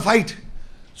 This is the fight.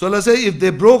 So Allah says, if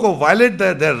they broke or violate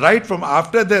their right from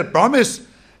after their promise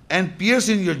and pierce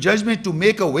in your judgment to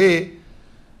make a way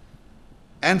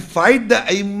and fight the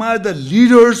Aimma, the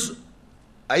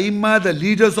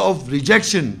leaders of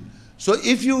rejection. So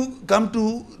if you come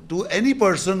to any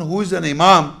person who is an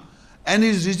imam and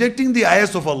is rejecting the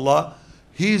ayahs of Allah,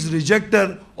 he is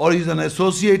rejecter or he is an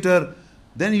associator,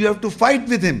 then you have to fight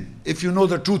with him if you know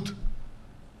the truth.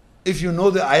 If you know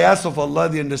the ayahs of Allah,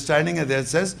 the understanding as it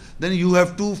says, then you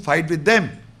have to fight with them.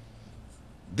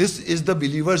 This is the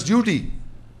believer's duty.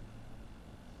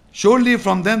 Surely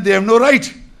from them they have no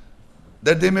right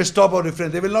that they may stop or refrain.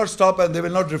 They will not stop and they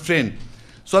will not refrain.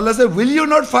 So Allah said, will you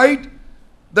not fight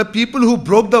the people who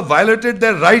violated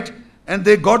their right and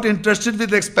they got interested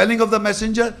with the expelling of the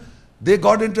messenger? They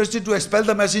got interested to expel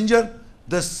the messenger.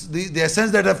 The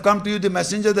essence that have come to you, the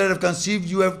messenger that have conceived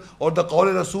you have, or the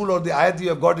Qawl Rasul or the ayat you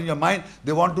have got in your mind,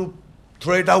 they want to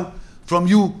throw it out from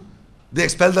you. They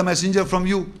expel the messenger from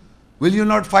you. Will you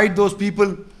not fight those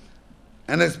people?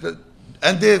 And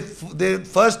they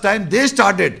first time they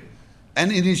started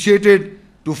and initiated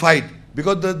to fight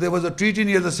because there was a treaty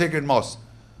near the sacred mosque.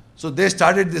 So they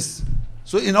started this.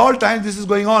 So in all times this is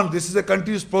going on. This is a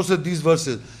continuous process, these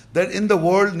verses. That in the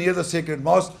world near the sacred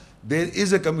mosque, there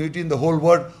is a community in the whole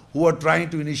world who are trying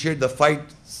to initiate the fight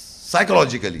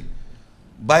psychologically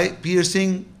by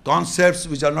piercing concepts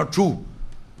which are not true.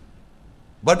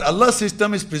 But Allah's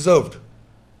system is preserved.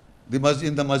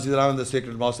 In the masjid around the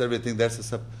sacred mosque, everything,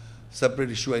 that's a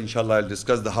separate issue. Inshallah, I'll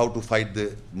discuss how to fight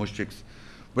the mushriks.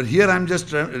 But here I'm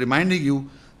just reminding you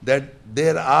that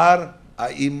there are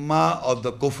Aimma of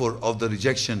the kufr, of the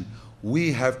rejection.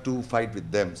 We have to fight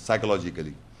with them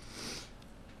psychologically.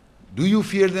 Do you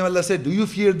fear them? Allah said, do you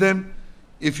fear them?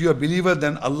 If you are a believer,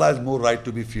 then Allah has more right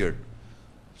to be feared.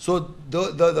 So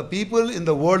the people in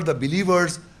the world, the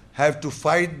believers, have to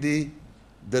fight the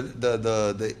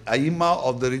Aimma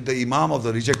of the Imam of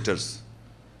the rejectors.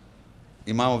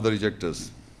 Imam of the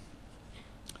rejectors.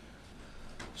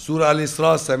 Surah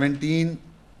Al-Isra 17,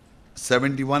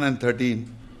 71 and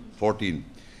 14.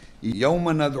 يَوْمَ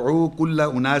نَدْعُو كُلَّ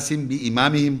أُنَاسٍ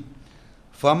بِإِمَامِهِمْ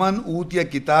فَمَنْ أُوتِيَ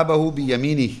كِتَابَهُ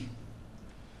بِيَمِينِهِ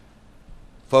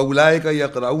فَأُولَٰئِكَ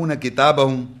يَقْرَؤُونَ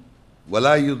كِتَابَهُمْ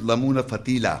وَلَا يُظْلَمُونَ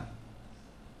فَتِيلًا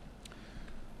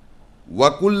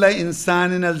وَكُلَّ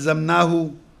إِنسَانٍ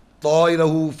أَلْزَمْنَاهُ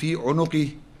طَائِرَهُ فِي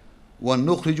عُنُقِهِ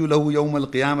وَنُخْرِجُ لَهُ يَوْمَ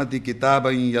الْقِيَامَةِ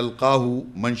كِتَابًا يَلْقَاهُ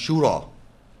مَنْشُورًا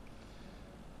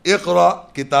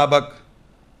اقْرَأْ كِتَابَكَ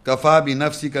كَفَى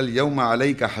بِنَفْسِكَ الْيَوْمَ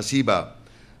عَلَيْكَ حَسِيبًا.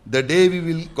 The day we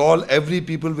will call every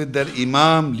people with their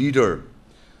imam, leader.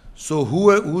 So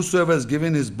whosoever has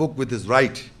given his book with his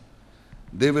right,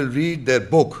 they will read their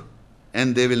book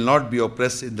and they will not be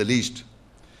oppressed in the least.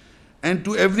 And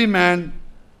to every man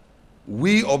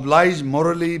we oblige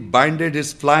morally binded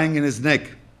his flying in his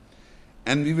neck,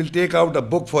 and we will take out a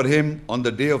book for him on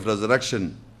the day of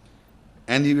resurrection,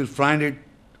 and he will find it,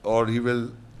 or he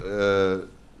will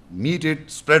meet it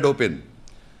spread open.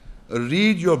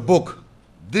 Read your book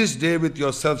this day with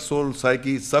your self-soul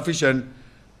psyche sufficient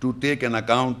to take an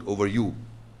account over you.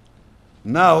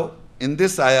 Now, in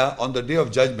this ayah, on the day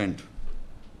of judgment,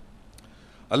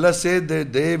 Allah said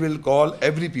that they will call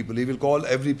every people, He will call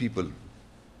every people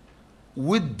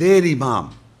with their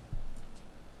imam.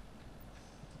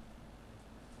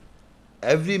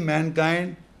 Every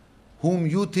mankind whom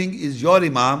you think is your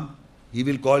imam, He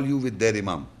will call you with their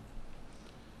imam,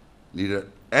 leader.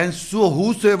 And so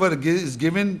whosoever is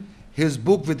given his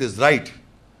book with his right,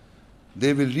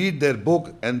 they will read their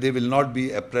book and they will not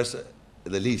be oppressed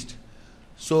the least.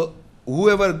 So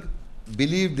whoever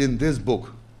believed in this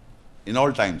book in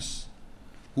all times,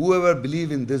 whoever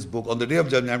believed in this book on the day of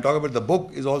judgment, I'm talking about the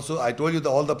book is also, I told you that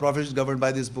all the prophets governed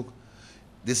by this book.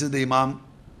 This is the imam.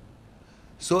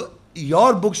 So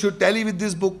your book should tally with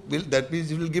this book. That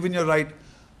means you will give in your right.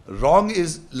 Wrong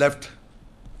is left.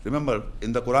 Remember,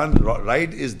 in the Quran,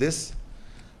 right is this,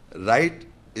 right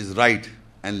is right,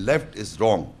 and left is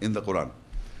wrong in the Quran.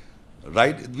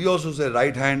 Right, we also say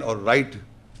right hand or right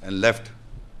and left.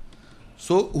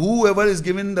 So whoever is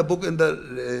given the book in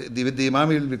with the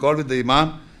imam, he will be called with the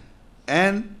imam,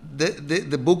 and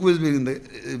the book will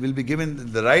be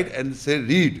given the right and say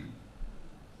read.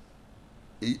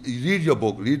 Read your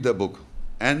book, read the book,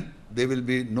 and there will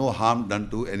be no harm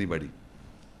done to anybody.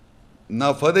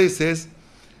 Now further he says,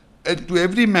 to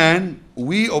every man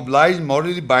we oblige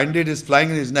morally binded his flying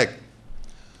in his neck.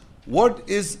 What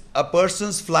is a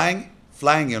person's flying,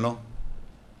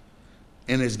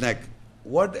 in his neck?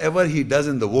 Whatever he does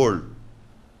in the world.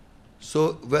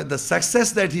 So the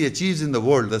success that he achieves in the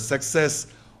world, the success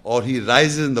or he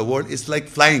rises in the world, is like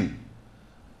flying.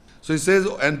 So he says,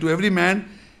 and to every man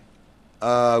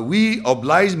we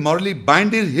oblige morally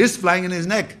binded his flying in his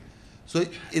neck. So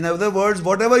in other words,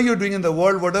 whatever you're doing in the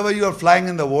world, whatever you are flying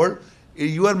in the world,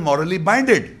 you are morally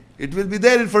binded. It will be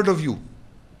there in front of you.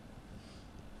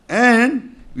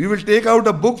 And we will take out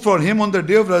a book for him on the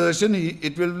day of resurrection.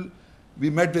 It will be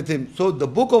met with him. So the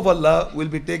book of Allah will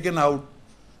be taken out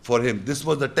for him. This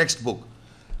was the textbook.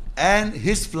 And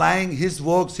his flying, his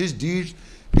works, his deeds,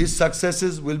 his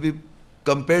successes will be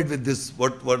compared with this,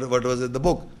 what was in the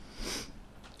book.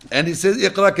 And he says,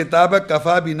 Iqra kitabak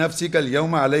kafa bi nafsika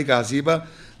al-yawma alayka hasiba.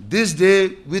 This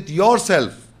day with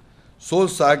yourself, soul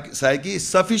psyche is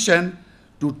sufficient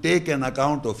to take an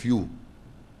account of you.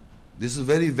 This is a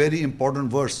very, very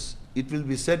important verse. It will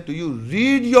be said to you,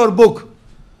 read your book.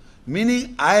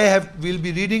 Meaning will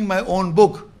be reading my own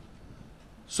book.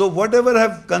 So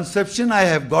whatever conception I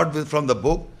have got from the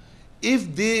book,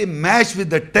 if they match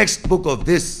with the textbook of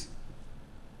this,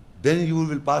 then you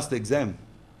will pass the exam.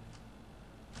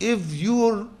 If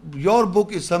your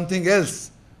book is something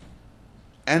else,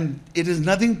 and it is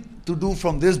nothing to do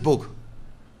from this book,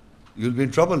 you'll be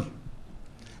in trouble.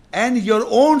 And your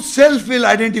own self will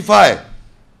identify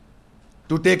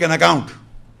to take an account.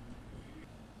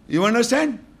 You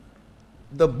understand?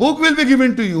 The book will be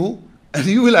given to you, and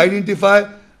you will identify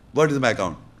what is my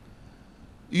account.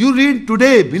 You read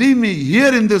today, believe me,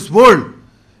 here in this world,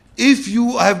 if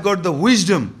you have got the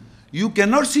wisdom, you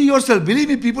cannot see yourself. Believe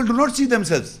me, people do not see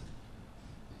themselves.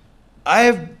 I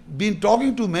have been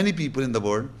talking to many people in the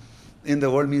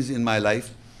world means in my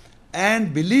life,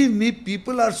 and believe me,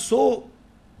 people are so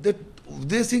that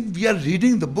they think we are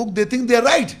reading the book, they think they are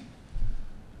right.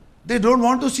 They don't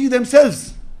want to see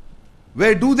themselves.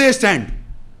 Where do they stand?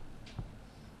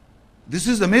 This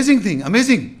is amazing thing,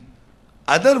 amazing.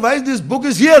 Otherwise, this book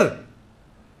is here.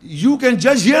 You can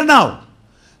judge here now.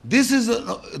 This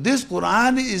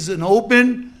Quran is an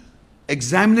open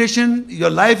examination.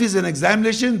 Your life is an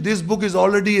examination. This book is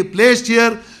already placed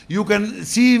here. You can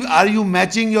see, are you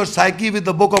matching your psyche with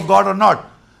the book of God or not?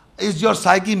 Is your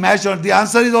psyche matched? Or the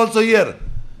answer is also here.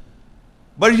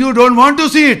 But you don't want to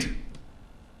see it.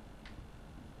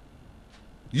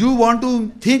 You want to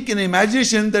think in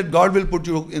imagination that God will put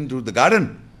you into the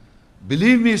garden.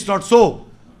 Believe me, it's not so.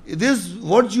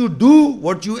 What you do,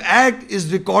 what you act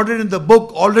is recorded in the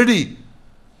book already.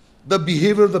 the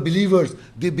behavior of the believers,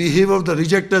 the behavior of the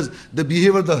rejectors, the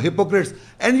behavior of the hypocrites,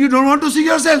 and you don't want to see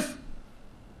yourself.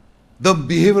 The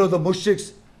behavior of the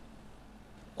mushriks,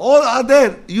 all are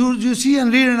there. You see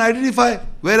and read and identify.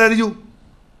 Where are you?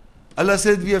 Allah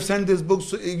says, we have sent this book,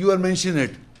 so you are mentioning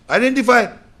it.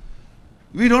 Identify.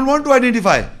 We don't want to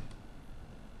identify.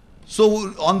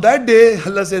 So on that day,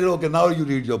 Allah said, okay, now you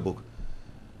read your book.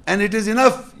 And it is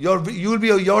enough.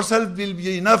 Yourself will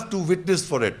be enough to witness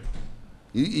for it.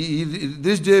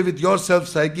 This day with yourself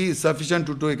psyche is sufficient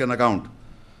to take an account.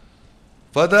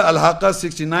 Further, Al-Haqqa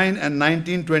 69 and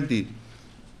 1920.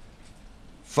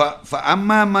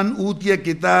 فَأَمَّا مَنْ أُوتِيَ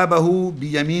كِتَابَهُ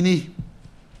بِيَمِينِهِ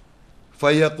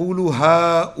فَيَقُولُ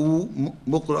هَا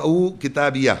مُقْرَؤُ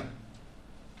كِتَابِيَهْ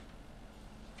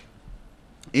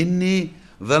إِنِّي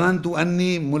ظَنَنْتُ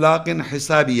أَنِّي مُلَاقٍ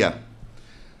حِسَابِيَهْ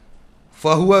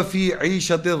فَهُوَ فِي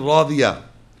عِيشَةٍ رَاضِيَةٍ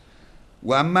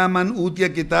وَأَمَّا مَنْ أُوتِيَ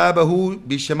كِتَابَهُ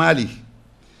بِشِمَالِهِ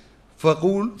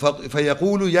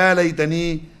فَيَقُولُ يَا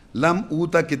لَيْتَنِي لَمْ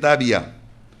أُوتَ كِتَابِيَهْ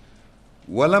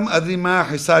وَلَمْ أَدْرِ مَا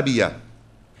حِسَابِيَهْ.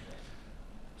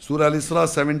 Surah Al-Isra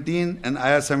 17 and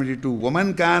Ayah 72.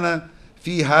 وَمَنْ كَانَ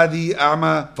فِي هَذِهِ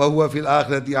أَعْمَى فَهُوَ فِي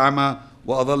الْآخِرَةِ أَعْمَى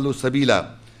وَأَضَلُّ سَبِيلًا.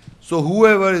 So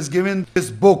whoever is given this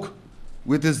book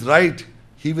with his right,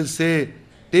 he will say,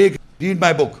 read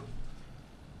my book.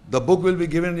 The book will be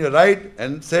given your right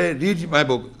and say, read my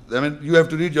book. I mean, you have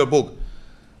to read your book.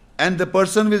 And the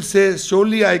person will say,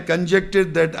 surely I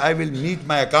conjectured that I will meet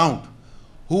my account.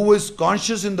 Who is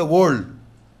conscious in the world,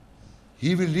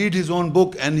 he will read his own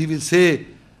book and he will say,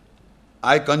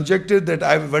 I conjectured that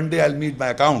one day I'll meet my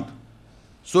account.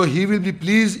 So he will be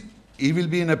pleased, he will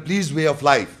be in a pleased way of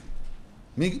life.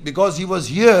 Because he was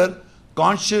here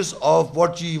conscious of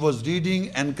what he was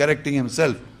reading and correcting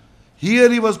himself.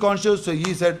 Here he was conscious, so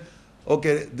he said,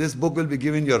 okay, this book will be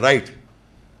given your right.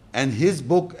 And his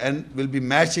book will be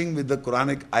matching with the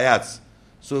Quranic ayats.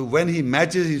 So when he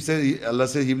matches, he says, Allah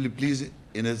says he will be pleased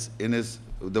in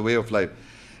the way of life.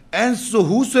 And so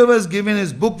whosoever is given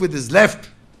his book with his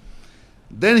left,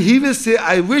 then he will say,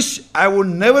 I wish I would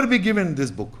never be given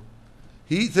this book.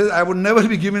 He says, I would never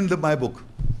be given my book.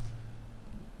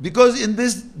 Because in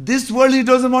this world he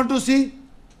doesn't want to see.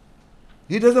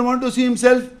 He doesn't want to see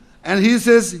himself. And he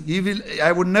says,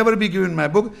 I would never be given my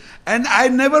book. And I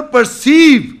never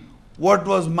perceive what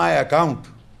was my account.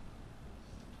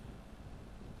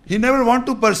 He never want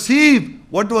to perceive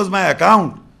what was my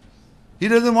account. He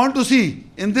doesn't want to see.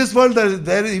 In this world,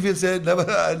 there he will say,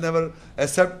 I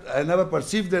never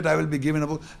perceived that I will be given a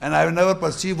book, and I will never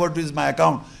perceive what is my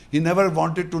account. He never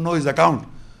wanted to know his account,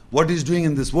 what he's doing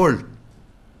in this world.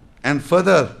 And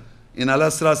further, in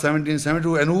Al-Isra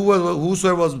 17:72, and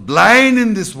whosoever was blind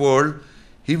in this world,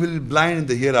 he will be blind in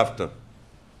the hereafter,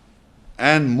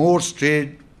 and more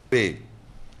straight way.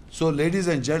 So, ladies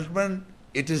and gentlemen,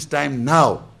 it is time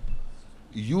now.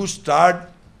 You start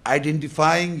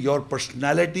identifying your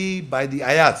personality by the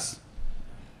ayats.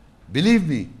 Believe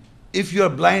me, if you are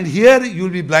blind here, you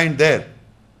will be blind there.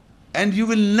 And you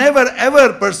will never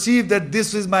ever perceive that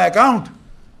this is my account.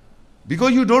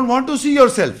 Because you don't want to see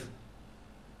yourself.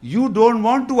 You don't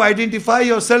want to identify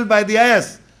yourself by the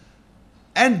ayahs.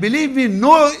 And believe me,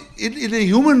 no, in a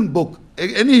human book,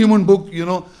 any human book,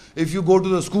 if you go to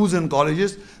the schools and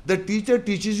colleges, the teacher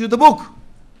teaches you the book.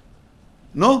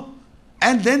 No?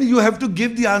 And then you have to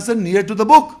give the answer near to the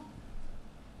book.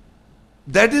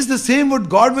 That is the same what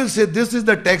God will say. This is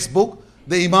the textbook,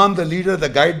 the imam, the leader, the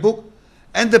guidebook.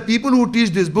 And the people who teach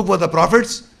this book were the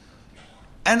prophets.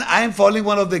 And I am following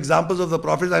one of the examples of the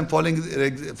prophets. I am following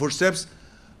footsteps.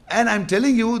 And I am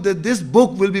telling you that this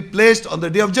book will be placed on the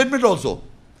day of judgment also.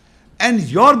 And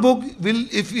your book will,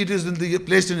 if it is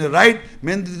placed in your right,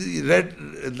 means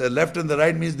the left and the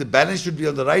right means the balance should be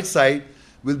on the right side,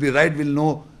 will be right, will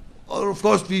know. Or of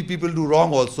course, people do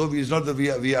wrong also. It's not that we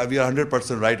are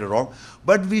 100% right or wrong.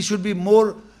 But we should be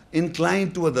more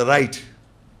inclined toward the right.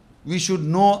 We should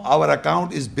know our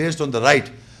account is based on the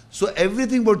right. So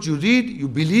everything what you read, you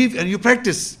believe and you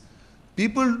practice.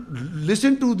 People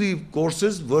listen to the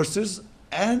courses, verses,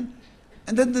 and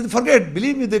then they forget.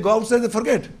 Believe me, they go outside, they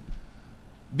forget.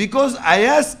 Because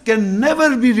ayahs can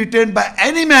never be retained by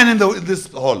any man in this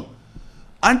hall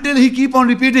until he keep on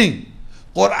repeating.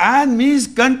 Quran means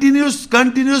continuous,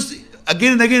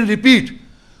 again and again repeat.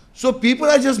 So people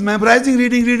are just memorizing,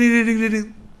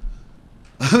 reading.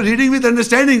 Reading with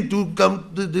understanding to come,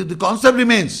 the concept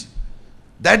remains.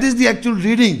 That is the actual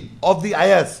reading of the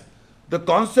ayahs. The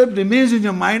concept remains in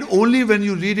your mind only when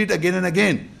you read it again and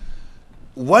again.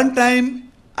 One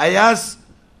time, ayahs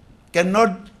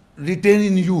cannot retain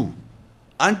in you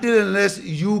until unless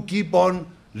you keep on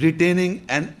retaining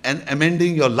and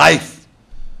amending your life.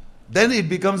 then it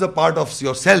becomes a part of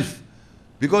yourself.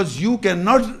 Because you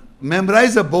cannot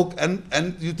memorize a book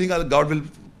and you think God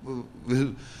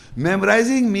will.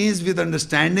 Memorizing means with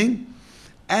understanding,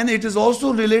 and it is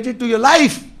also related to your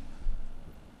life.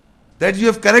 That you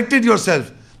have corrected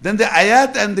yourself. Then the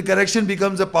ayat and the correction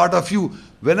becomes a part of you.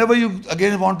 Whenever you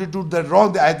again want to do that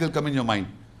wrong, the ayat will come in your mind.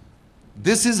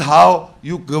 This is how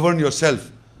you govern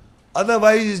yourself.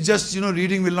 Otherwise, it's just,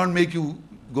 reading will not make you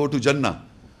go to Jannah.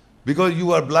 Because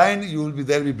you are blind, you will be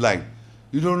there be blind.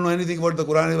 You don't know anything about the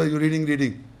Quran, you're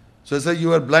reading. So it says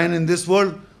you are blind in this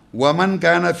world. وَمَنْ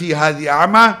كَانَ فِي هَذِي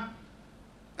أَعْمَى.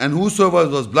 And whosoever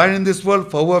was blind in this world,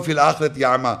 فَهُوَ فِي الْآخِرَةِ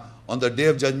أَعْمَى. On the day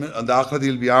of judgment, on the Akhirah, he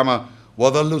will be أَعْمَى.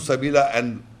 وَضَلُّ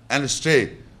سَبِيلًا, and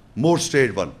stray, more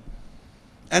straight one.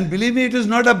 And believe me, it is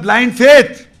not a blind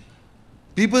faith.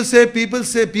 People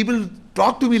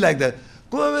talk to me like that.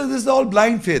 This is all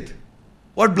blind faith.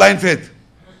 What blind faith?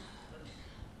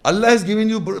 Allah has given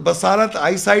you basarat,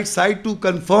 eyesight, sight to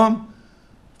confirm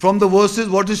from the verses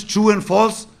what is true and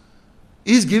false.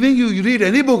 He's giving you read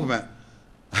any book, man.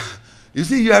 You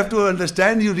see, you have to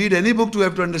understand, you read any book, you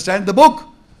have to understand the book.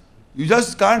 You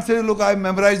just can't say, look, I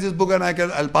memorized this book and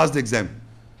I'll pass the exam.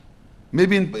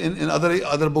 Maybe in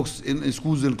other books, in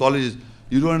schools and colleges,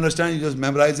 you don't understand, you just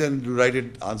memorize it and you write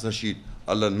it answer sheet.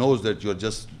 Allah knows that you're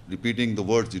just repeating the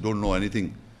words, you don't know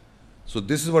anything. So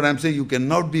this is what I'm saying, you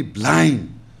cannot be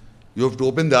blind. You have to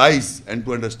open the eyes and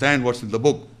to understand what's in the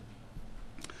book.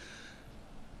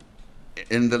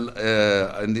 In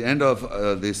the end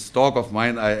of this talk of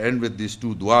mine, I end with these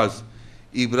two du'as.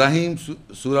 Ibrahim,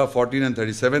 Surah 14 and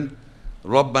 37.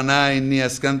 رَبَّنَا إِنِّي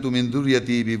أَسْكَنْتُ مِنْ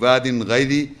ذُرِّيَّتِي بِوَادٍ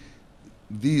غَيْرِ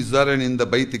ذِي زَرْعٍ عِنْدَ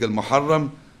بَيْتِكَ الْمُحَرَّمِ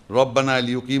رَبَّنَا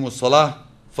لِيُقِيمُوا الصَّلَاةَ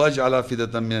فَاجْعَلْ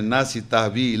أَفْئِدَةً مِنَ النَّاسِ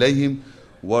تَهْوِي إِلَيْهِمْ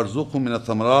وَارْزُقْهُم مِنَ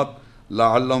الثَّمَرَاتِ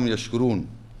لَعَلَّهُمْ يَشْكُرُونَ.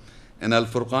 In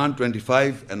Al-Furqan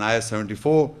 25 and Ayah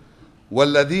 74.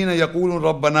 وَالَّذِينَ يَقُولُونَ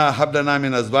رَبَّنَا هَبْ لَنَا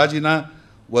مِنْ أَزْوَاجِنَا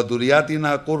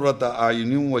وَذُرِّيَّاتِنَا قُرَّةَ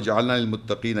أَعْيُنٍ وَاجْعَلْنَا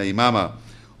لِلْمُتَّقِينَ إِمَامًا.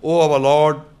 O our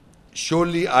Lord,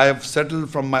 surely I have settled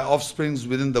from my offsprings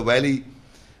within the valley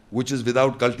which is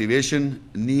without cultivation,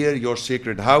 near your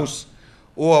sacred house.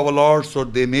 O our Lord, so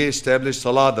they may establish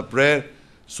salah, the prayer,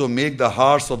 so make the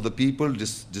hearts of the people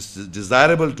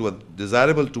desirable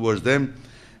towards them,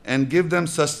 and give them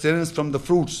sustenance from the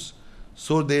fruits,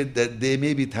 so that they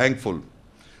may be thankful.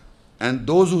 And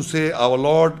those who say, our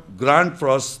Lord, grant for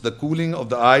us the cooling of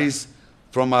the eyes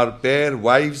from our fair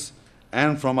wives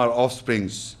and from our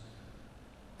offsprings,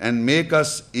 and make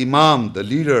us imam, the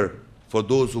leader, for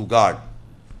those who guard.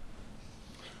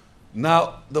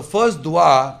 Now, the first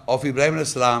dua of Ibrahim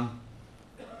as-salam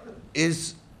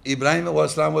is, Ibrahim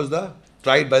as-salam was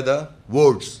tried by the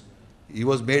words. He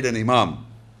was made an imam.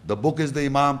 The book is the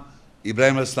imam.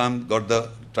 Ibrahim as-salam got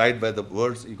tried by the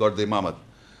words, he got the imamat.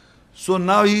 So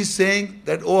now he is saying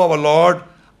that, oh our Lord,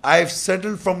 I have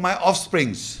settled from my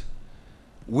offsprings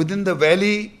within the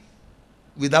valley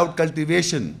without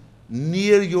cultivation,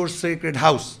 near your sacred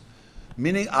house.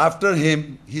 Meaning after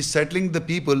him, he's settling the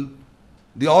people,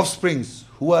 the offsprings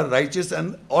who are righteous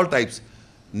and all types,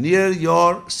 near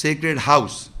your sacred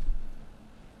house.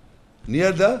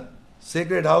 Near the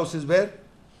sacred house is where?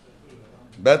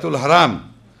 Baitul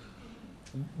Haram.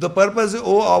 The purpose is,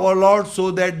 oh our Lord,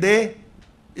 so that they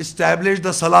establish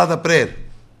the salah, the prayer.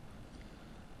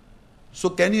 So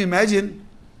can you imagine,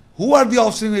 who are the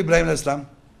offspring of Ibrahim as-salam?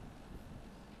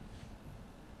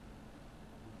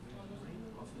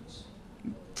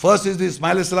 First is the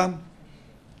Ismail as-salam,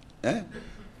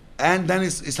 and then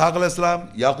is Ishaq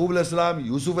as-salam, Yaqub as-salam,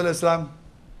 Yusuf as-salam.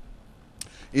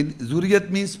 In Zuriyat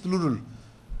means plural.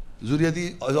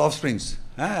 Zuriyati is offsprings.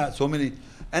 So many.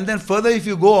 And then further if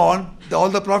you go on, all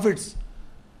the prophets.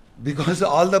 Because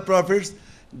all the prophets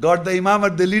got the imam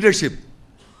at the leadership.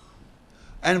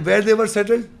 And where they were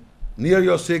settled? Near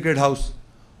your sacred house.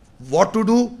 What to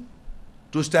do?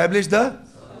 To establish the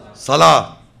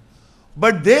salah.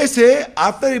 But they say,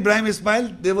 after Ibrahim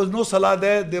Ismail, there was no salah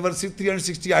there. There were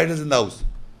 360 idols in the house.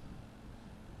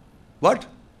 What?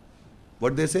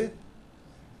 What they say?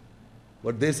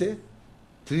 What they say?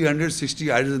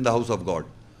 360 idols in the house of God.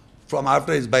 From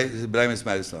after Ibrahim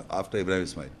Ismail, after Ibrahim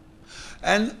Ismail.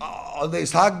 And on the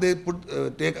Ishaq, they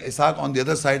take Ishaq on the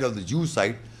other side of the Jew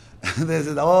side. They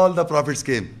said all the prophets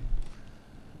came.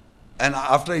 And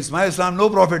after Ismail Islam, no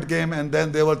prophet came, and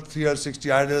then there were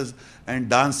 360 idols and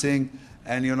dancing,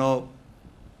 and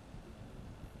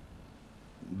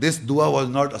this dua was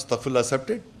not astaghfirullah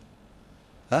accepted.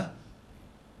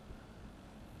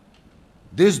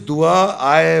 This dua,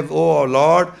 O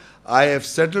Lord, I have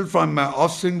settled from my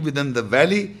offspring within the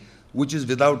valley, which is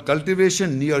without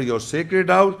cultivation, near your sacred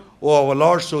house. O our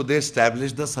Lord, so they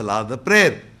established the salah, the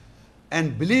prayer.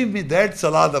 And believe me, that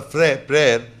salah, the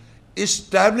prayer,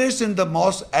 established in the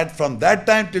mosque from that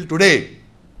time till today.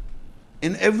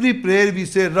 In every prayer we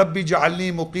say, Rabbi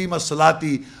ja'alni muqima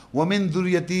salati wa min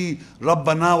dhurriyati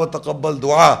Rabbana wa taqabbal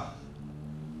dua.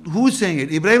 Who's saying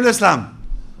it? Ibrahim alayhi salam.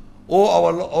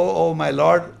 Oh my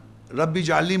Lord, Rabbi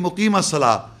ja'alni muqima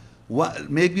salah.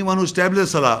 Make me one who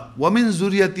establishes salah. Wa min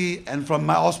zuriyati, and from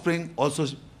my offspring also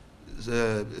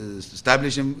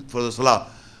establish him for the salah.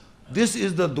 This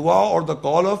is the dua or the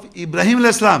call of Ibrahim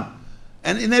alayhi salam.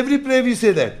 And in every prayer we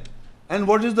say that. And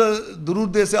what is the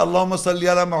durood they say? Allahumma salli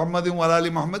ala Muhammadin wa ala ali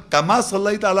Muhammad kama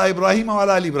sallaita ala Ibrahim wa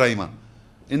ala ali Ibrahim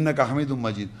innaka hamidun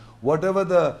majid. Whatever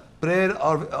the prayer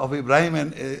of Ibrahim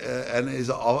and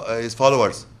his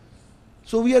followers.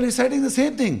 So we are reciting the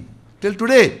same thing till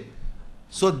today.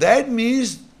 So that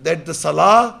means that the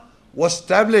salah was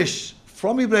established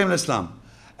from Ibrahim alayhi salam.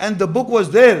 And the book was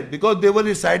there because they were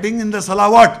reciting in the salah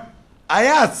what?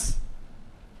 Ayats.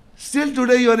 Still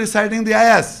today you are reciting the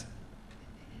ayats.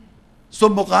 So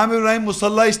Maqam Ibrahim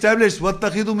Musalla established.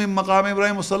 وَاتَّخِذُوا مِن Maqam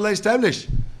Ibrahim Musalla established.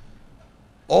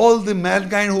 All the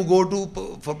mankind who go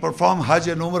to perform Hajj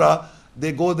and Umrah,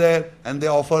 they go there and they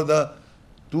offer the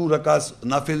 2 rakas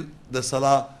nafil, the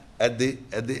salah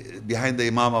behind the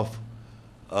Imam of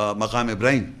Maqam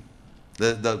Ibrahim,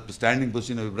 the standing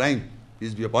position of Ibrahim,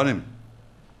 peace be upon him.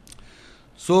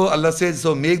 So Allah says,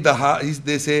 so make the heart,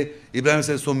 they say, Ibrahim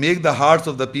says, so make the hearts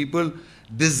of the people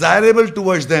desirable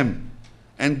towards them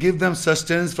and give them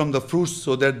sustenance from the fruits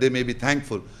so that they may be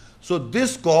thankful. So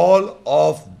this call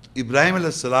of Ibrahim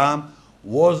alayhi salam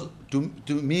was, to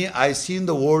me, I see in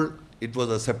the world, it was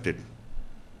accepted.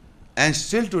 And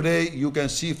still today, you can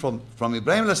see from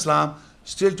Ibrahim alayhi salam,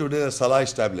 still today the salah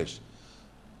established.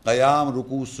 Qiyam,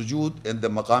 Ruku, Sujood, and the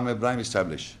Maqam Ibrahim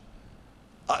established.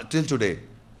 Till today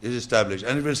is established.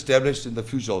 And it will establish in the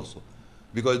future also.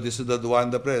 Because this is the dua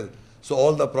and the prayer. So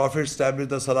all the prophets established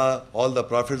the salah, all the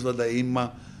prophets were the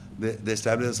imam, they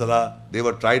established the salah, they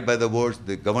were tried by the words,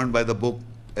 they governed by the book,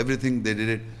 everything they did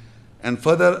it. And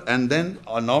further, and then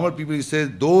our normal people, he says,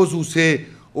 those who say,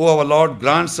 oh our Lord,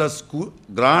 grant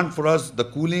for us the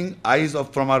cooling eyes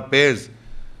from our pairs,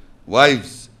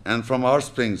 wives, and from our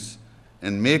springs,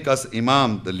 and make us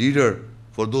imam, the leader,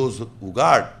 for those who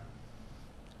guard.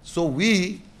 So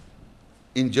we,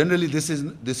 in generally, this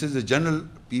is the general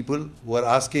people who are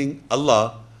asking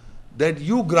Allah that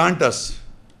you grant us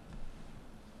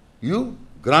the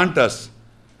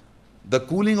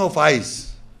cooling of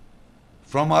eyes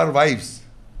from our wives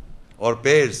or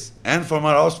pairs and from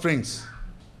our offsprings.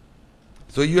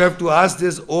 So you have to ask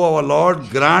this, oh our Lord,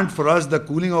 grant for us the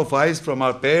cooling of eyes from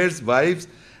our pairs, wives,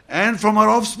 and from our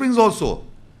offsprings also.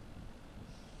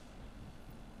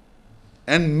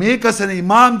 And make us an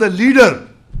imam, the leader,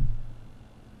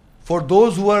 for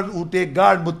those who take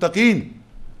guard, muttaqeen.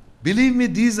 Believe me,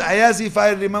 these ayahs, if I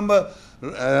remember,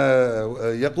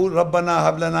 يقول ربنا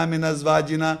هب لنا من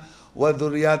أزواجنا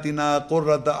وذرياتنا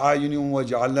قرة أعين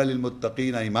وجعلنا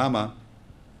للمتقين إماما.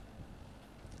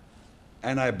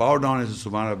 And I bow down and say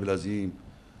Subhana Rabbil Azim,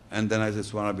 and then I say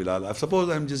Subhana Rabbil Ala. Suppose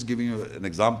I'm just giving you an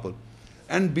example.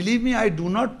 And believe me, I do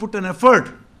not put an effort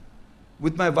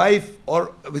with my wife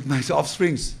or with my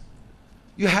offsprings.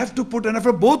 You have to put an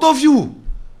effort, both of you.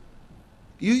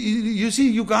 You see,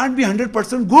 you can't be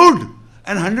 100% good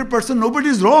and 100% nobody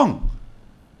is wrong.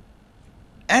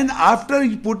 And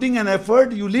after putting an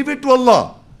effort, you leave it to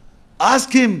Allah.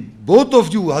 Ask Him, both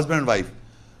of you, husband and wife,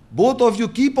 both of you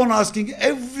keep on asking.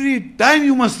 Every time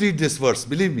you must read this verse,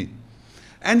 believe me.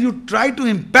 And you try to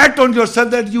impact on yourself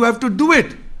that you have to do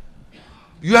it.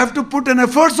 You have to put an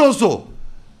effort also.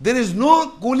 There is no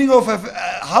cooling of effort.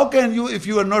 How can you, if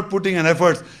you are not putting an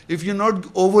effort, if you're not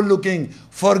overlooking,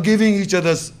 forgiving each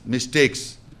other's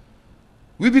mistakes?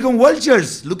 We become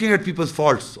vultures looking at people's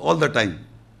faults all the time.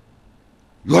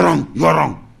 You are wrong, you are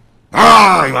wrong.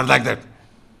 Ah, you are like that.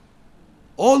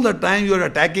 All the time you are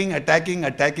attacking.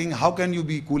 How can you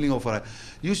be cooling over?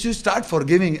 You should start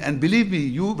forgiving. And believe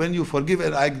me, when you forgive,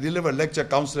 and I deliver lecture,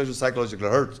 counselor to psychological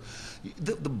hurts,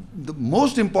 the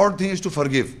most important thing is to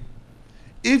forgive.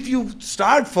 If you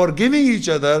start forgiving each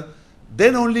other,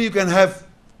 then only you can have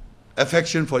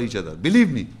affection for each other.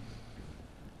 Believe me.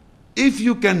 If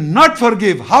you cannot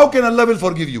forgive, how can Allah will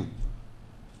forgive you?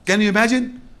 Can you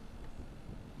imagine?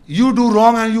 You do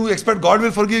wrong and you expect God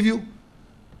will forgive you?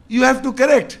 You have to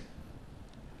correct.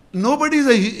 Nobody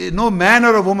is no man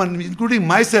or a woman, including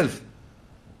myself.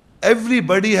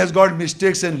 Everybody has got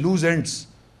mistakes and loose ends.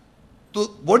 So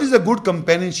what is a good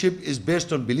companionship is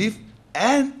based on belief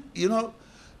and,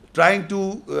 trying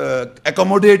to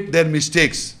accommodate their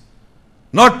mistakes.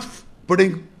 Not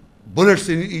putting bullets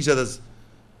in each other's.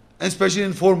 Especially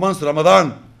in 4 months,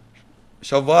 Ramadan.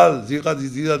 Shawwal, Zilqa'dah,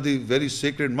 these are the very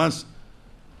sacred months.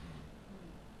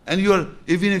 And you are,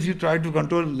 even if you try to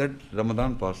control, let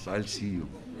Ramadan pass, I'll see you.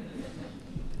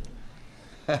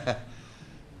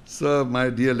 So, my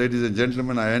dear ladies and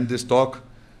gentlemen, I end this talk.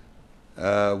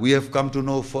 We have come to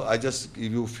know, I just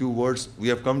give you a few words. We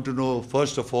have come to know,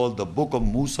 first of all, the book of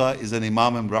Musa is an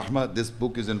Imam and Rahmah. This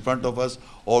book is in front of us,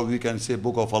 or we can say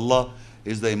book of Allah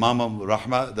is the Imam of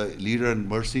Rahmah, the leader and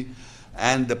mercy.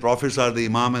 And the prophets are the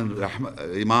Imam and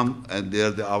Rahmah, Imam, and they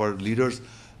are our leaders.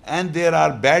 And there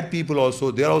are bad people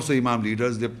also, they are also Imam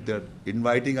leaders. They're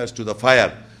inviting us to the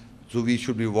fire. So we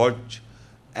should be watched.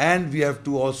 And we have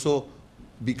to also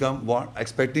become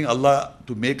expecting Allah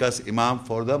to make us Imam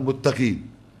for the Muttaqeen,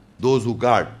 those who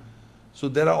guard. So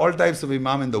there are all types of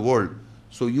Imam in the world.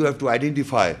 So you have to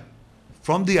identify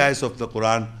from the eyes of the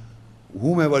Quran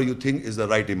whomever you think is the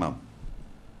right Imam.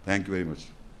 Thank you very much.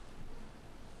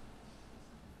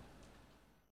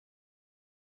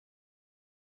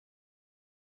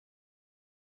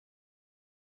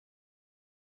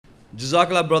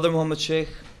 Jazakallah, Brother Muhammad Sheikh.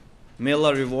 May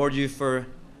Allah reward you for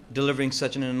delivering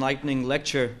such an enlightening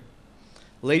lecture.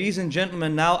 Ladies and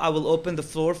gentlemen, now I will open the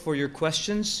floor for your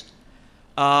questions.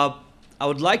 I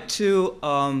would like you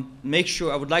to make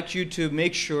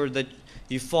sure that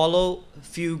you follow a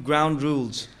few ground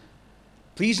rules.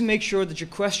 Please make sure that your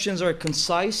questions are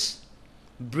concise,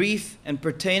 brief, and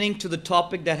pertaining to the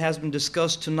topic that has been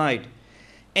discussed tonight.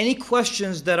 Any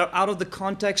questions that are out of the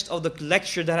context of the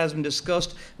lecture that has been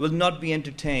discussed will not be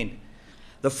entertained.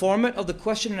 The format of the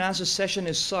question and answer session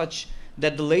is such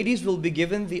that the ladies will be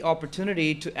given the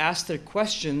opportunity to ask their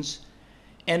questions,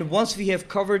 and once we have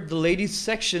covered the ladies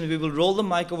section, we will roll the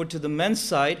mic over to the men's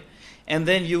side, and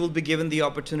then you will be given the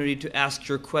opportunity to ask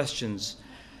your questions.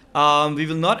 We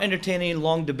will not entertain any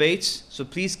long debates, so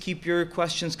please keep your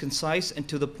questions concise and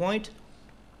to the point.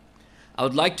 I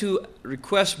would like to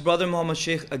request Brother Muhammad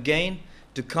Sheikh again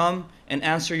to come and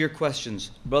answer your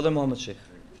questions. Brother Muhammad Sheikh.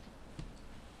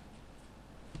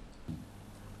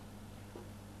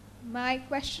 My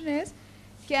question is,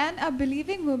 can a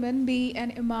believing woman be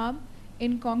an imam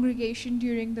in congregation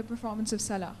during the performance of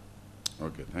salah?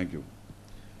 Okay, thank you.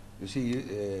 You see,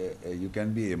 you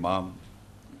can be imam.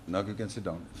 Now you can sit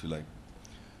down if you like.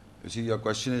 You see, your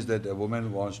question is that a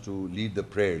woman wants to lead the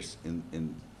prayers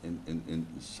in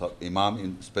imam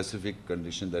in specific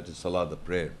condition, that is salah, the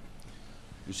prayer.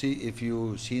 You see, if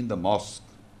you see in the mosque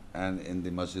and in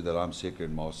the Masjid al-Haram,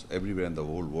 sacred mosque, everywhere in the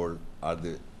whole world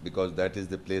because that is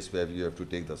the place where you have to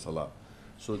take the salah.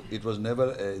 So it was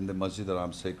never in the Masjid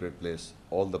al-Haram, sacred place.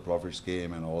 All the prophets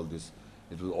came and all this.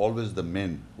 It was always the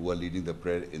men who were leading the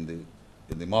prayer in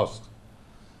the mosque.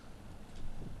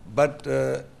 But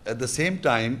at the same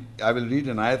time, I will read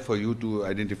an ayat for you to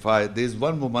identify. There is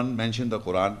one woman mentioned in the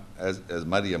Quran as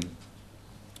Maryam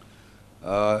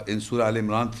in Surah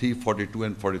Al-Imran 3:42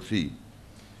 and 43.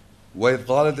 وَإِذْ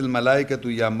قَالَتِ الْمَلَائِكَةُ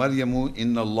يَا مَرْيَمُ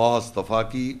إِنَّ اللَّهَ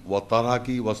اصْطَفَاكِ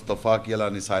وَطَهَّرَكِ وَاصْطَفَاكِ عَلَى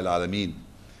نِسَاءِ الْعَالَمِينَ.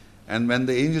 And when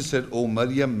the angel said, O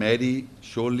Maryam, Mary,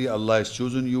 surely Allah has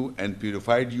chosen you and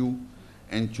purified you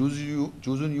and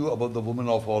chosen you above the women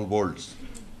of all worlds.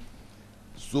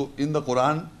 So in the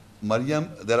Quran, Maryam,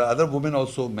 there are other women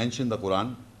also mentioned in the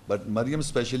Quran, but Maryam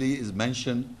especially is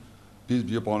mentioned, peace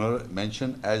be upon her,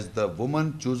 mentioned as the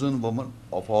chosen woman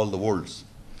of all the worlds.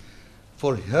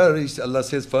 For her, Allah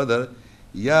says further,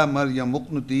 Ya Maryam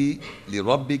uqnuti li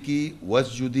rabbiki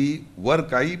wasjudi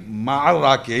warkai ma'al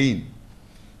raki'in.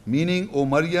 Meaning, O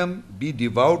Maryam, be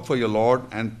devout for your Lord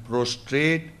and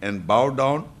prostrate and bow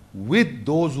down with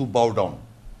those who bow down.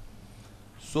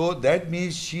 So that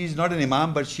means she is not an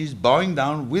imam, but she is bowing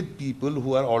down with people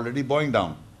who are already bowing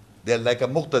down. They are like a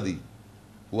muqtadi,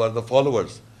 who are the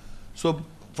followers. So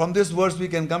from this verse we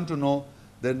can come to know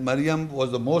that Maryam was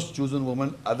the most chosen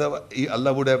woman. Otherwise,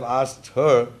 Allah would have asked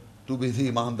her to be the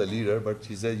imam, the leader, but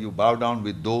she said, you bow down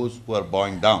with those who are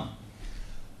bowing down.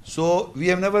 So we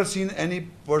have never seen any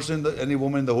person, any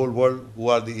woman in the whole world who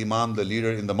are the imam, the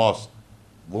leader in the mosque,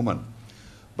 woman.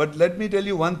 But let me tell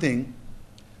you one thing.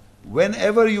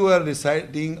 Whenever you are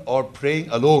reciting or praying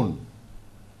alone,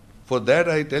 for that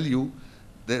I tell you,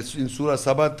 that's in Surah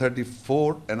Sabah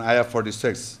 34 and Ayah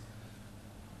 46.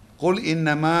 قُلْ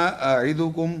إِنَّمَا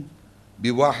أَعِذُكُمْ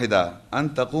بِوَاحِدًا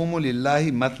أَن تَقُومُوا لِلَّهِ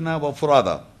مَثْنَى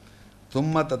وَفُرَادًا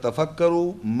ثُمَّ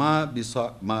تَتَفَكَّرُوا مَا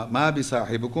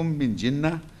بِصَاحِبِكُمْ مِنْ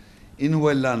جِنَّةٍ إِنْ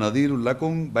هُوَ إِلَّا نَذِيرٌ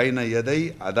لَكُمْ بَيْنَ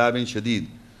يَدَيْ عَذَابٍ شَدِيدٍ.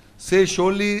 Say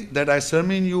surely that I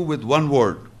sermon you with one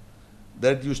word,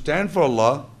 that you stand for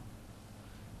Allah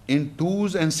in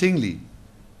twos and singly.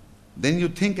 Then you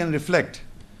think and reflect.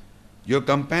 Your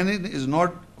companion is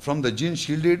not from the jinn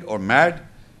shielded or mad.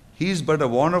 He is but a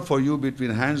warner for you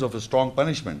between hands of a strong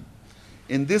punishment.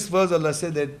 In this verse, Allah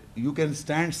said that you can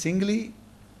stand singly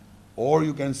or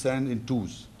you can stand in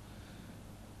twos.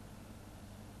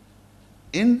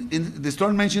 In this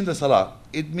don't mention the salah.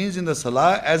 It means in the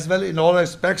salah as well in all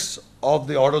aspects of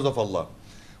the orders of Allah.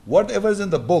 Whatever is in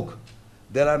the book,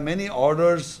 there are many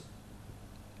orders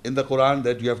in the Quran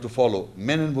that you have to follow,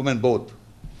 men and women both.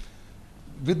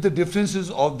 With the differences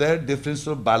of their difference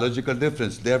of biological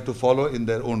difference, they have to follow in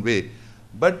their own way.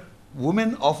 But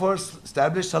women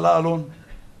establish salah alone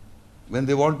when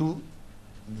they want to.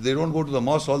 They don't go to the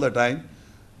mosque all the time.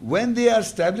 When they are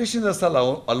establishing the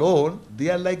salah alone, they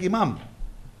are like imam.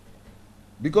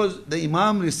 Because the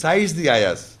imam recites the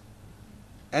ayahs.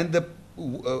 And the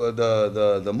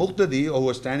muqtadi who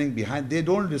are standing behind, they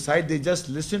don't recite, they just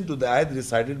listen to the ayat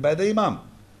recited by the imam.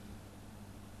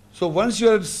 So once you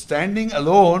are standing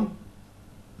alone,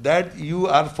 that you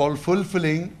are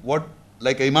fulfilling what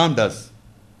like imam does.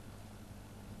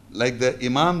 Like the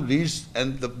imam reads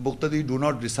and the muqtadi do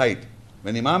not recite.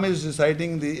 When imam is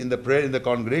reciting in the prayer in the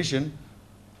congregation,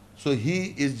 so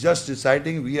he is just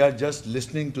reciting, we are just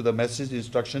listening to the message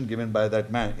instruction given by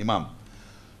that man, imam.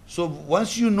 So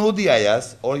once you know the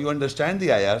ayahs or you understand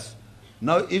the ayahs,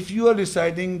 now if you are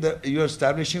reciting, you are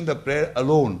establishing the prayer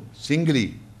alone,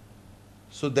 singly,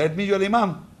 so that means you are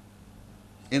imam.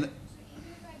 Even if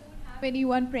I don't have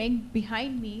anyone praying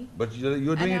behind me, But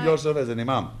you're doing it I- yourself as an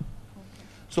imam.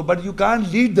 So, but you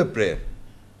can't lead the prayer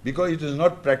because it is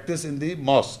not practiced in the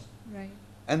mosque. right?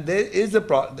 And there is a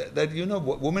that you know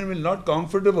women will not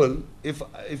comfortable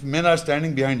if men are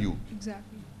standing behind you.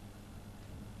 Exactly.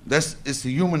 That's it's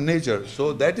human nature.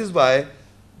 So that is why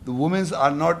the women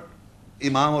are not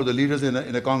imam or the leaders in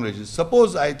a congregation.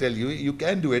 Suppose I tell you, you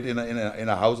can do it in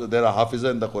a house. There are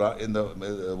hafiza in the Quran in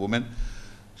the women,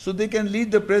 so they can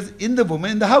lead the prayers in the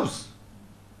women in the house.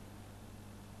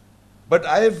 But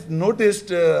I've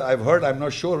noticed, I've heard, I'm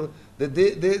not sure that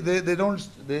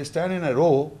they stand in a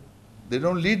row. They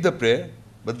don't lead the prayer,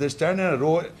 but they stand in a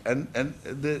row and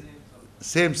the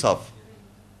same saf.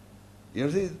 You know,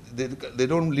 see, they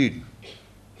don't lead.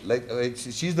 Like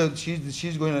she's going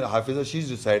to Hafiza,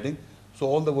 she's reciting. So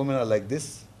all the women are like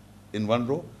this in one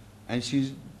row, and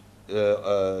she's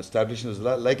establishing the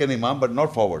salah like an imam, but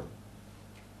not forward.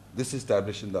 This is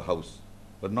established in the house,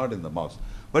 but not in the mosque.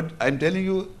 But I'm telling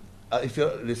you, if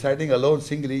you're reciting alone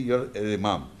singly, you're an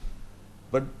imam.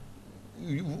 But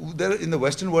there in the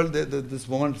Western world, this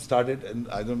woman started, and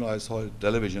I don't know, I saw it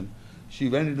television. She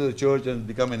went into the church and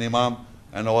become an imam,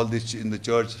 and all this in the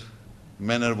church,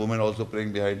 men and women also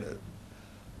praying behind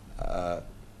her.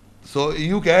 So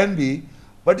you can be,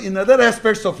 but in other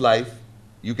aspects of life,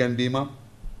 you can be imam.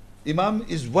 Imam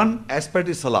is one aspect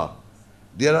is salah.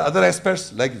 There are other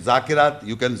aspects like zakirat,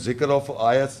 you can zikr of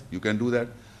ayats, you can do that.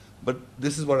 But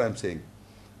this is what I'm saying.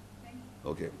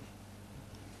 Okay.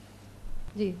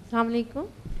 जी अस्सलाम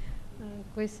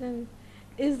question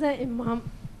is the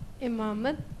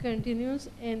imamat continues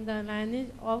in the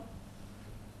lineage of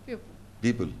people?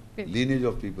 People. People. Lineage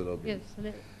of people. Okay.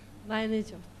 Yes,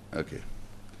 lineage of. Okay.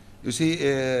 You see,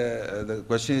 the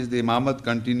question is the imamat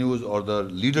continues or the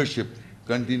leadership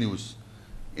continues.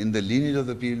 In the lineage of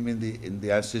the people, in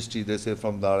the ancestry, they say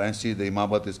from the ancestry, the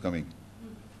imamat is coming.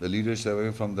 The leadership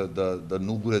away from the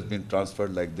Nugur has been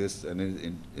transferred like this and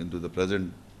into the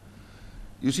present.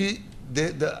 You see,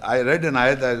 I read an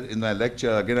ayat in my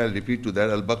lecture, again I'll repeat to that,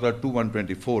 Al-Baqarah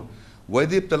 2:124.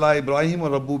 وَإِذِ ابْتَلَىٰ إِبْرَاهِيمُ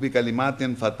رَبُّهُ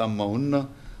بِكَلِمَاتٍ فَتَمَّهُنَّ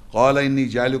قَالَ إِنِّي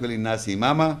جَاعِلُكَ لِلنَّاسِ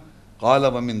إِمَامًا قَالَ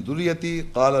وَمِن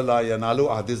ذُرِّيَّتِي قَالَ لَا يَنَالُ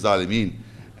عَهْدِ الظَّالِمِينَ.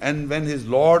 And when his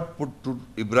Lord put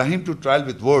Ibrahim to trial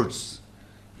with words,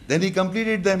 then he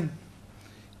completed them.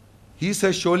 He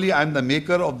says, surely I am the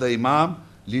maker of the Imam,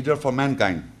 leader for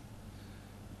mankind.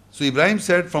 So Ibrahim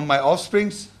said, from my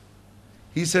offsprings,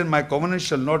 he said, my covenant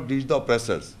shall not reach the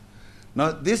oppressors.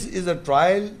 Now this is a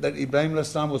trial that Ibrahim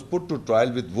was put to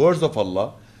trial with words of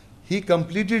Allah. He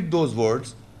completed those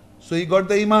words, so he got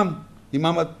the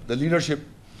imamat, the leadership.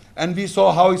 And we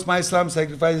saw how Ismail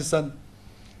sacrificed his son.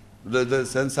 The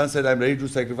son said, I'm ready to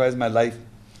sacrifice my life.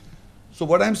 So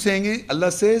what I'm saying is,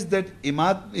 Allah says that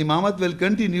imamat will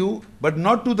continue, but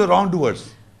not to the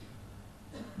wrongdoers.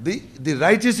 The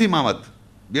righteous imamat.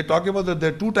 We are talking about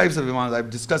there are two types of imams I've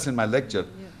discussed in my lecture.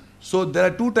 Yeah. So there are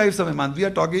two types of imams. We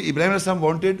are talking, Ibrahim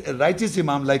wanted a righteous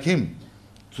imam like him.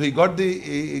 So he got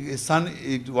his son,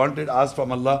 he asked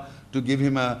from Allah to give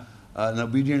him an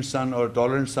obedient son or a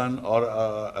tolerant son or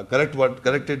a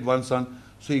corrected one son.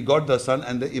 So he got the son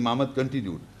and the imamat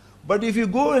continued. But if you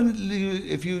go and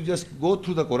if you just go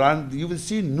through the Quran, you will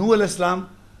see Nuh al-Islam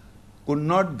could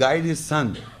not guide his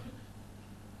son.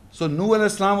 So Nuh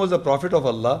al-Islam was a prophet of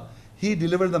Allah. He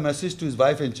delivered the message to his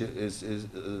wife and his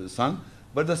son,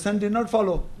 but the son did not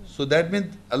follow. So that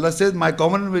means Allah says, my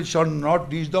covenant will shall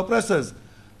not reach the oppressors.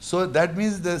 So that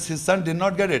means that his son did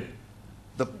not get it.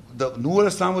 The Nuh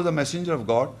Islam was a messenger of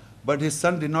God, but his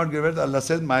son did not get it. Allah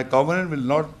says, my covenant will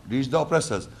not reach the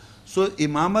oppressors. So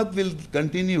imamat will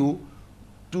continue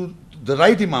to the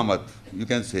right imamat, you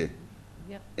can say,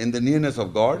 Yeah. in the nearness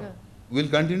of God, Yeah. will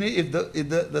continue if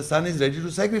the son is ready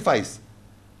to sacrifice.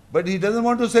 But he doesn't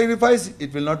want to sacrifice,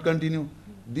 it will not continue.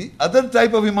 The other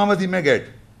type of imamat he may get.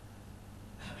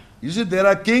 You see, there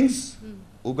are kings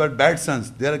who got bad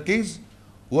sons. There are kings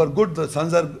who are good, the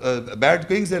sons are bad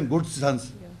kings and good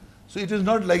sons. Yeah. So it is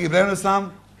not like Ibrahim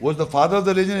Islam was the father of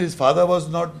the religion, his father was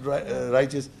not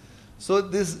righteous. So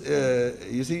this,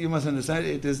 you see, you must understand,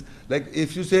 it is like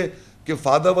if you say, कि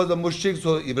father was a mushrik,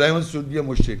 so Ibrahim should be a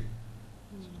mushrik.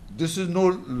 This is no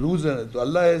rules.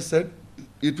 Allah has said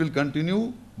it will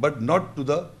continue, but not to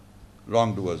the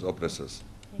wrongdoers, oppressors.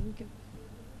 Thank you.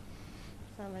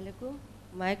 Assalamu alaikum.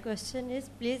 My question is,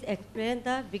 please explain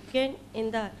the weekend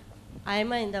in the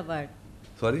Aima in the word.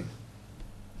 Sorry?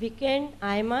 Weekend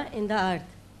Aima in the earth.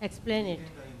 Explain it.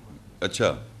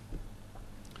 Acha.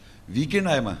 Weekend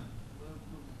Aima.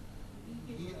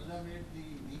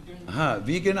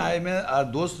 Weekend Aima are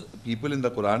those people in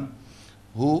the Quran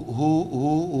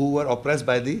who were oppressed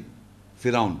by the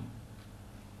Firaun.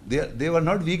 They were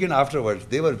not weakened afterwards.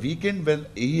 They were weakened when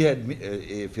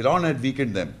Firaun had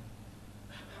weakened them.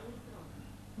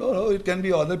 No, it can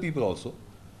be other people also.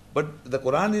 But the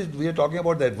Quran is, we are talking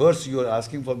about that verse, you are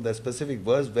asking from the specific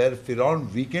verse where Firaun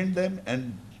weakened them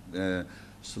and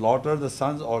slaughtered the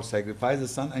sons or sacrificed the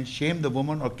son and shamed the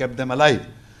woman or kept them alive.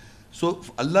 So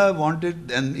Allah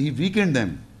wanted, and He weakened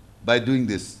them by doing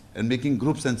this and making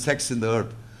groups and sects in the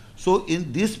earth. So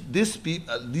in these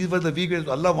were the weak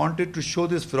people. Allah wanted to show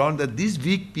this Firaun that these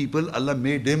weak people, Allah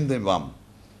made them the Imam.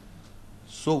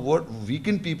 So what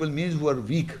weakened people means who are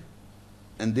weak,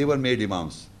 and they were made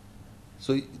Imams.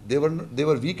 So they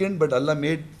were weakened, but Allah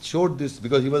showed this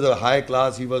because he was a high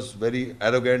class, he was very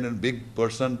arrogant and big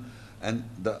person, and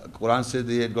the Quran says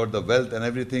he had got the wealth and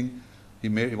everything. He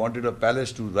wanted a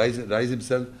palace to rise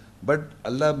himself, but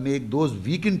Allah make those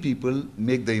weakened people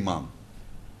make the Imam.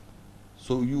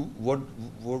 So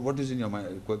what is in your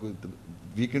mind?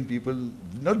 Weakened people?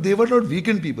 No, they were not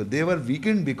weakened people. They were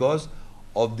weakened because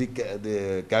of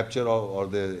the capture or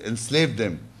the enslaved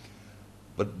them.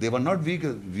 But they were not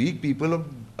weak people.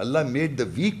 Allah made the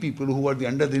weak people who were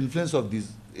under the influence of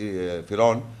these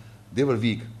Firaun, they were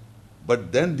weak.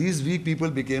 But then these weak people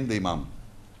became the Imam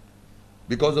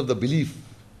because of the belief,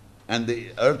 and the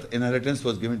earth inheritance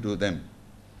was given to them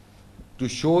to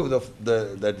show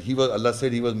that he was, Allah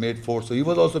said he was made for. So he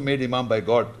was also made Imam by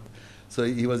God. So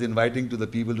he was inviting to the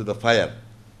people to the fire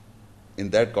in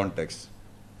that context.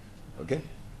 Okay?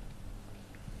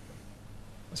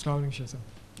 Assalamu alaikum, sir.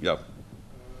 Yeah.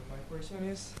 My question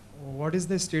is, what is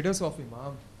the status of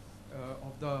Imam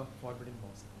of the Forbidden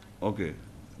Mosque? Okay.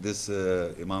 This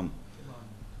Imam.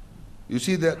 You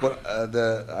see,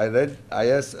 I read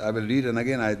ayahs, I will read and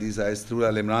again these ayahs through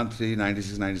Al-Imran 3,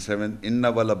 96, 97. Inna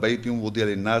wala baytum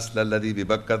wudiya linnas lalladhi bi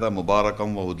Bakkata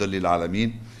mubarakam wa hudal lil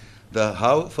alameen. The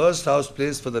first house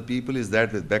place for the people is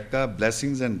that with Becca,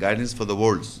 blessings and guidance for the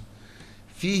worlds.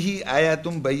 Fihi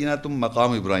ayatum bayyinatum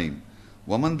maqam Ibrahim.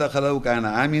 وَمَنْ دَخَلَهُ كَانَ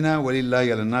آمِنًا وَلِلَّهِ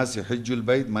عَلَى النَّاسِ حِجُّ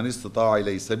الْبَيْتِ مَنِ اسْتَطَاعَ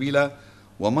إِلَيْهِ سَبِيلًا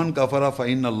وَمَنْ كَفَرَ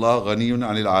فَإِنَّ اللَّهَ غَنِيٌّ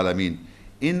عَنِ الْعَالَمِينَ.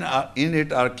 In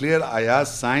it are clear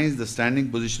ayahs, signs, the standing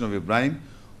position of Ibrahim.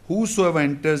 Whosoever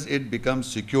enters it becomes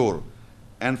secure.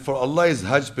 And for Allah is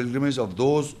Hajj, pilgrimage of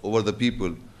those over the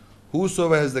people.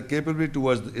 Whosoever has the capability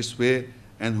towards its way,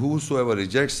 and whosoever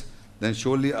rejects, then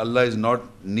surely Allah is not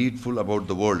needful about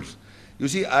the worlds. You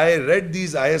see, I read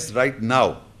these ayahs right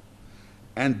now.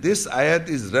 And this ayat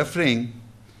is referring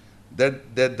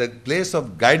that the place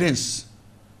of guidance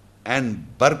and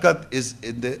barakat is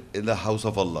in the house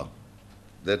of Allah.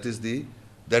 That is the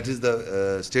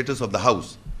status of the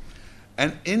house.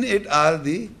 And in it are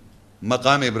the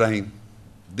maqam Ibrahim,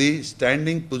 the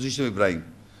standing position of Ibrahim.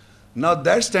 Now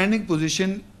that standing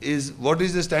position is, what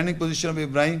is the standing position of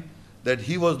Ibrahim? That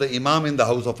he was the Imam in the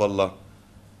house of Allah.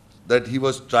 That he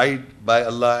was tried by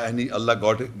Allah and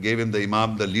Allah gave him the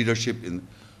Imam, the leadership.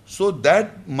 So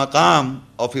that maqam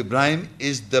of Ibrahim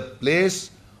is the place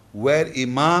where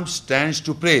Imam stands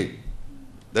to pray.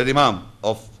 That Imam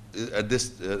at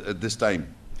this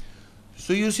time.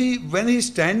 So you see, when he is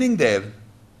standing there,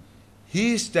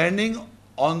 he is standing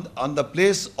on the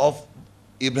place of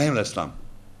Ibrahim alayhis salam.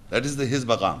 That is his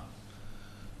maqam.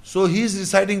 So he is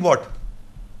reciting what?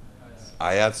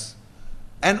 Ayats.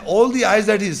 And all the ayats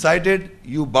that he recited,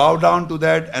 you bow down to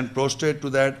that and prostrate to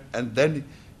that, and then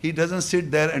he doesn't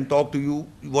sit there and talk to you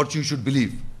what you should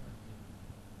believe.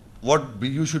 What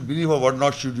you should believe or what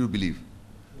not should you believe.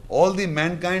 All the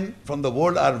mankind from the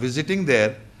world are visiting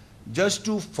there just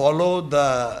to follow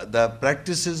the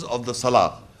practices of the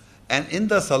Salah. And in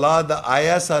the Salah, the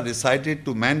ayahs are recited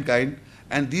to mankind,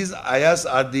 and these ayahs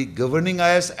are the governing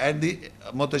ayahs and the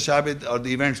mutashabit or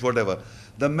the events, whatever.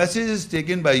 The message is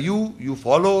taken by you, you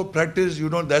follow, practice, you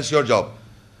don't, that's your job.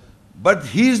 But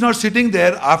he is not sitting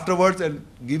there afterwards and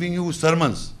giving you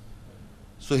sermons.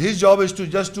 So his job is to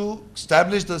just to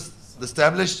establish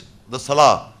the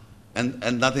Salah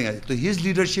and nothing else. So his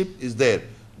leadership is there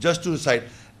just to recite.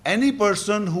 Any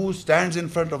person who stands in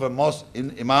front of a mosque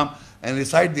in Imam and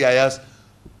recite the ayahs,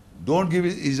 he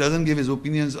doesn't give his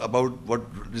opinions about what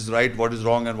is right, what is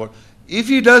wrong and what. If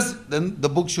he does, then the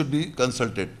book should be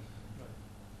consulted.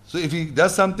 So if he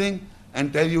does something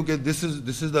and tell you, okay, this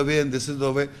is the way and this is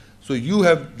the way, so you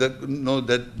have to know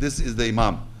that this is the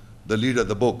Imam, the leader,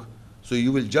 the book. So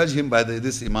you will judge him by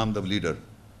this Imam, the leader.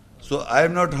 So I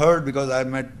have not heard, because I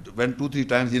went 2-3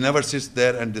 times, he never sits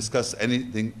there and discuss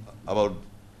anything about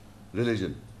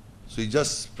religion. So he's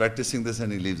just practicing this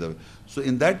and he leaves away. So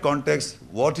in that context,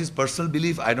 what his personal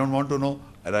belief, I don't want to know,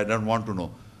 and I don't want to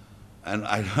know. And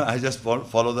I just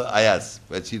follow the ayahs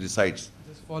which he recites.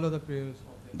 Just follow the prayers.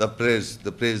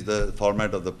 The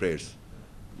format of the prayers.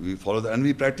 We follow that and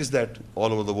we practice that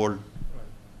all over the world.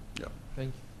 Right. Yeah.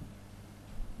 Thank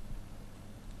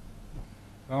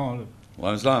you.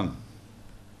 Wa Islam.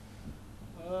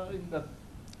 In the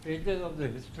pages of the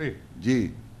history,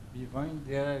 Ji, we find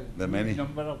there There are are many.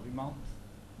 number of imams.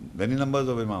 many numbers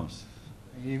of Imams.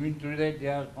 Even today they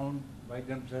are found by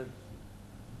themselves.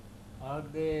 Are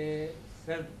they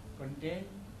self-contained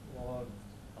or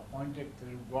appointed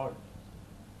through God?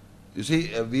 You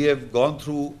see, we have gone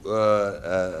through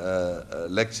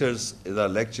lectures in our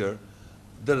lecture.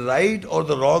 The right or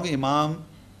the wrong Imam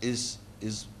is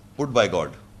put by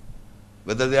God,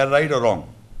 whether they are right or wrong.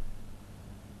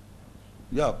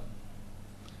 Yeah.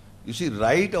 You see,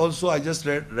 right also, I just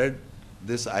read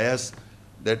this ayahs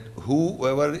that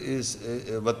whoever is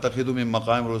وَاتَّخِذُ مِن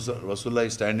مَقَامِ Rasulullah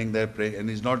is standing there praying, and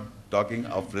he's not talking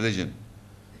of religion,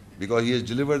 because he has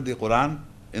delivered the Quran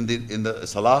in the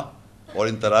Salah or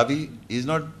in Taraweeh. He's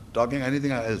not talking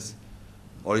anything else,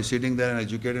 or he's sitting there and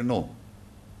educated. No,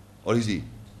 or is he?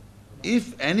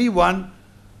 If anyone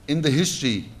in the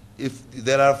history, if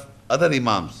there are other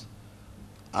Imams,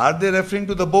 are they referring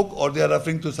to the book or they are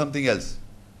referring to something else?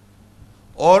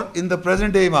 Or in the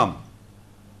present day Imam,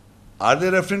 are they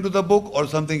referring to the book or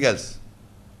something else?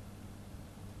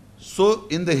 So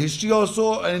in the history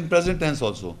also and in present tense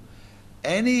also,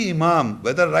 any Imam,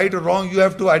 whether right or wrong, you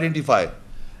have to identify.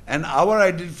 And our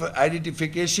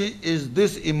identification is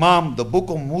this Imam, the book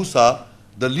of Musa,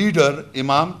 the leader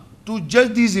Imam, to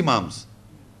judge these Imams.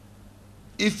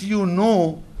 If you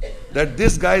know that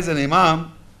this guy is an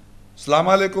Imam,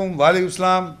 Assalamu alaikum, wa alaikum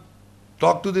salam,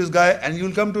 talk to this guy and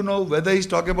you'll come to know whether he's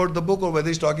talking about the book or whether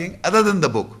he's talking other than the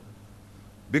book.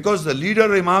 Because the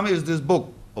leader Imam is this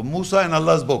book of Musa and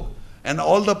Allah's book. And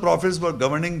all the prophets were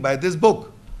governing by this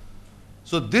book.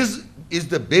 So this is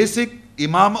the basic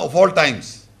Imam of all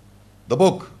times. The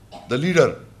book, the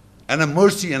leader, and a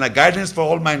mercy and a guidance for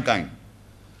all mankind.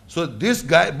 So this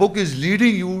book is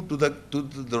leading you to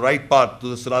the right path, to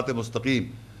the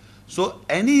Sirat-e-Mustaqim. So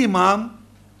any Imam,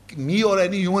 me or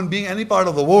any human being, any part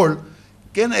of the world,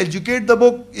 can educate the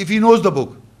book if he knows the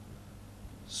book.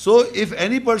 So if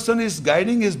any person is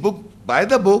guiding his book by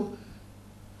the book,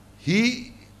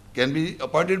 he can be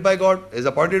appointed by God, is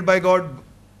appointed by God,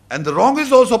 and the wrong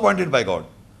is also appointed by God.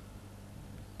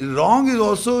 Wrong is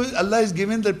also, Allah is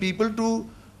giving the people to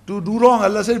do wrong.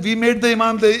 Allah said, we made the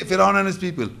Imam, the Firaun and his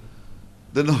people.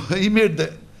 He made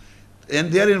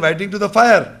and they are inviting to the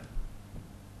fire.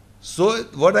 So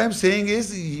what I am saying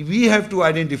is, we have to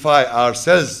identify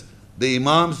ourselves, the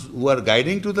Imams who are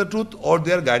guiding to the truth or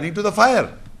they are guiding to the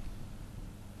fire.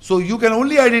 So you can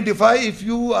only identify if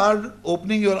you are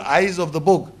opening your eyes of the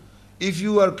book. If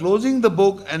you are closing the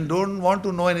book and don't want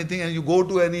to know anything and you go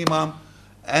to any Imam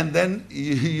and then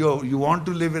you want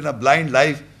to live in a blind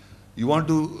life, you want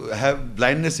to have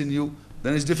blindness in you,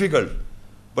 then it's difficult.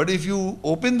 But if you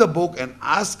open the book and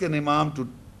ask an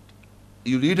Imam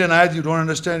you read an ayat, you don't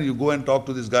understand, you go and talk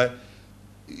to this guy.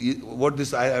 What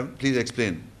this ayat, please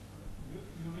explain.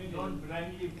 You may not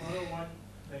blindly follow what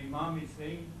the Imam is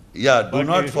saying. Yeah, do But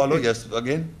not if- follow, yes,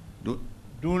 again. Do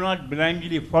not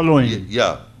blindly follow him,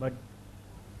 Yeah, but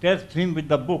test him with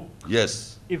the book.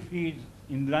 yes. If he is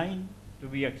in line, to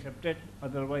be accepted,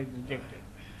 otherwise rejected.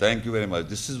 Thank you very much.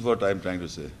 This is what I'm trying to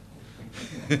say.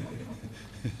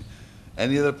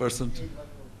 Any other person?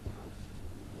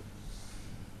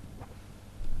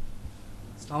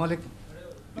 Assalamu alaikum.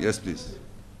 Yes, please.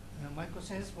 My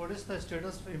question is, what is the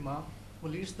status of Imam who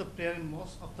leads the prayer in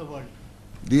mosques of the world?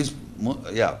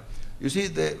 Yeah. You see,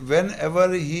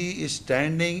 whenever he is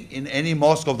standing in any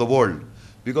mosque of the world,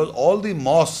 because all the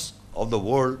mosques of the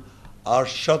world are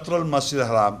Shatr al-Masjid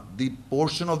al-Haram, the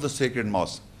portion of the sacred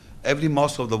mosque. Every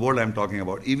mosque of the world I'm talking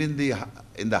about. Even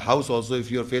in the house also,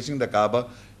 if you're facing the Kaaba,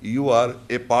 you are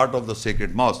a part of the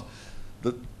sacred mosque.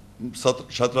 The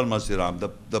Shatr al-Masjid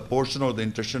al-Haram, the portion or the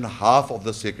intestine half of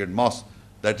the sacred mosque,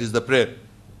 that is the prayer.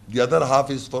 The other half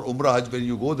is for Umrah Hajj. When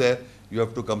you go there, you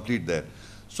have to complete there.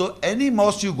 So any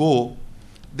mosque you go,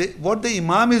 what the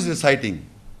Imam is reciting,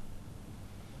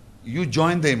 you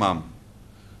join the Imam.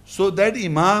 So that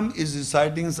Imam is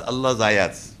reciting Allah's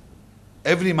ayats.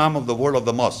 Every Imam of the world of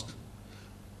the mosque.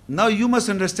 Now you must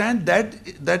understand that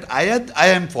ayat I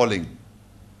am following.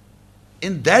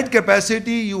 In that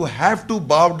capacity, you have to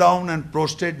bow down and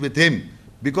prostrate with him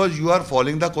because you are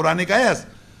following the Quranic ayats.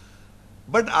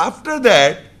 But after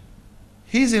that,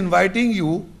 he is inviting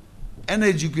you and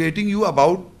educating you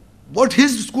about what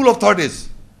his school of thought is.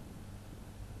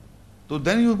 So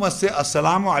then you must say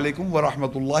Assalamu alaikum wa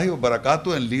rahmatullahi wa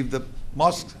barakatuh and leave the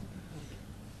mosque.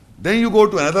 Then you go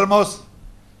to another mosque.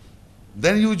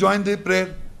 Then you join the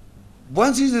prayer.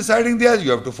 Once he is reciting the ayat,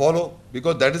 you have to follow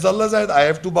because that is Allah's ayat. I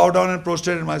have to bow down and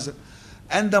prostrate myself.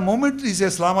 And the moment he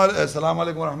says Assalamu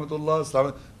alaikum wa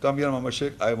rahmatullah, come here Mama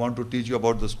Sheikh, I want to teach you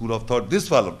about the school of thought.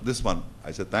 This one.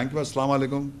 I said, thank you, Assalamu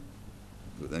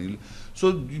alaikum.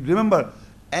 So remember,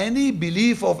 any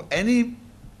belief of any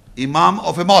Imam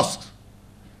of a mosque,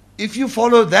 if you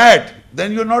follow that,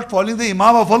 then you are not following the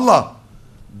Imam of Allah.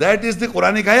 That is the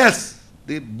Quranic ayahs.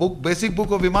 The basic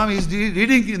book of Imam is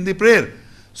reading in the prayer.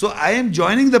 So I am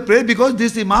joining the prayer because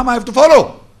this Imam I have to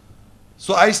follow.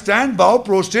 So I stand, bow,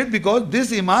 prostrate because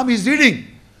this Imam is reading.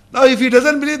 Now if he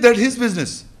doesn't believe, that's his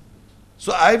business.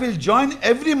 So I will join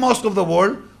every mosque of the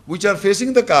world which are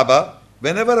facing the Kaaba.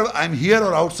 Whenever I'm here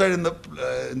or outside in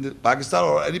the Pakistan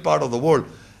or any part of the world,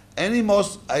 any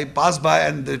mosque I pass by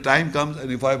and the time comes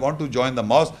and if I want to join the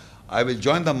mosque, I will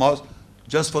join the mosque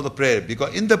just for the prayer.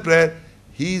 Because in the prayer,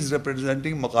 he is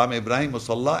representing Maqam Ibrahim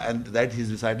Musalla and that he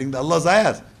is reciting the Allah's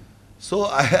ayahs. So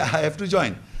I have to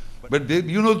join. But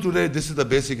you know today this is the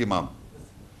basic Imam.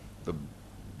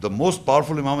 The most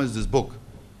powerful Imam is this book.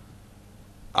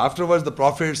 Afterwards the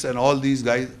prophets and all these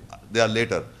guys, they are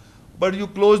later. But you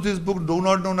close this book, do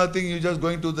not know nothing, you're just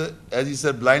going to as he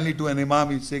said, blindly to an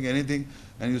Imam, he's saying anything,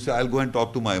 and you say, I'll go and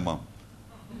talk to my Imam.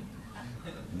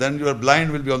 Then your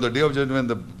blind will be on the day of judgment.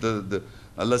 The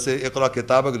Allah say, Iqra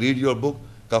kitabak, read your book,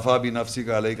 kafa bi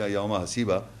nafsika alayka yawma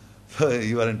hasiba.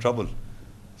 You are in trouble.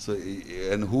 So,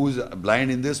 and who is blind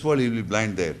in this world, he will be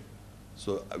blind there.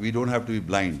 So we don't have to be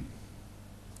blind.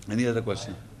 Any other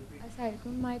question?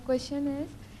 My question is,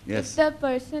 yes. If the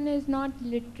person is not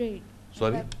literate,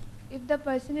 sorry? If the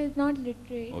person is not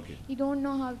literate, okay, he don't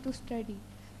know how to study.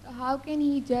 So how can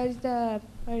he judge the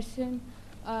person,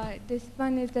 this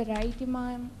one is the right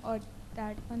Imam or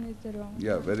that one is the wrong?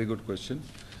 Yeah, very good question.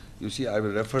 You see, I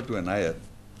will refer to an ayat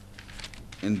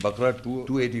in Baqarah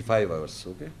 285 verse,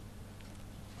 okay?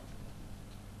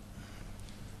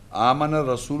 Amana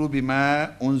Rasulu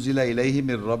bima unzila ilayhi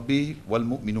min Rabbi wal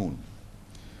mu'minun.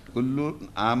 Kullu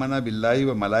amana billahi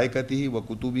wa malaikatihi wa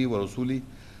kutubi wa rasuli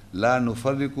la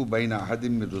nufarriqu bayna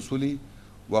ahadim min rusuli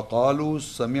wa qalu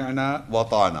sami'na wa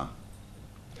ta'ana.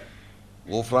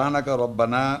 Ghufranaka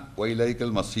Rabbana wa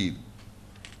ilaykal masir.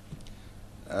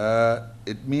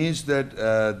 It means that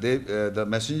the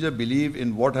messenger believe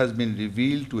in what has been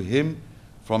revealed to him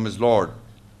from his Lord,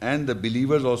 and the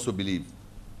believers also believe.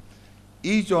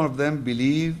 Each one of them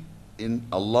believe in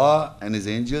Allah and His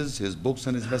angels, His books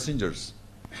and His messengers.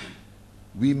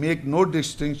 We make no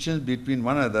distinctions between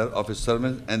one another of His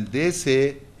servants, and they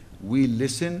say, we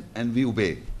listen and we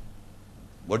obey.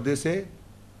 What they say?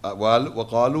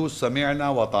 وَقَالُوا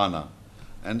سَمِعْنَا وَطَعْنَا.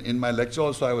 And in my lecture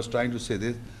also I was trying to say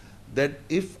this, that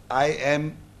if I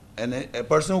am a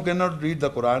person who cannot read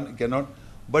the Quran, cannot,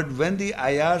 but when the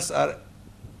ayahs are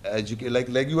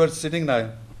educated, like you are sitting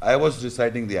now, I was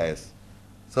reciting the ayahs.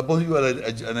 Suppose you are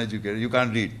uneducated, you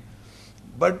can't read.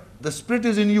 But the spirit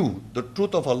is in you. The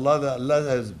truth of Allah, Allah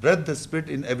has breathed the spirit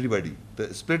in everybody.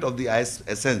 The spirit of the ayah's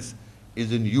essence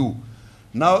is in you.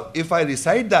 Now, if I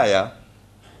recite the ayah,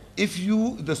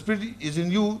 the spirit is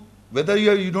in you, whether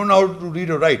you don't know how to read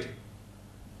or write,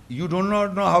 you do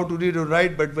not know how to read or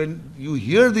write, but when you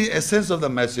hear the essence of the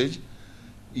message,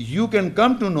 you can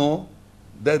come to know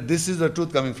that this is the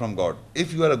truth coming from God,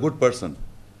 if you are a good person.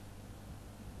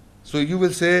 So you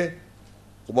will say,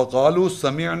 وَقَالُوا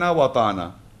سَمِعْنَا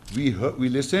وَطَعْنَا. We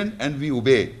listen and we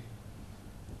obey.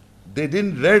 They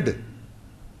didn't read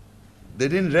They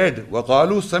didn't read.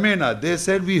 وَقَالُوا سَمِعْنَا. They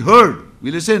said, we heard,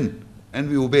 we listen, and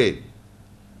we obey.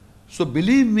 So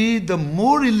believe me, the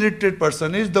more illiterate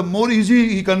person is, the more easy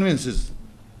he convinces.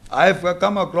 I have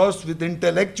come across with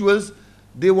intellectuals,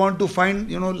 they want to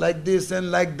find, like this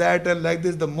and like that and like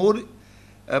this. The more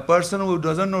a person who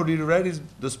doesn't know read or write,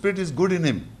 the spirit is good in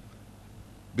him.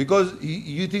 Because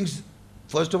he thinks,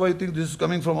 first of all, he thinks this is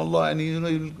coming from Allah, and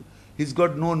he's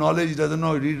got no knowledge, he doesn't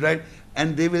know read, write,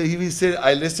 and he will say,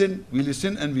 I listen, we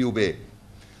listen, and we obey.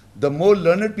 The more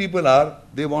learned people are,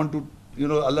 they want to,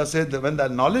 Allah said that when the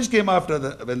knowledge came after,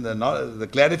 when the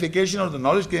clarification of the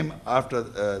knowledge came after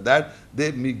that,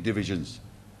 they make divisions.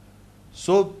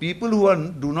 So people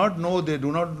who do not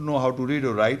know how to read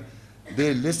or write,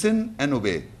 they listen and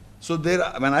obey. So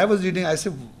when I was reading, I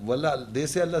said, Wallah, they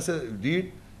say, Allah said,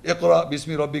 read, Iqra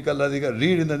bismi rabbika alladhi,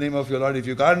 read in the name of your Lord. If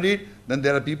you can't read, then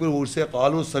there are people who say,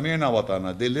 Qalu sami'na wa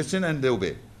ata'na. They listen and they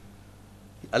obey.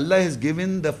 Allah has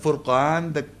given the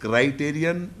Furqan, the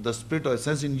criterion, the spirit or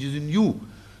essence in you.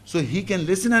 So he can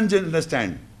listen and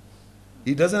understand.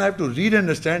 He doesn't have to read and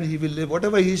understand. He will live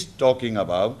whatever he's talking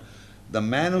about. The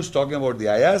man who's talking about the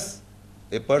ayahs,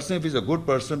 a person, if he's a good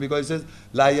person, because he says,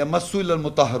 La yamassu illal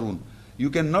mutahharun. You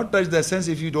cannot touch the essence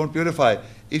if you don't purify.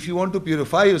 If you want to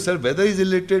purify yourself, whether he's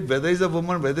illiterate, whether he's a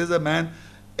woman, whether he's a man,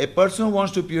 a person who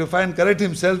wants to purify and correct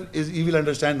himself, he will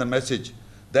understand the message.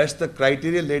 That's the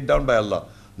criteria laid down by Allah.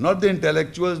 Not the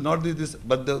intellectuals, not this,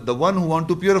 but the one who want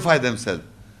to purify themselves.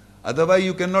 Otherwise,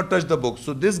 you cannot touch the book.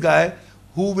 So this guy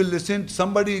who will listen,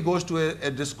 somebody goes to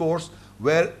a discourse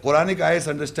where Quranic ayahs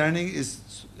understanding is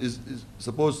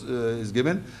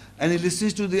given, and he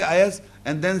listens to the ayahs,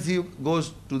 and then he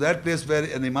goes to that place where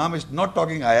an imam is not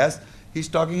talking ayahs, he's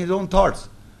talking his own thoughts.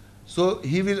 So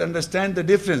he will understand the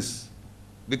difference,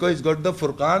 because he's got the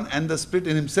Furqan and the spirit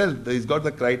in himself. He's got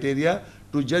the criteria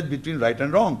to judge between right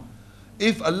and wrong.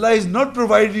 If Allah has not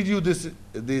provided you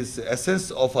this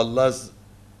essence of Allah's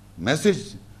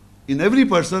message in every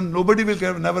person, nobody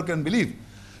never can believe.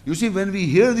 You see, when we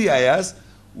hear the ayahs,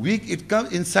 it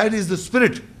comes inside is the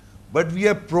spirit, but we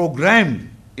are programmed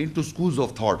into schools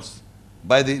of thoughts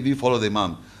we follow the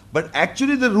imam. But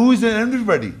actually the ruh is in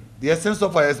everybody, the essence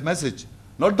of ayah's message,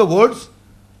 not the words,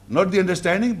 not the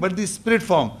understanding, but the spirit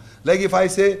form. Like if I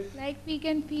say, like we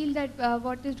can feel that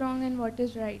what is wrong and what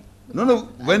is right. No,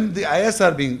 when the ayahs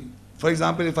are being, for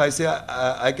example, if I say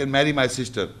I can marry my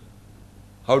sister,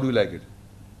 how do you like it?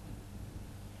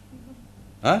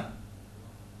 Huh?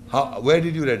 Where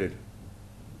did you read it?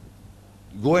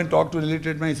 Go and talk to an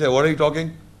illiterate man, say, what are you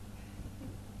talking?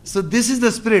 So this is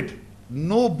the spirit.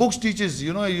 No books teaches,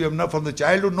 you have not, from the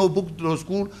childhood, no book, no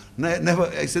school, never,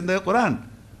 it's in the Quran.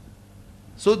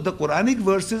 So the Quranic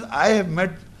verses, I have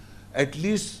met at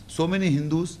least so many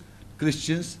Hindus,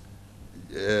 Christians,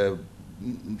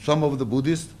 some of the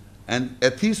Buddhists and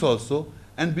atheists also,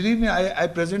 and believe me, I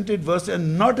presented verses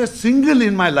and not a single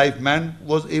in my life man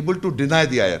was able to deny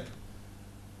the ayat.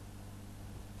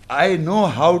 I know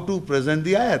how to present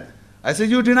the ayat. I said,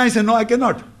 you deny? I said, no, I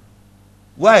cannot.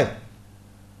 Why?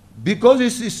 Because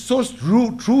it's so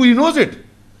true, he knows it.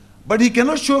 But he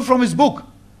cannot show from his book.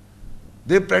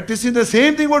 They're practicing the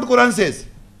same thing what Quran says.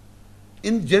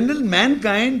 In general,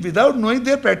 mankind, without knowing,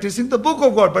 they're practicing the book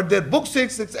of God, but their book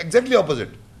says it's exactly opposite.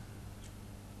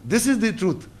 This is the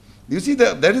truth. You see,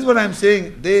 that is what I'm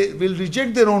saying. They will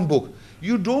reject their own book.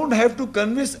 You don't have to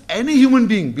convince any human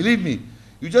being, believe me.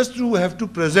 You just have to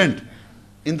present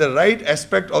in the right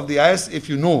aspect of the ayahs if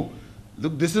you know.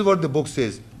 Look, this is what the book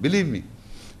says. Believe me.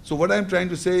 So what I'm trying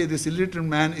to say, this illiterate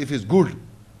man, if he's good,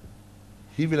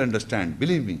 he will understand.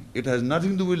 Believe me, it has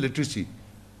nothing to do with literacy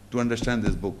to understand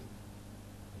this book.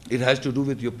 It has to do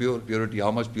with your purity,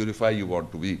 how much purified you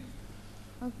want to be.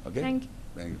 Okay? Thank you.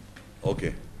 Thank you.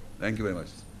 Okay. Thank you very much.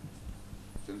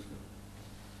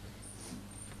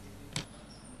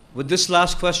 With this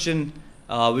last question,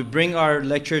 we bring our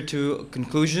lecture to a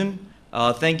conclusion.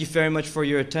 Thank you very much for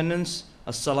your attendance.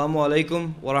 Assalamu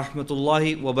alaikum wa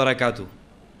rahmatullahi wa barakatuh.